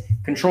because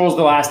Control's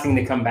the last thing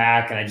to come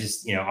back. And I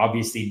just,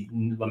 obviously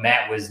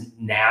Lamet was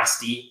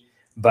nasty,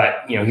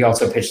 but, he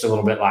also pitched a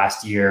little bit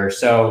last year.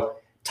 So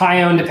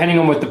Taillon, depending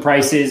on what the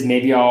price is,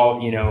 maybe I'll,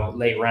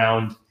 late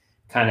round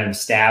kind of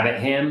stab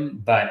at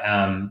him. But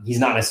he's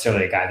not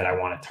necessarily a guy that I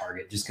want to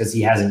target just because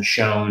he hasn't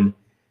shown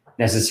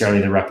necessarily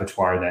the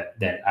repertoire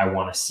that I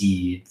want to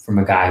see from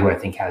a guy who I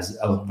think has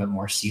a little bit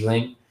more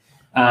ceiling.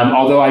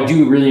 Although I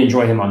do really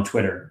enjoy him on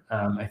Twitter.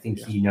 I think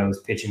he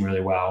knows pitching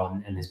really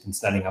well and has been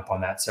studying up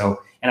on that.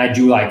 So, and I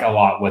do like a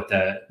lot what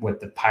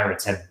the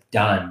Pirates have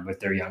done with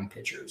their young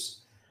pitchers.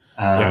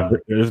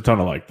 There's a ton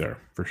of like there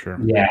for sure.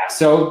 Yeah.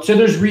 So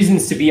there's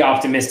reasons to be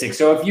optimistic.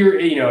 So if you're,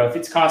 if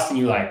it's costing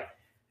you like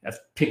a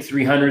pick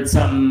 300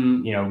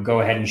 something,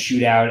 go ahead and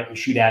shoot at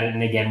it.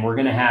 And again, we're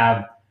going to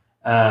have,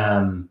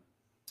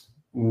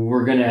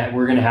 we're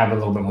gonna have a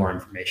little bit more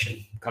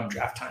information come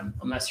draft time,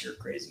 unless you're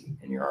crazy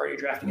and you're already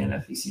drafting in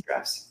FVC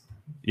drafts.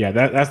 Yeah,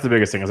 that's the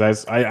biggest thing. Is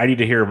I need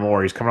to hear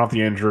more. He's coming off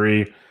the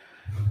injury.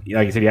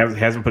 Like you said, he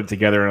hasn't put it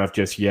together enough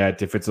just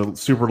yet. If it's a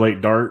super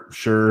late dart,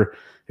 sure.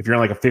 If you're in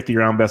like a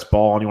 50-round best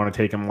ball and you want to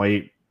take him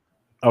late,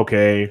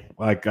 okay,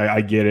 like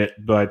I get it.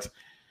 But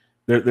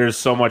there's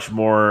so much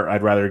more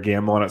I'd rather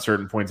gamble on at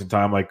certain points in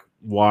time. Like,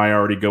 why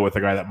already go with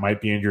a guy that might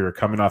be injured or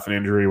coming off an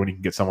injury when you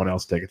can get someone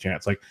else to take a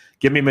chance? Like,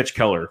 give me Mitch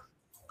Keller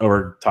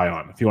over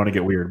Taillon if you want to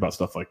get weird about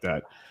stuff like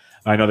that.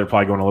 I know they're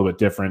probably going a little bit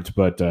different,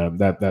 but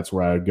that's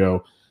where I would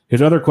go.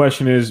 His other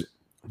question is,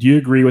 do you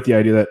agree with the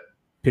idea that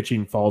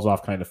pitching falls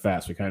off kind of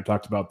fast? We kind of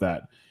talked about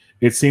that.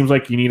 It seems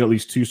like you need at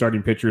least 2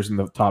 starting pitchers in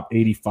the top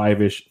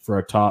 85-ish for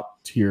a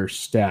top-tier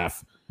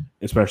staff,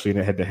 especially in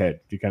a head-to-head.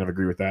 Do you kind of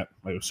agree with that?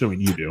 I'm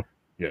assuming you do.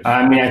 Yes.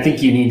 I mean, I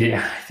think you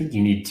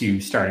need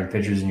 2 starting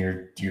pitchers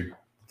in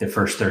the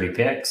first 30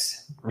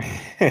 picks.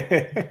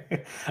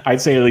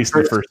 I'd say at least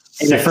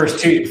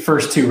the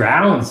first two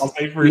rounds. I'll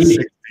say first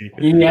 60.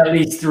 You need at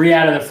least 3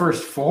 out of the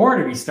first 4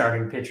 to be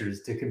starting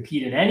pitchers to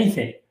compete in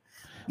anything.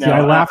 See,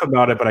 I laugh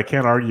about it, but I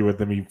can't argue with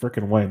him. He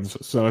freaking wins,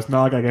 so it's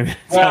not like I can.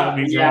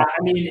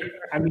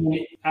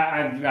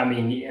 I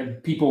mean,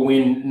 people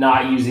win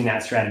not using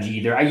that strategy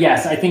either.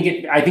 Yes, I think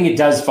it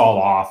does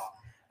fall off,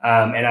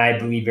 and I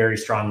believe very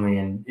strongly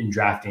in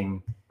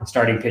drafting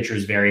starting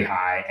pitchers very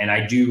high, and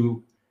I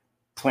do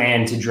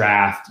plan to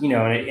draft.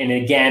 And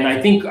again, I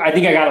think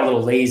I got a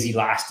little lazy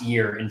last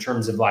year in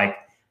terms of like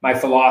my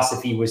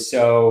philosophy was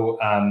so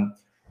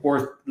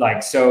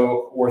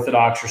so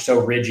orthodox or so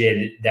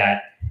rigid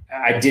that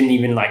I didn't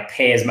even like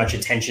pay as much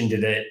attention to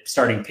the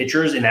starting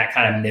pitchers in that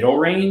kind of middle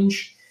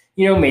range,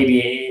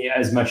 maybe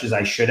as much as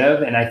I should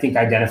have. And I think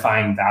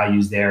identifying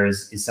values there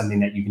is something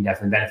that you can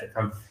definitely benefit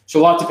from.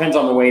 So a lot depends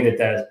on the way that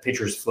the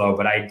pitchers flow,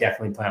 but I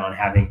definitely plan on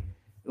having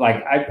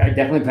I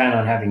definitely plan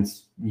on having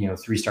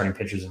 3 starting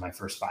pitchers in my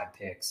first 5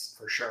 picks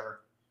for sure.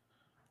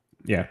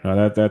 Yeah,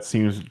 no, that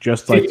seems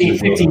just like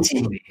 15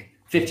 team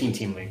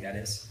league, that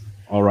is.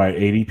 All right,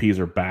 ADPs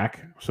are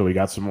back, so we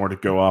got some more to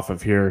go off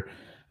of here.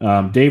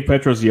 Dave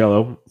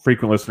Petroziello,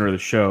 frequent listener of the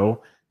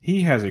show,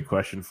 he has a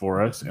question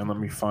for us, and let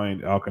me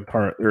find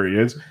Alcantara. There he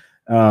is.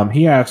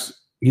 He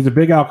asks, he's a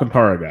big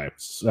Alcantara guy,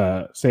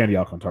 Sandy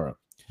Alcantara.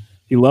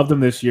 He loved him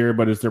this year,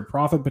 but is there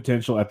profit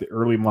potential at the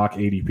early mock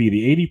ADP?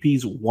 The ADP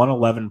is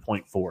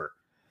 111.4.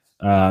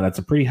 That's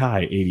a pretty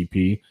high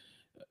ADP.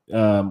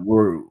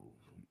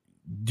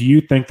 Do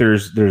you think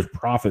there's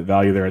profit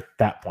value there at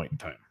that point in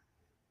time?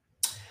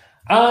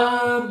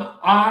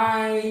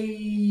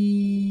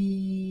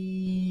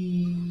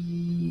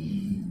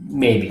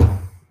 Maybe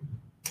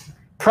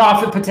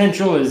profit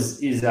potential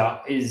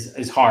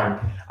is hard.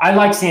 I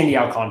like Sandy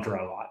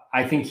Alcantara a lot.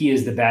 I think he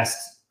is the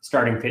best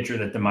starting pitcher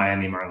that the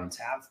Miami Marlins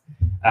have.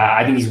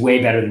 I think he's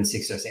way better than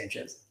Sixto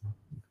Sanchez.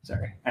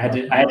 Sorry, I had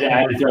to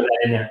throw that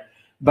in there.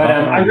 But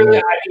I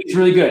think he's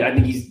really good. I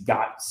think he's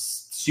got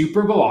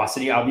super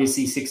velocity.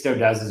 Obviously, Sixto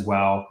does as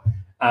well.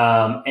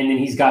 And then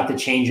he's got the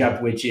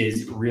changeup, which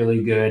is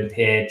really good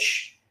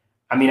pitch.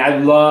 I mean, I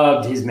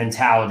loved his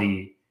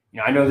mentality.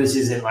 I know this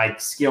isn't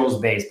like skills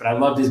based, but I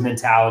loved his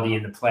mentality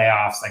in the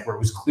playoffs, like where it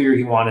was clear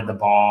he wanted the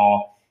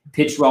ball,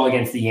 pitched well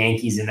against the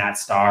Yankees in that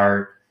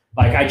start.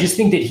 Like, I just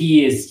think that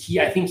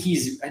I think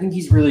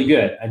he's really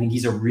good. I think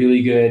he's a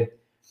really good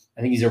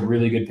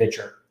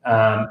pitcher.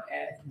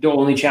 The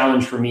only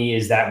challenge for me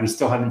is that we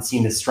still haven't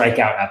seen the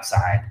strikeout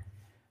upside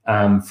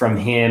from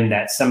him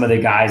that some of the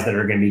guys that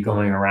are going to be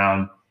going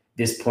around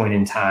this point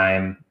in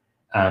time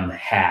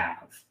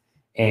have.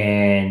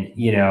 And,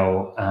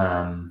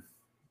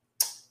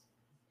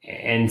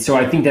 and so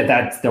I think that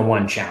that's the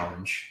one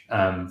challenge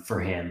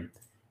for him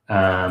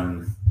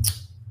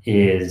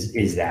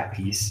is that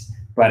piece.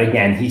 But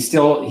again, he's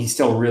still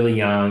really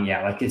young.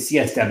 Yeah, like his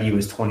CSW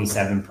was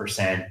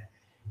 27%,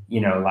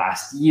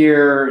 last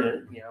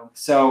year.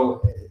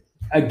 So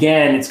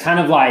again, it's kind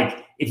of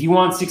like if you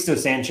want Sixto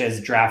Sanchez,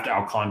 draft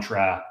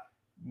Alcantara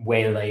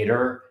way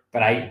later.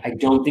 But I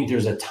don't think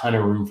there's a ton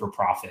of room for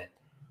profit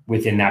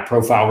within that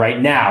profile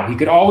right now. He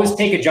could always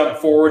take a jump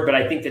forward, but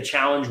I think the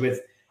challenge with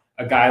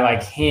a guy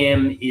like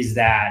him is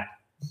that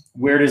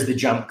where does the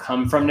jump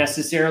come from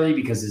necessarily,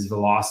 because his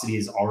velocity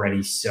is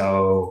already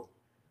so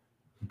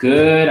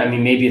good. I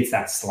mean, maybe it's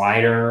that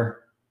slider.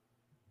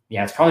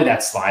 Yeah, it's probably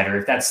that slider.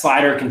 If that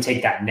slider can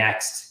take that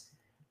next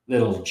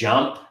little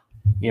jump,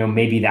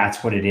 maybe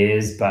that's what it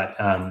is. But,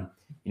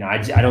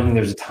 I don't think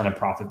there's a ton of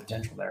profit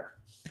potential there.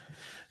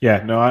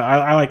 Yeah, no,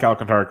 I like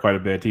Alcantara quite a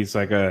bit. He's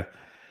like a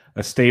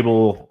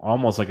stable,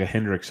 almost like a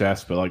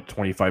Hendricks-esque, but like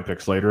 25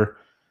 picks later.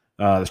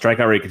 The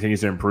strikeout rate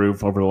continues to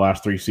improve over the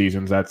last 3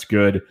 seasons. That's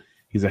good.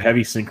 He's a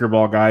heavy sinker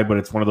ball guy, but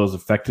it's one of those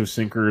effective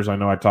sinkers. I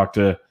know I talked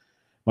to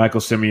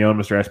Michael Simeone,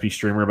 Mr. SP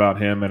Streamer,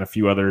 about him and a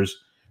few others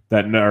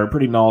that are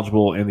pretty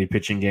knowledgeable in the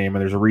pitching game,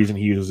 and there's a reason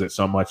he uses it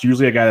so much.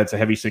 Usually a guy that's a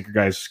heavy sinker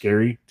guy is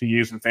scary to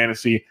use in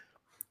fantasy.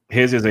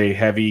 His is a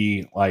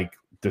heavy,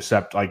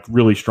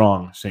 really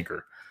strong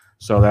sinker.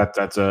 So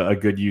that's a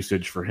good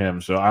usage for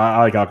him. So I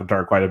like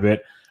Alcantara quite a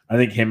bit. I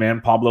think him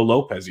and Pablo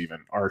Lopez even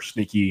are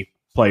sneaky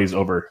plays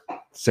over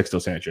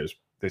Sixto Sanchez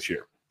this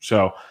year.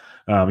 So,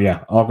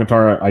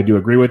 Alcantara I do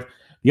agree with.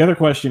 The other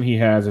question he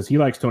has is he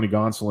likes Tony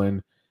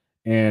Gonsolin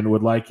and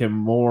would like him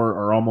more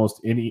or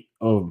almost any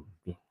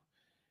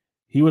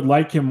he would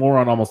like him more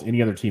on almost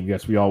any other team.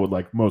 Yes, we all would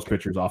like most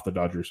pitchers off the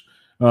Dodgers.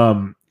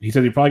 He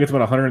said he probably gets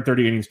about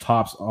 130 innings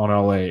tops on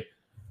LA.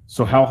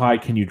 So how high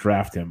can you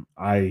draft him?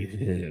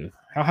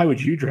 How high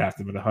would you draft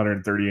him at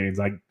 130 innings?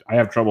 I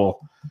have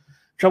trouble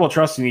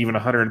trusting even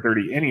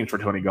 130 innings for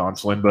Tony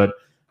Gonsolin, but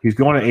he's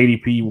going to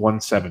ADP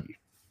 170.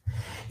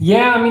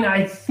 Yeah, I mean,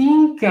 I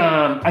think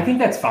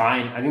that's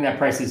fine. I think that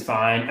price is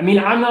fine. I mean,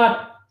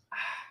 I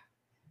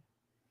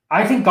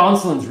think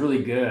Gonsolin's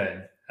really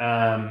good.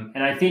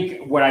 And I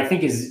think what I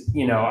think is,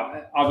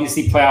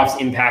 obviously playoffs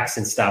impacts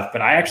and stuff,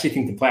 but I actually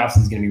think the playoffs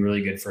is going to be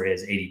really good for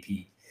his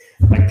ADP.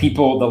 Like the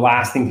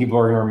last thing people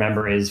are going to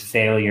remember is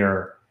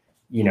failure,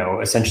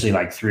 essentially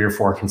like 3 or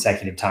 4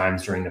 consecutive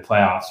times during the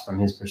playoffs from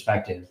his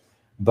perspective.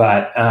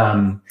 But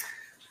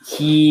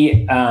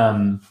he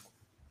has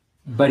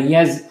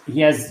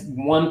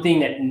one thing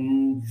that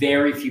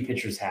very few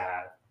pitchers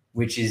have,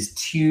 which is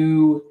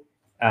 2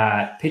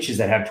 pitches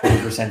that have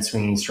 20%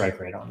 swinging strike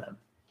rate on them.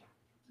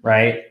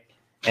 Right.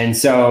 And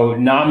so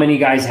not many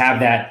guys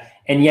have that.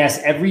 And yes,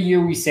 every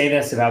year we say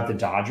this about the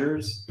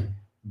Dodgers,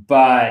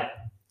 but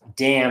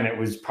damn, it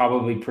was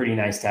probably pretty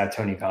nice to have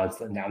Tony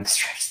Gonsolin down the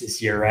stretch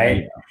this year.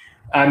 Right. Yeah.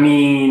 I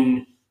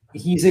mean,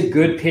 he's a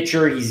good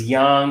pitcher. He's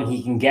young.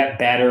 He can get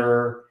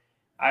better.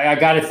 I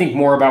got to think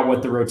more about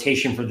what the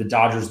rotation for the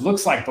Dodgers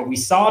looks like, but we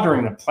saw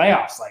during the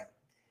playoffs, like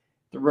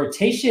the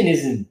rotation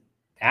isn't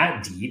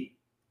that deep.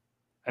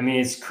 I mean,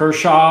 it's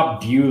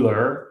Kershaw,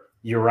 Buehler,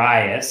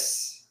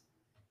 Urias,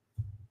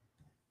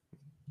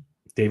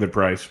 David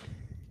Price,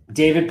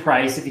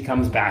 if he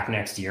comes back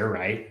next year,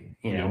 right?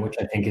 Which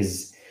I think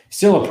is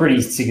still a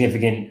pretty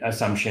significant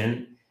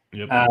assumption.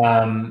 Yep.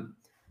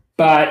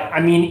 But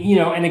I mean,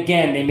 and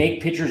again, they make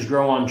pitchers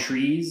grow on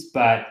trees,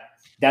 but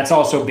that's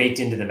also baked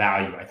into the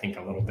value, I think,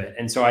 a little bit.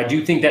 And so I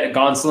do think that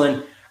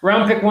Gonsolin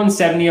around pick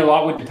 170, a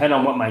lot would depend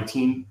on what my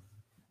team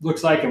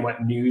looks like and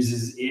what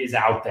news is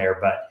out there.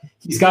 But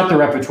he's got the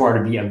repertoire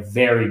to be a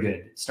very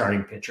good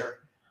starting pitcher.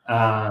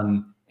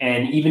 And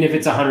even if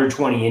it's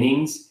 120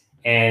 innings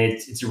and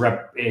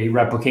it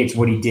replicates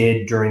what he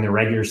did during the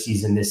regular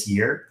season this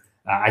year,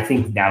 I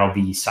think that'll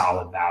be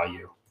solid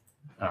value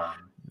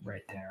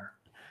right there.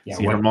 Yeah,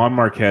 German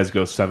Marquez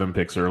goes 7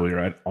 picks earlier.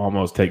 I'd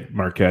almost take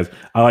Marquez.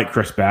 I like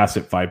Chris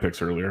Bassett 5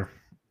 picks earlier.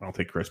 I'll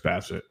take Chris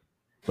Bassett.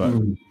 But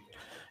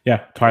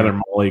Tyler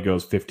Mahle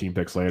goes 15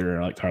 picks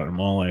later. I like Tyler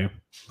Mahle.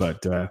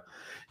 But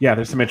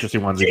there's some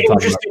interesting ones.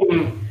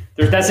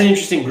 That's an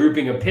interesting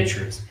grouping of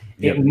pitchers.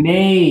 Yep. It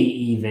may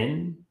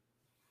even.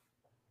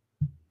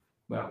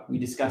 Well, we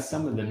discuss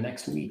some of them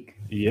next week.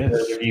 Yes.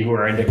 Those of you who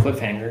are into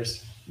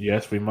cliffhangers.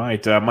 Yes, we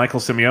might. Michael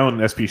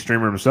Simeone, SP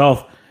Streamer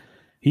himself,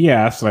 he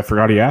asked, and I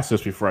forgot he asked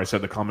this before I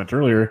said the comment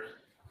earlier.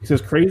 He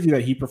says, crazy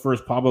that he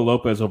prefers Pablo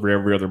Lopez over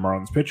every other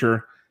Marlins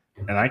pitcher.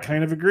 And I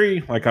kind of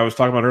agree. Like I was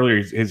talking about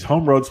earlier, his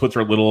home road splits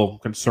are a little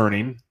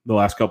concerning the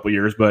last couple of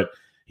years, but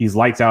he's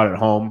lights out at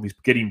home. He's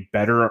getting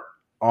better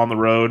on the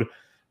road.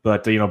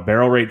 But,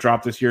 barrel rate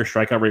dropped this year.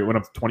 Strikeout rate went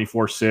up to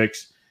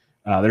 24.6.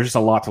 There's just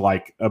a lot to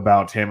like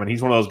about him. And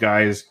he's one of those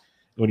guys,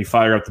 when you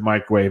fire up the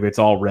microwave, it's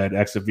all red,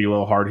 exit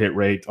velo, hard hit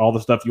rate, all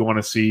the stuff you want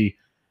to see.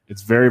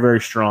 It's very, very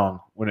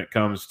strong when it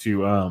comes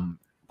to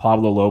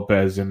Pablo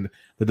Lopez and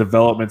the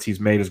developments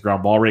he's made. His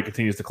ground ball rate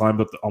continues to climb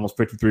up to almost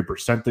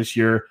 53% this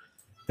year.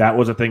 That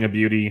was a thing of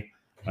beauty.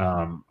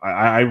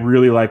 I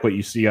really like what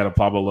you see out of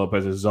Pablo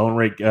Lopez. His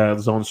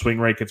zone swing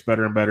rate gets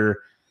better and better.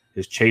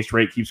 His chase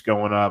rate keeps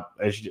going up.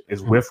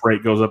 His whiff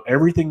rate goes up.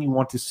 Everything you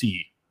want to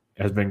see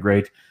has been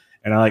great.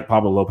 And I like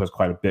Pablo Lopez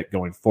quite a bit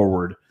going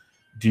forward.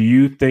 Do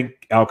you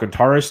think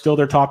Alcantara is still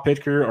their top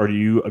pitcher, or do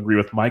you agree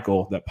with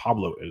Michael that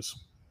Pablo is?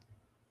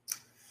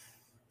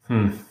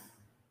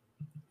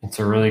 It's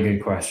a really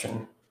good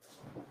question.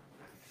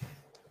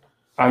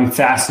 I'm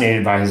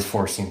fascinated by his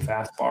four-seam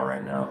fastball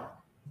right now.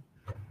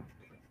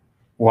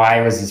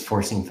 Why was his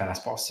four-seam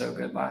fastball so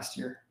good last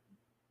year?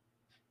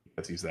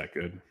 Because he's that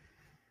good.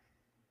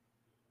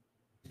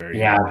 Very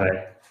good.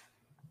 But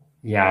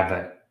Yeah,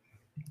 but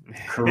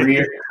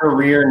career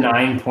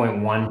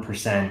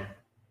 9.1%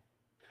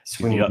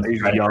 swinging.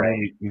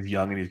 He's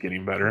young and he's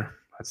getting better.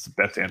 That's the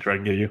best answer I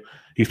can give you.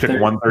 He's picked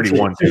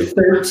 131 too.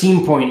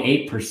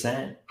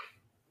 13.8%.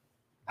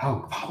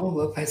 Oh, Pablo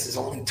Lopez is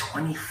only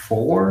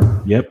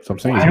 24. Yep, so I'm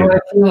saying. Why do I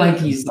feel like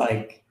he's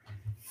like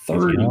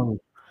 30?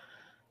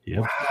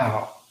 Yep.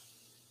 Wow.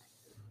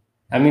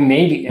 I mean,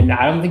 maybe, and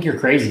I don't think you're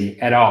crazy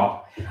at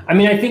all. I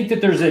mean, I think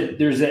that there's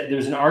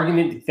an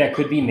argument that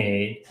could be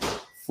made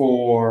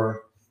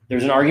for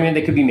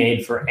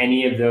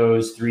any of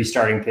those three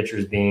starting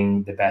pitchers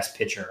being the best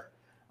pitcher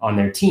on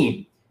their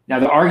team. Now,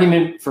 the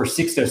argument for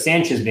Sixto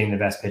Sanchez being the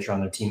best pitcher on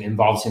their team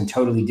involves him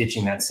totally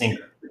ditching that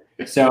sinker.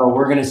 So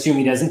we're going to assume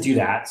he doesn't do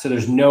that. So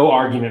there's no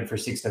argument for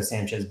Sixto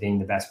Sanchez being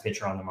the best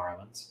pitcher on the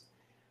Marlins.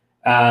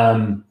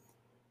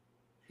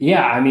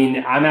 Yeah, I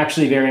mean, I'm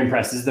actually very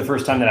impressed. This is the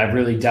first time that I've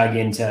really dug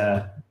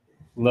into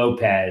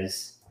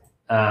Lopez.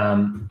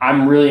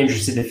 I'm really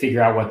interested to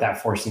figure out what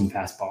that four-seam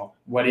fastball.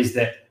 What is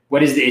the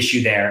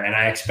issue there? And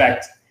I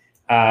expect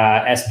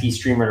SP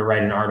Streamer to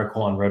write an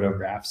article on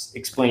Rotographs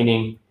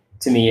explaining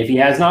to me, if he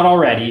has not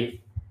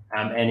already,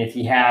 and if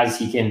he has,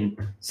 he can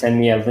send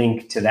me a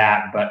link to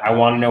that. But I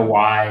want to know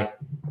why,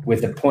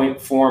 with a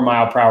 0.4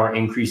 mile per hour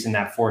increase in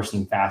that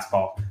four-seam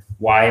fastball,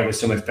 why it was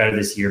so much better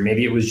this year.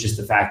 Maybe it was just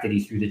the fact that he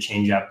threw the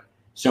changeup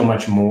so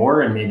much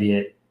more, and maybe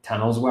it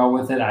tunnels well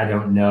with it. I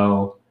don't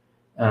know.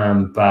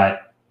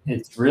 But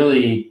it's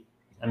really,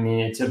 I mean,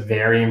 it's a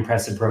very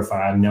impressive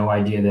profile. I have no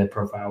idea the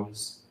profile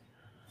was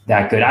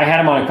that good. I had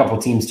him on a couple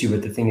teams too,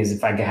 but the thing is,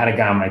 if I had a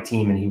guy on my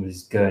team and he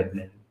was good,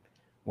 then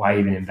why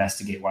even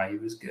investigate why he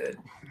was good?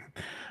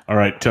 All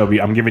right, Toby,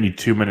 I'm giving you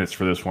 2 minutes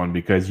for this one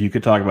because you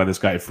could talk about this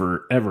guy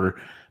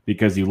forever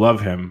because you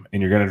love him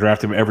and you're going to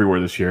draft him everywhere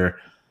this year.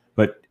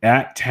 But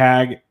at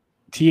TAGATES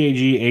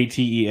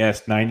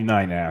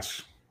 99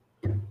 asks,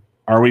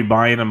 are we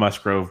buying a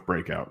Musgrove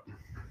breakout?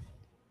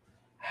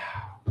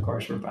 Of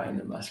course we're buying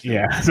the Musgrove.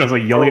 Yeah, so I was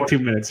like, you only get 2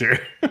 minutes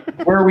here.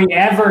 Were we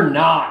ever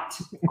not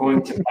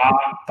going to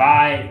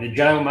buy the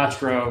Joe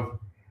Musgrove?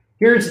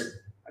 Here's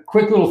a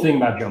quick little thing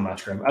about Joe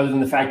Musgrove, other than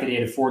the fact that he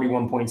had a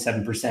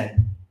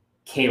 41.7%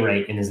 K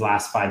rate in his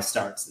last 5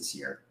 starts this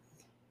year.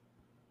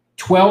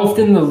 12th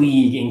in the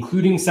league,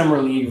 including some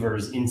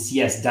relievers in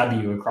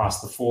CSW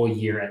across the full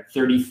year at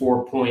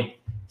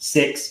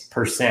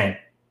 34.6%.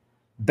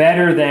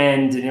 Better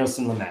than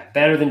Denilson Lamet,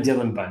 better than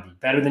Dylan Bundy,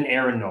 better than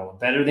Aaron Nola,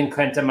 better than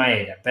Kenta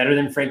Maeda, better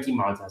than Frankie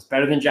Montas,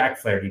 better than Jack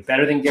Flaherty,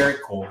 better than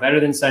Garrett Cole,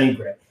 better than Sonny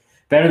Gray,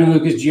 better than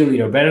Lucas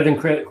Giolito, better than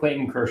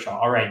Clayton Kershaw.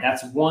 All right,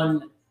 that's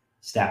one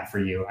stat for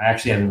you. I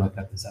actually haven't looked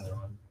up this other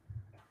one.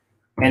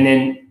 And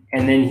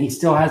then he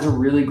still has a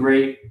really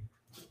great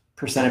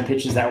percent of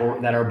pitches that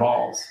are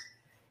balls.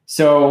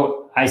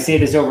 So I say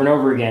this over and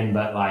over again,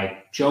 but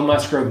like Joe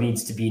Musgrove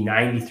needs to be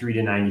 93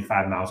 to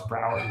 95 miles per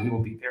hour, and he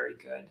will be very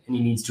good. And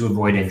he needs to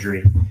avoid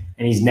injury,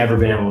 and he's never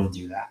been able to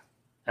do that.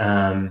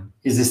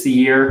 Is this the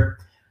year?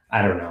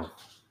 I don't know,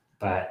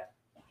 but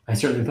I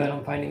certainly plan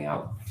on finding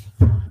out.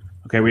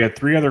 Okay, we had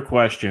 3 other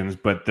questions,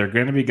 but they're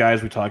going to be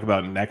guys we talk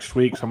about next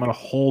week, so I'm going to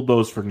hold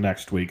those for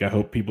next week. I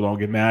hope people don't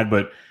get mad,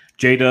 but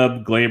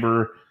J-Dub,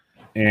 Glaber,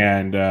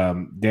 and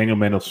Daniel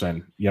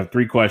Mendelson. You have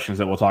 3 questions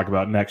that we'll talk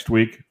about next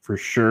week for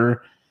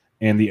sure.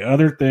 And the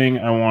other thing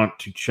I want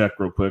to check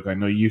real quick, I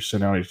know you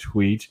sent out a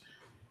tweet.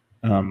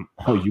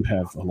 You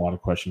have a lot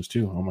of questions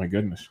too. Oh my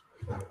goodness.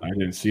 I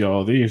didn't see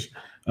all of these.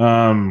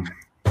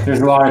 There's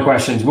a lot of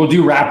questions. We'll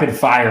do rapid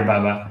fire,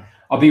 Bubba.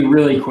 I'll be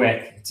really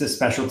quick. It's a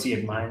specialty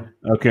of mine.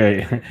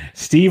 Okay.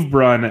 Steve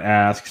Brunn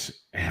asks,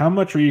 how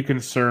much are you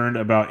concerned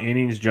about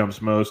innings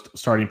jumps most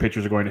starting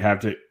pitchers are going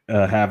to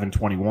have in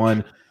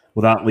 21?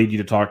 Will that lead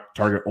you to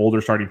target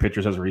older starting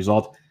pitchers as a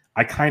result?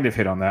 I kind of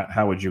hit on that.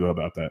 How would you go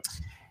about that?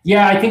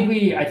 Yeah, I think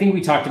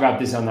we talked about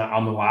this on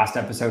the last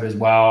episode as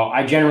well.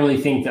 I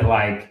generally think that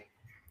I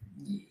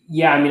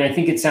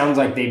think it sounds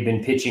like they've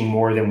been pitching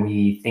more than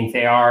we think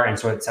they are, and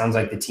so it sounds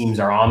like the teams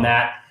are on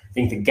that. I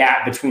think the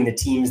gap between the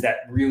teams that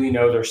really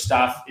know their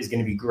stuff is going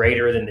to be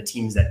greater than the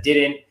teams that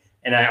didn't.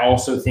 And I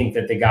also think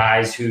that the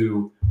guys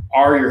who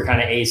are your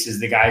kind of aces,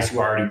 the guys who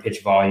already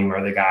pitch volume,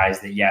 are the guys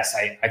that, yes,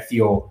 I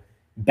feel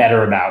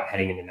better about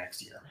heading into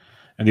next year.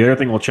 And the other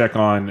thing we'll check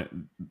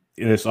on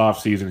this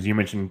offseason is you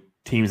mentioned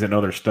teams that know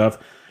their stuff.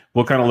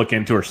 We'll kind of look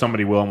into, or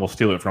somebody will, and we'll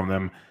steal it from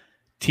them.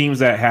 Teams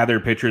that had their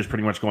pitchers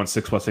pretty much going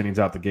 6+ innings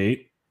out the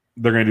gate,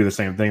 they're going to do the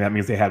same thing. That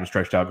means they had them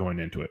stretched out going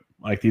into it.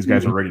 Like these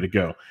guys are ready to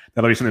go.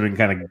 That'll be something we can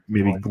kind of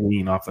maybe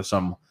glean off of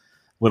some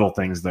little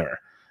things there.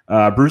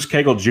 Bruce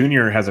Cagle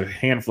Jr. has a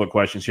handful of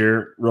questions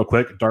here real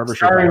quick. Darvish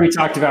Sorry, we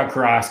talked about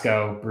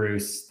Carrasco,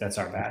 Bruce. That's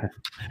our bad.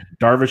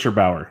 Darvish or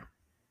Bauer?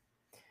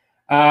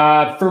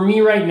 For me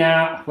right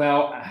now,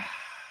 well,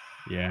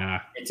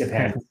 yeah, it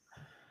depends.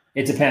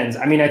 It depends.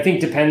 I mean, I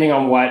think depending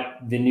on what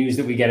the news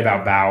that we get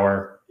about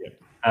Bauer,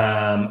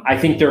 I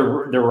think they're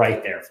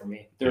right there for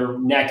me. They're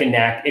neck and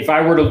neck. If I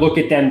were to look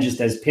at them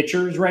just as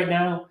pitchers right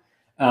now,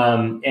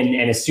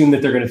 and assume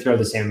that they're going to throw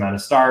the same amount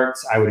of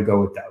starts, I would go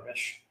with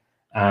Darvish.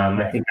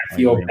 I think I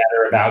feel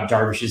better about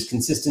Darvish's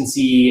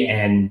consistency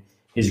and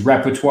his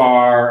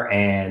repertoire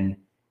and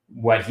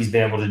what he's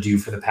been able to do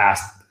for the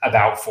past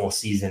about full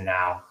season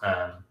now.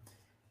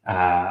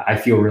 I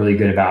feel really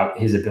good about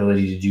his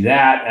ability to do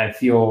that. I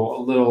feel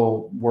a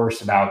little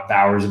worse about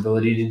Bauer's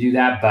ability to do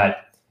that,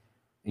 but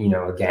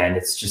again,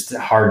 it's just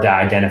hard to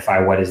identify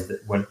what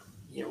the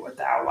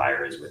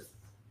outlier is with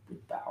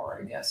Bauer,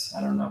 I guess.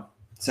 I don't know.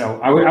 So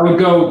I would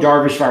go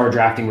Darvish if I were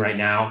drafting right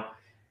now,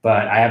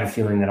 but I have a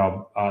feeling that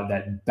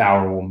that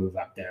Bauer will move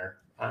up there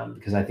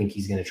because I think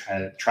he's going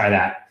to try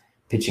that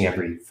pitching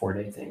every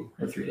 4-day thing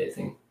or 3-day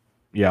thing.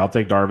 Yeah, I'll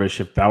take Darvish.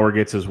 If Bauer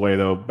gets his way,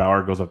 though,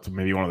 Bauer goes up to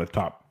maybe one of the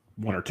top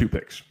 1 or 2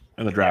 picks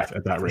in the draft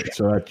at that rate.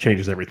 So that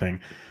changes everything.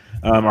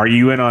 Are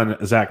you in on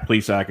Zach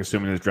Plesac,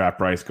 assuming his draft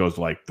price goes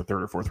to like the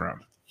 3rd or 4th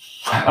round?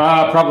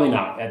 Probably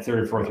not at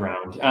 3rd or 4th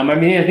round.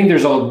 I think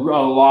there's a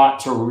lot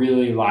to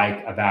really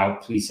like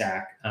about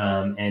Plesac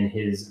and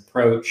his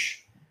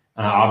approach.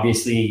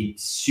 Obviously,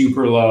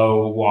 super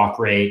low walk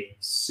rate,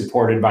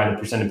 supported by the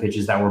percent of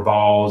pitches that were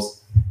balls.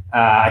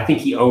 I think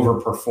he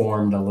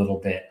overperformed a little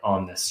bit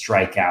on the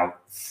strikeout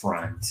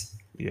front.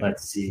 Yeah.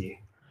 Let's see.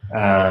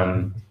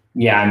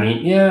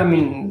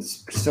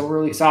 It's still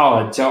really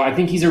solid. So I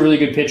think he's a really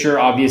good pitcher.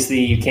 Obviously,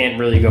 you can't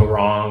really go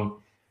wrong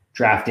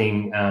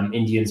drafting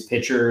Indians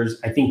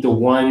pitchers. I think the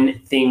one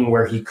thing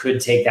where he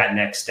could take that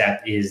next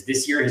step is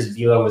this year his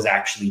velo was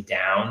actually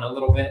down a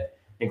little bit.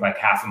 I think like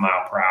half a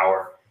mile per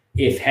hour.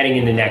 If heading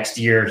into next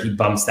year, he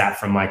bumps that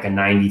from like a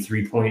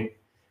 93 point.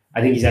 I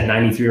think he's at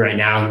 93 right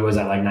now. He was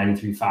at like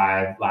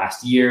 93.5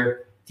 last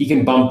year. If he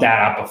can bump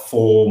that up a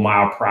full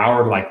mile per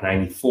hour to like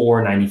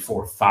 94,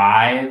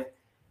 94.5,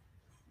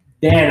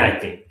 then I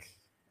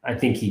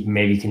think he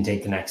maybe can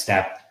take the next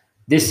step.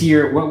 This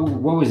year, what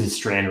was his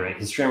strand rate?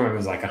 His strand rate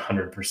was like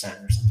 100% or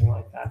something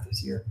like that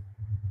this year.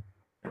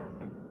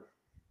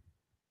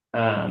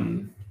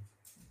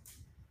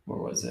 What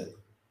was it?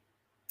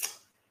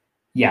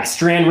 Yeah,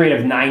 strand rate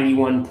of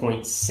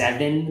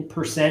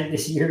 91.7%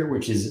 this year,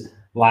 which is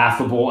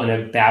laughable, and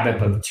a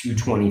BABIP of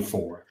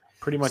 224.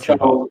 Pretty much.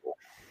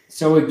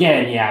 So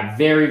again, yeah,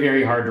 very,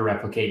 very hard to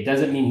replicate.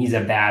 Doesn't mean he's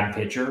a bad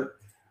pitcher,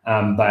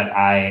 but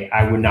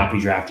I would not be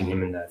drafting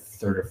him in the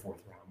 3rd or 4th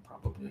round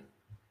probably.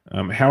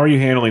 How are you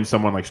handling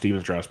someone like Steven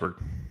Strasburg?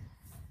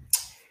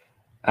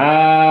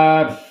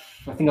 I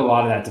think a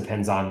lot of that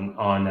depends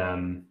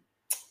on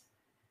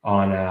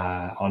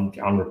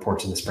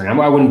reports in the spring.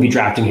 I wouldn't be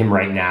drafting him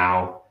right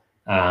now,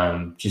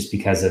 just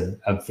because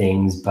of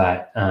things.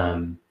 But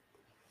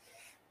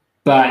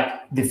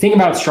the thing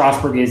about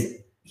Strasburg is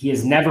he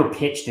has never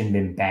pitched and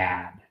been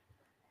bad.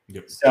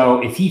 Yep.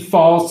 So if he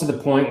falls to the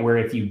point where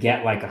if you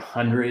get like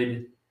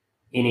 100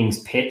 innings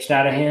pitched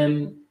out of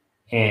him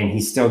and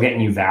he's still getting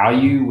you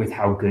value with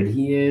how good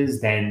he is,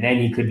 then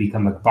he could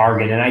become a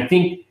bargain. And I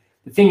think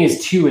the thing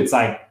is too, it's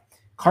like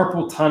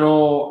carpal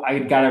tunnel. I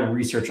got to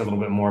research a little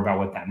bit more about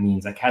what that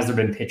means. Like, has there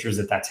been pitchers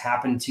that's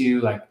happened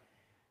to? Like,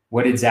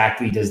 what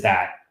exactly does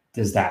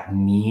that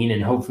mean?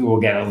 And hopefully we'll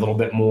get a little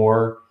bit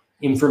more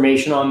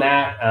information on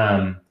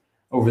that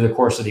over the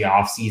course of the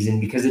off season,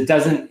 because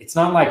it's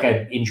not like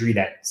an injury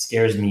that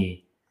scares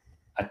me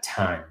a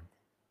ton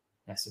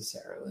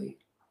necessarily,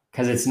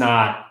 because it's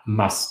not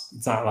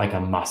like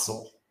a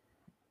muscle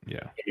in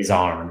his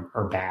arm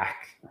or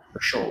back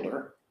or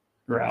shoulder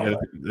or elbow. Yeah,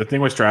 the thing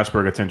with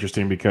Strasburg, it's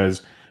interesting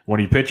because when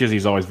he pitches,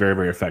 he's always very,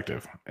 very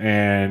effective.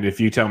 And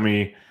if you tell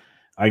me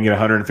I can get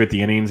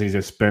 150 innings and he's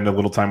going to spend a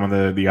little time on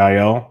the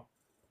IL,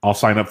 I'll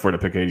sign up for it to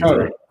pick 83.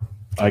 Totally.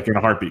 Like in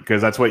a heartbeat,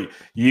 because that's what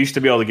you used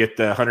to be able to get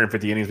the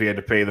 150 innings. We had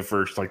to pay the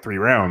first like 3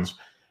 rounds.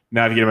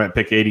 Now, if you get him at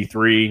pick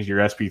 83, your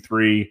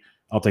SP3,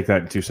 I'll take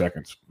that in 2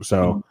 seconds.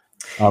 So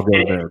I'll go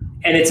there.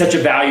 And it's such a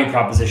value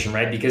proposition,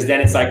 right? Because then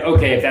it's like,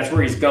 okay, if that's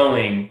where he's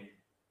going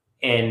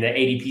and the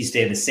ADP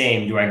stay the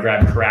same, do I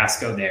grab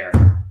Carrasco there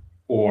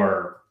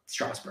or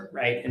Strasburg,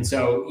 right? And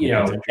so,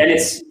 then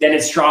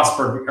it's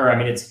Strasburg, or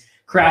it's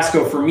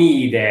Carrasco for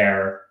me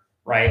there.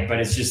 Right. But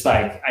it's just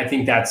like, I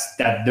think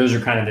those are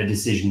kind of the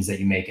decisions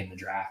that you make in the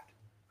draft.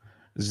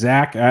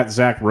 Zach at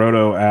Zach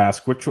Roto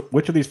asks, which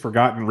of these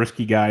forgotten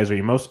risky guys are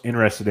you most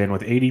interested in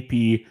with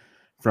ADP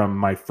from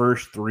my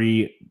first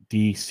 3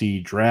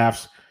 DC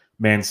drafts?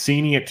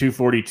 Mancini at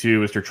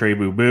 242, Mr. Trey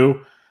Boo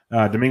Boo,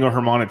 Domingo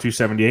Germán at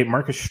 278,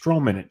 Marcus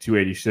Stroman at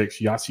 286,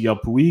 Yasiel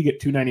Puig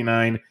at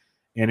 299,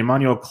 and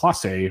Emmanuel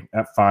Clase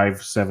at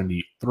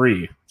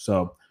 573.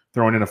 So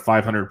throwing in a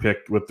 500 pick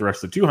with the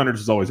rest of the 200s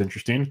is always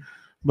interesting.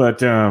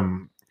 But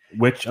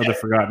which of the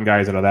forgotten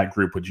guys out of that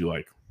group would you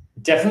like?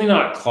 Definitely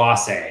not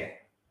Clase,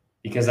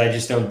 because I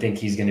just don't think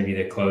he's going to be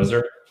the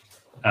closer.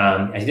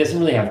 He doesn't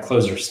really have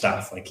closer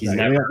stuff. Like he's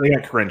never. They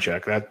got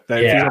Karinchak.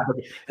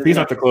 If he's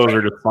not the closer,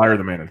 just fire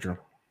the manager.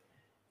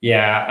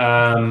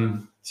 Yeah.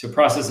 So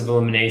process of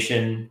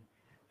elimination.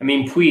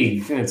 Puig.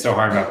 The thing that's so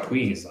hard about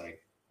Puig is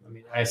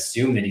I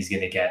assume that he's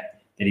going to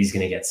get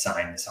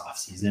signed this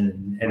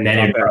offseason, and then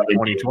it probably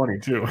 2020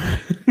 too.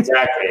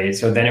 Exactly.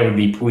 So then it would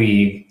be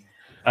Puig.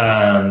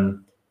 At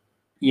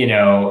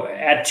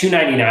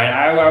 299,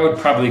 I would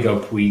probably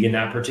go Puig in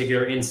that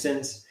particular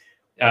instance.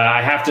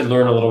 I have to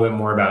learn a little bit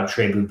more about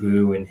Trey Boo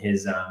Boo and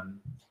his,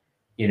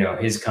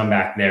 his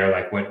comeback there,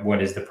 like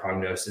what is the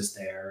prognosis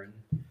there and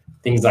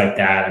things like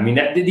that. I mean,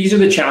 these are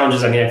the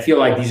challenges. I mean, I feel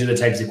like these are the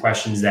types of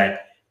questions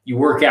that you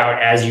work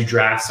out as you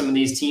draft some of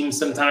these teams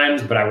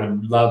sometimes, but I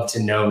would love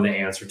to know the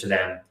answer to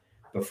them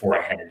before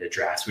I head into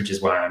drafts, which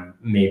is why I'm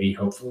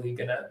hopefully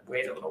going to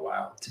wait a little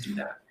while to do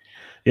that.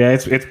 Yeah,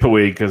 it's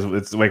Puig because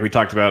it's like we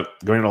talked about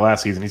going into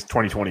last season. He's a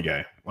 2020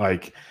 guy.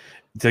 Like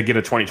to get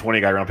a 2020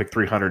 guy around pick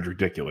 300 is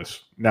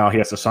ridiculous. Now he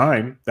has to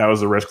sign. That was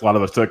the risk a lot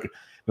of us took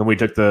when we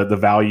took the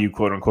value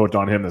quote unquote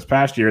on him this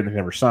past year, and they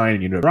never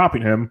signed. And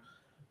dropping him.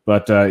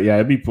 But yeah,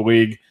 it'd be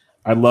Puig.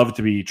 I'd love it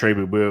to be Trey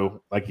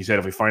Boo. Like you said,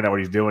 if we find out what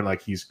he's doing,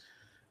 like he's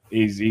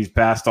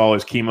passed all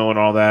his chemo and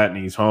all that, and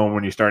he's home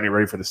when he's starting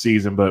ready for the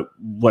season. But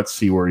let's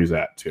see where he's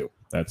at too.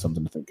 That's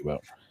something to think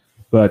about.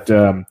 But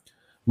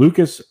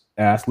Lucas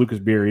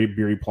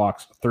Beery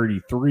Plocks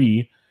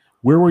 33.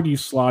 Where would you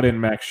slot in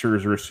Max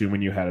Scherzer,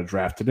 assuming you had a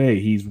draft today?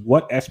 He's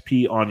what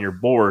SP on your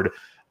board?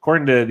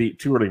 According to the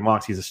Too Early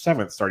Mocks, he's a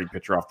 7th starting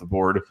pitcher off the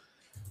board.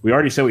 We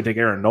already said we'd take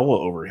Aaron Nola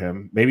over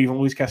him, maybe even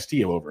Luis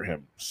Castillo over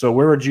him. So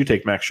where would you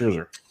take Max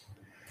Scherzer?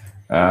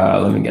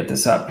 Let me get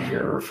this up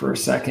here for a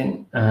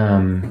second.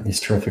 This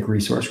terrific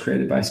resource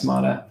created by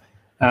Smada.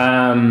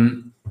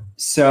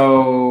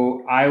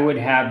 So I would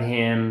have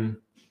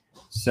him.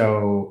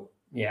 So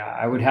yeah,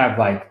 I would have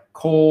like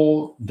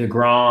Cole,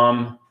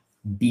 DeGrom,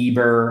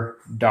 Bieber,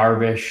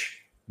 Darvish,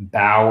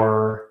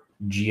 Bauer,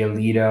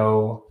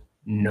 Giolito,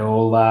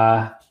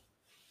 Nola.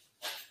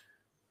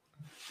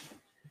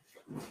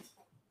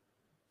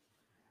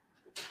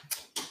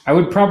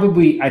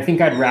 I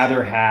think I'd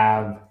rather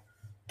have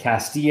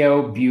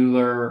Castillo,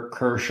 Buehler,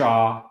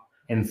 Kershaw,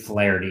 and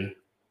Flaherty.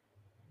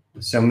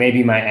 So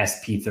maybe my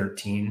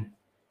SP13.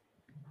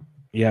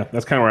 Yeah,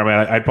 that's kind of where I'm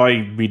at. I'd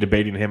probably be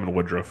debating him and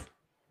Woodruff.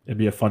 It'd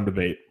be a fun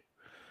debate.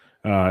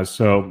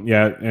 So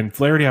yeah, and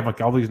Flaherty, I'm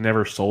like always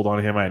never sold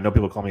on him. I know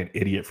people call me an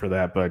idiot for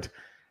that, but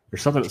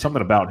there's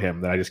something about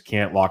him that I just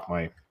can't lock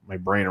my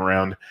brain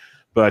around.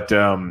 But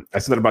I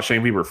said that about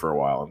Shane Bieber for a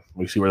while, and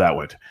we see where that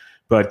went.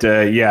 But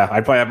yeah,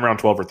 I'd probably have him around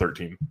 12 or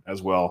 13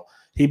 as well.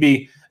 It'd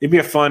be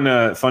a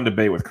fun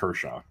debate with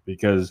Kershaw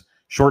because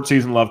short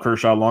season love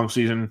Kershaw, long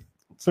season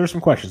there's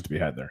some questions to be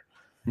had there.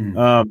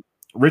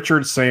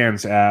 Richard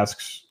Sands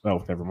asks,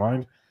 oh, never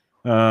mind.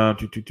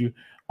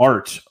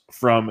 Art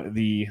from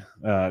the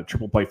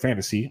Triple Play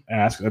Fantasy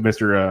asks,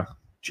 Mr.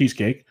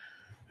 Cheesecake,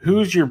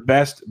 who's your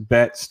best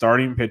bet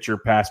starting pitcher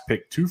past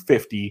pick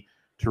 250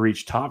 to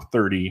reach top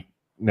 30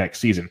 next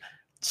season?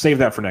 Save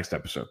that for next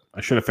episode.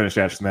 I should have finished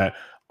asking that.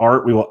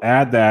 Art, we will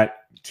add that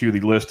to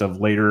the list of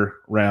later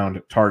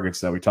round targets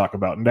that we talk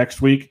about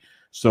next week.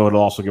 So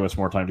it'll also give us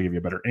more time to give you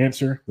a better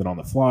answer than on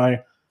the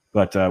fly.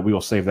 But we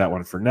will save that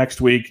one for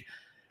next week.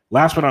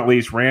 Last but not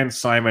least, Rand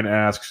Simon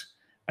asks,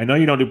 I know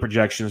you don't do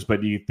projections,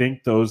 but do you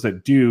think those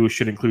that do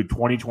should include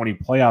 2020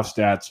 playoff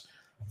stats?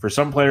 For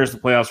some players, the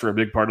playoffs are a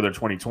big part of their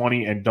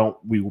 2020, and don't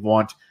we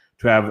want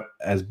to have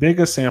as big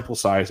a sample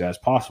size as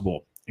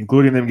possible?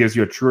 Including them gives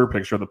you a truer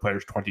picture of the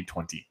players'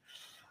 2020.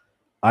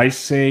 I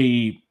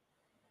say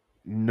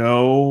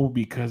no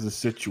because the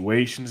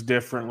situation's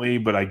differently,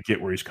 but I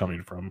get where he's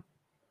coming from.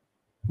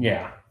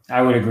 Yeah,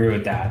 I would agree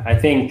with that. I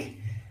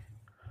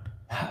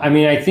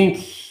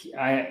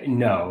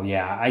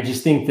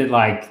just think that,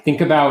 like, think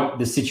about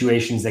the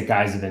situations that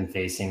guys have been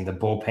facing, the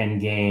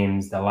bullpen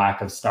games, the lack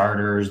of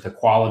starters, the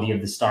quality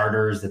of the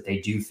starters that they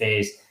do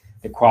face,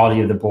 the quality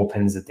of the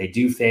bullpens that they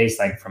do face,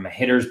 like from a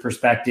hitter's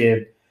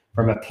perspective.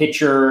 From a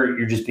pitcher,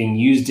 you're just being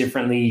used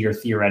differently. You're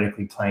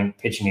theoretically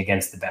pitching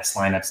against the best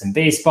lineups in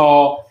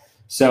baseball.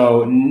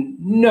 So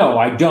no,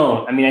 I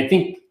don't. I mean, I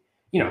think,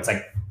 it's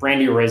like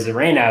Brandy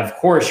Arozarena. Of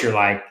course, you're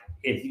like,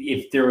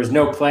 if there was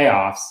no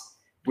playoffs,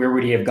 where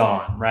would he have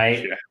gone, right?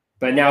 Yeah.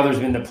 But now there's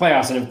been the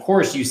playoffs, and of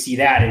course you see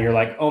that, and you're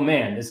like, oh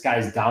man, this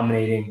guy's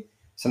dominating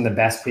some of the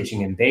best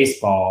pitching in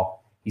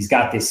baseball. He's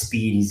got this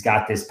speed, he's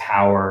got this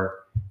power.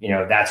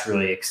 That's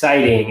really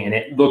exciting, and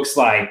it looks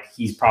like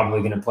he's probably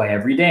going to play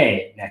every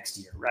day next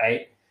year,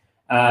 right?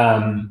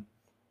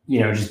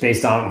 Just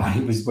based on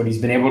what he's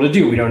been able to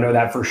do. We don't know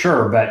that for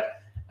sure, but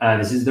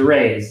this is the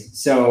Rays.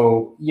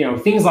 So,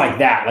 things like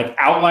that, like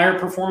outlier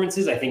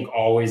performances, I think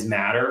always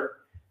matter,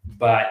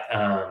 but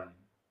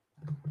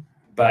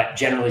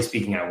generally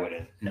speaking, I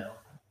wouldn't. No.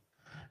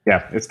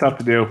 Yeah, it's tough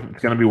to do.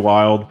 It's going to be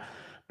wild,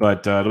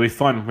 but it'll be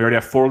fun. We already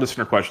have 4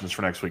 listener questions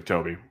for next week,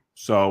 Toby.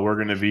 So we're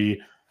going to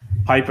be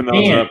hyping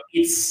those up.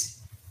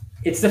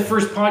 It's the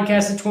first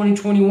podcast of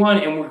 2021,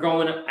 and we're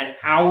going an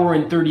hour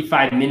and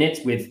 35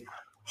 minutes with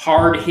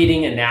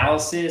hard-hitting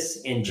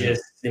analysis and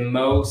just the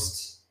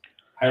most,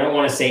 I don't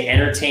want to say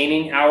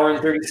entertaining hour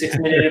and 36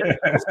 minutes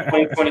of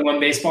 2021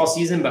 baseball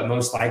season, but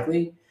most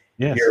likely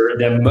you're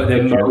the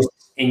most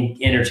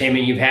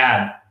entertainment you've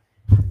had.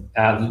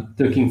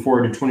 Looking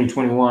forward to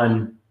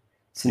 2021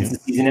 since the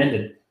season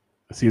ended.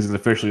 The season's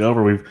officially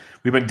over. We've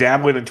been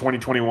dabbling in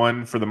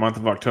 2021 for the month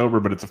of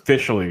October, but it's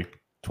officially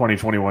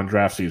 2021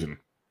 draft season.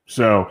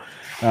 So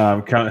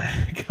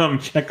come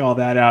check all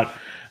that out.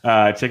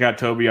 Check out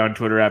Toby on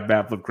Twitter at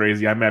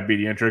BatFlipCrazy. I'm at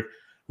BDentric.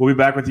 We'll be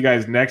back with you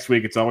guys next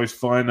week. It's always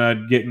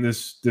fun getting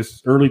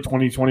this early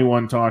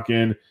 2021 talk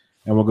in,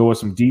 and we'll go with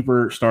some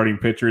deeper starting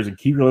pitchers. And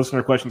keep your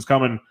listener questions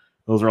coming.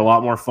 Those are a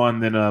lot more fun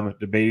than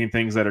debating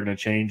things that are going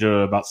to change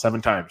about 7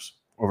 times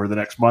over the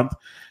next month.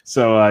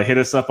 So hit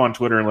us up on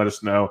Twitter and let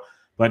us know.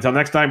 But until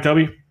next time,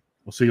 Toby,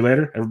 we'll see you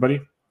later.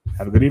 Everybody,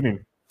 have a good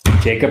evening.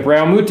 Jacob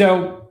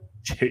Realmuto.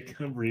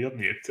 Jacob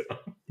Realmuto.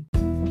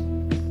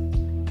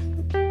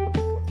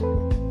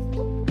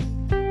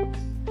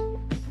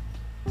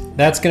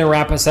 That's going to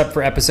wrap us up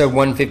for episode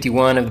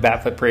 151 of the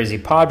Bat Flip Crazy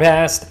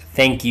podcast.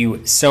 Thank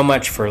you so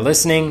much for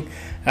listening.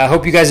 I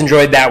hope you guys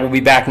enjoyed that. We'll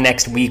be back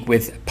next week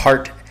with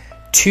part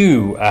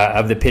 2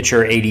 of the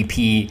pitcher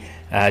ADP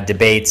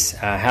debates.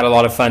 Had a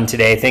lot of fun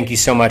today. Thank you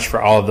so much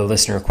for all of the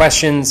listener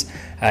questions.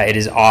 It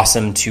is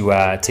awesome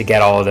to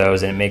get all of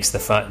those, and it makes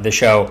the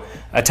show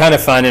a ton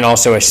of fun. And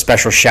also a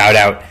special shout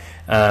out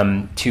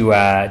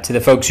to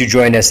the folks who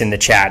joined us in the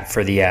chat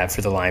for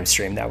the live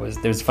stream. It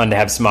was fun to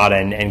have Smada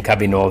and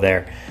Cubby Knoll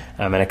there,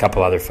 and a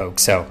couple other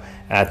folks. So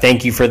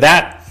thank you for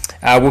that.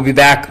 We'll be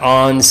back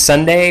on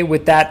Sunday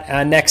with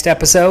that next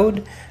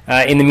episode.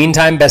 In the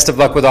meantime, best of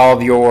luck with all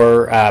of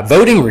your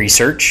voting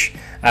research.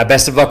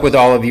 Best of luck with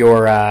all of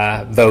your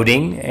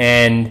voting,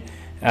 and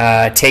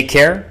take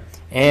care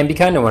and be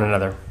kind to one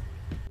another.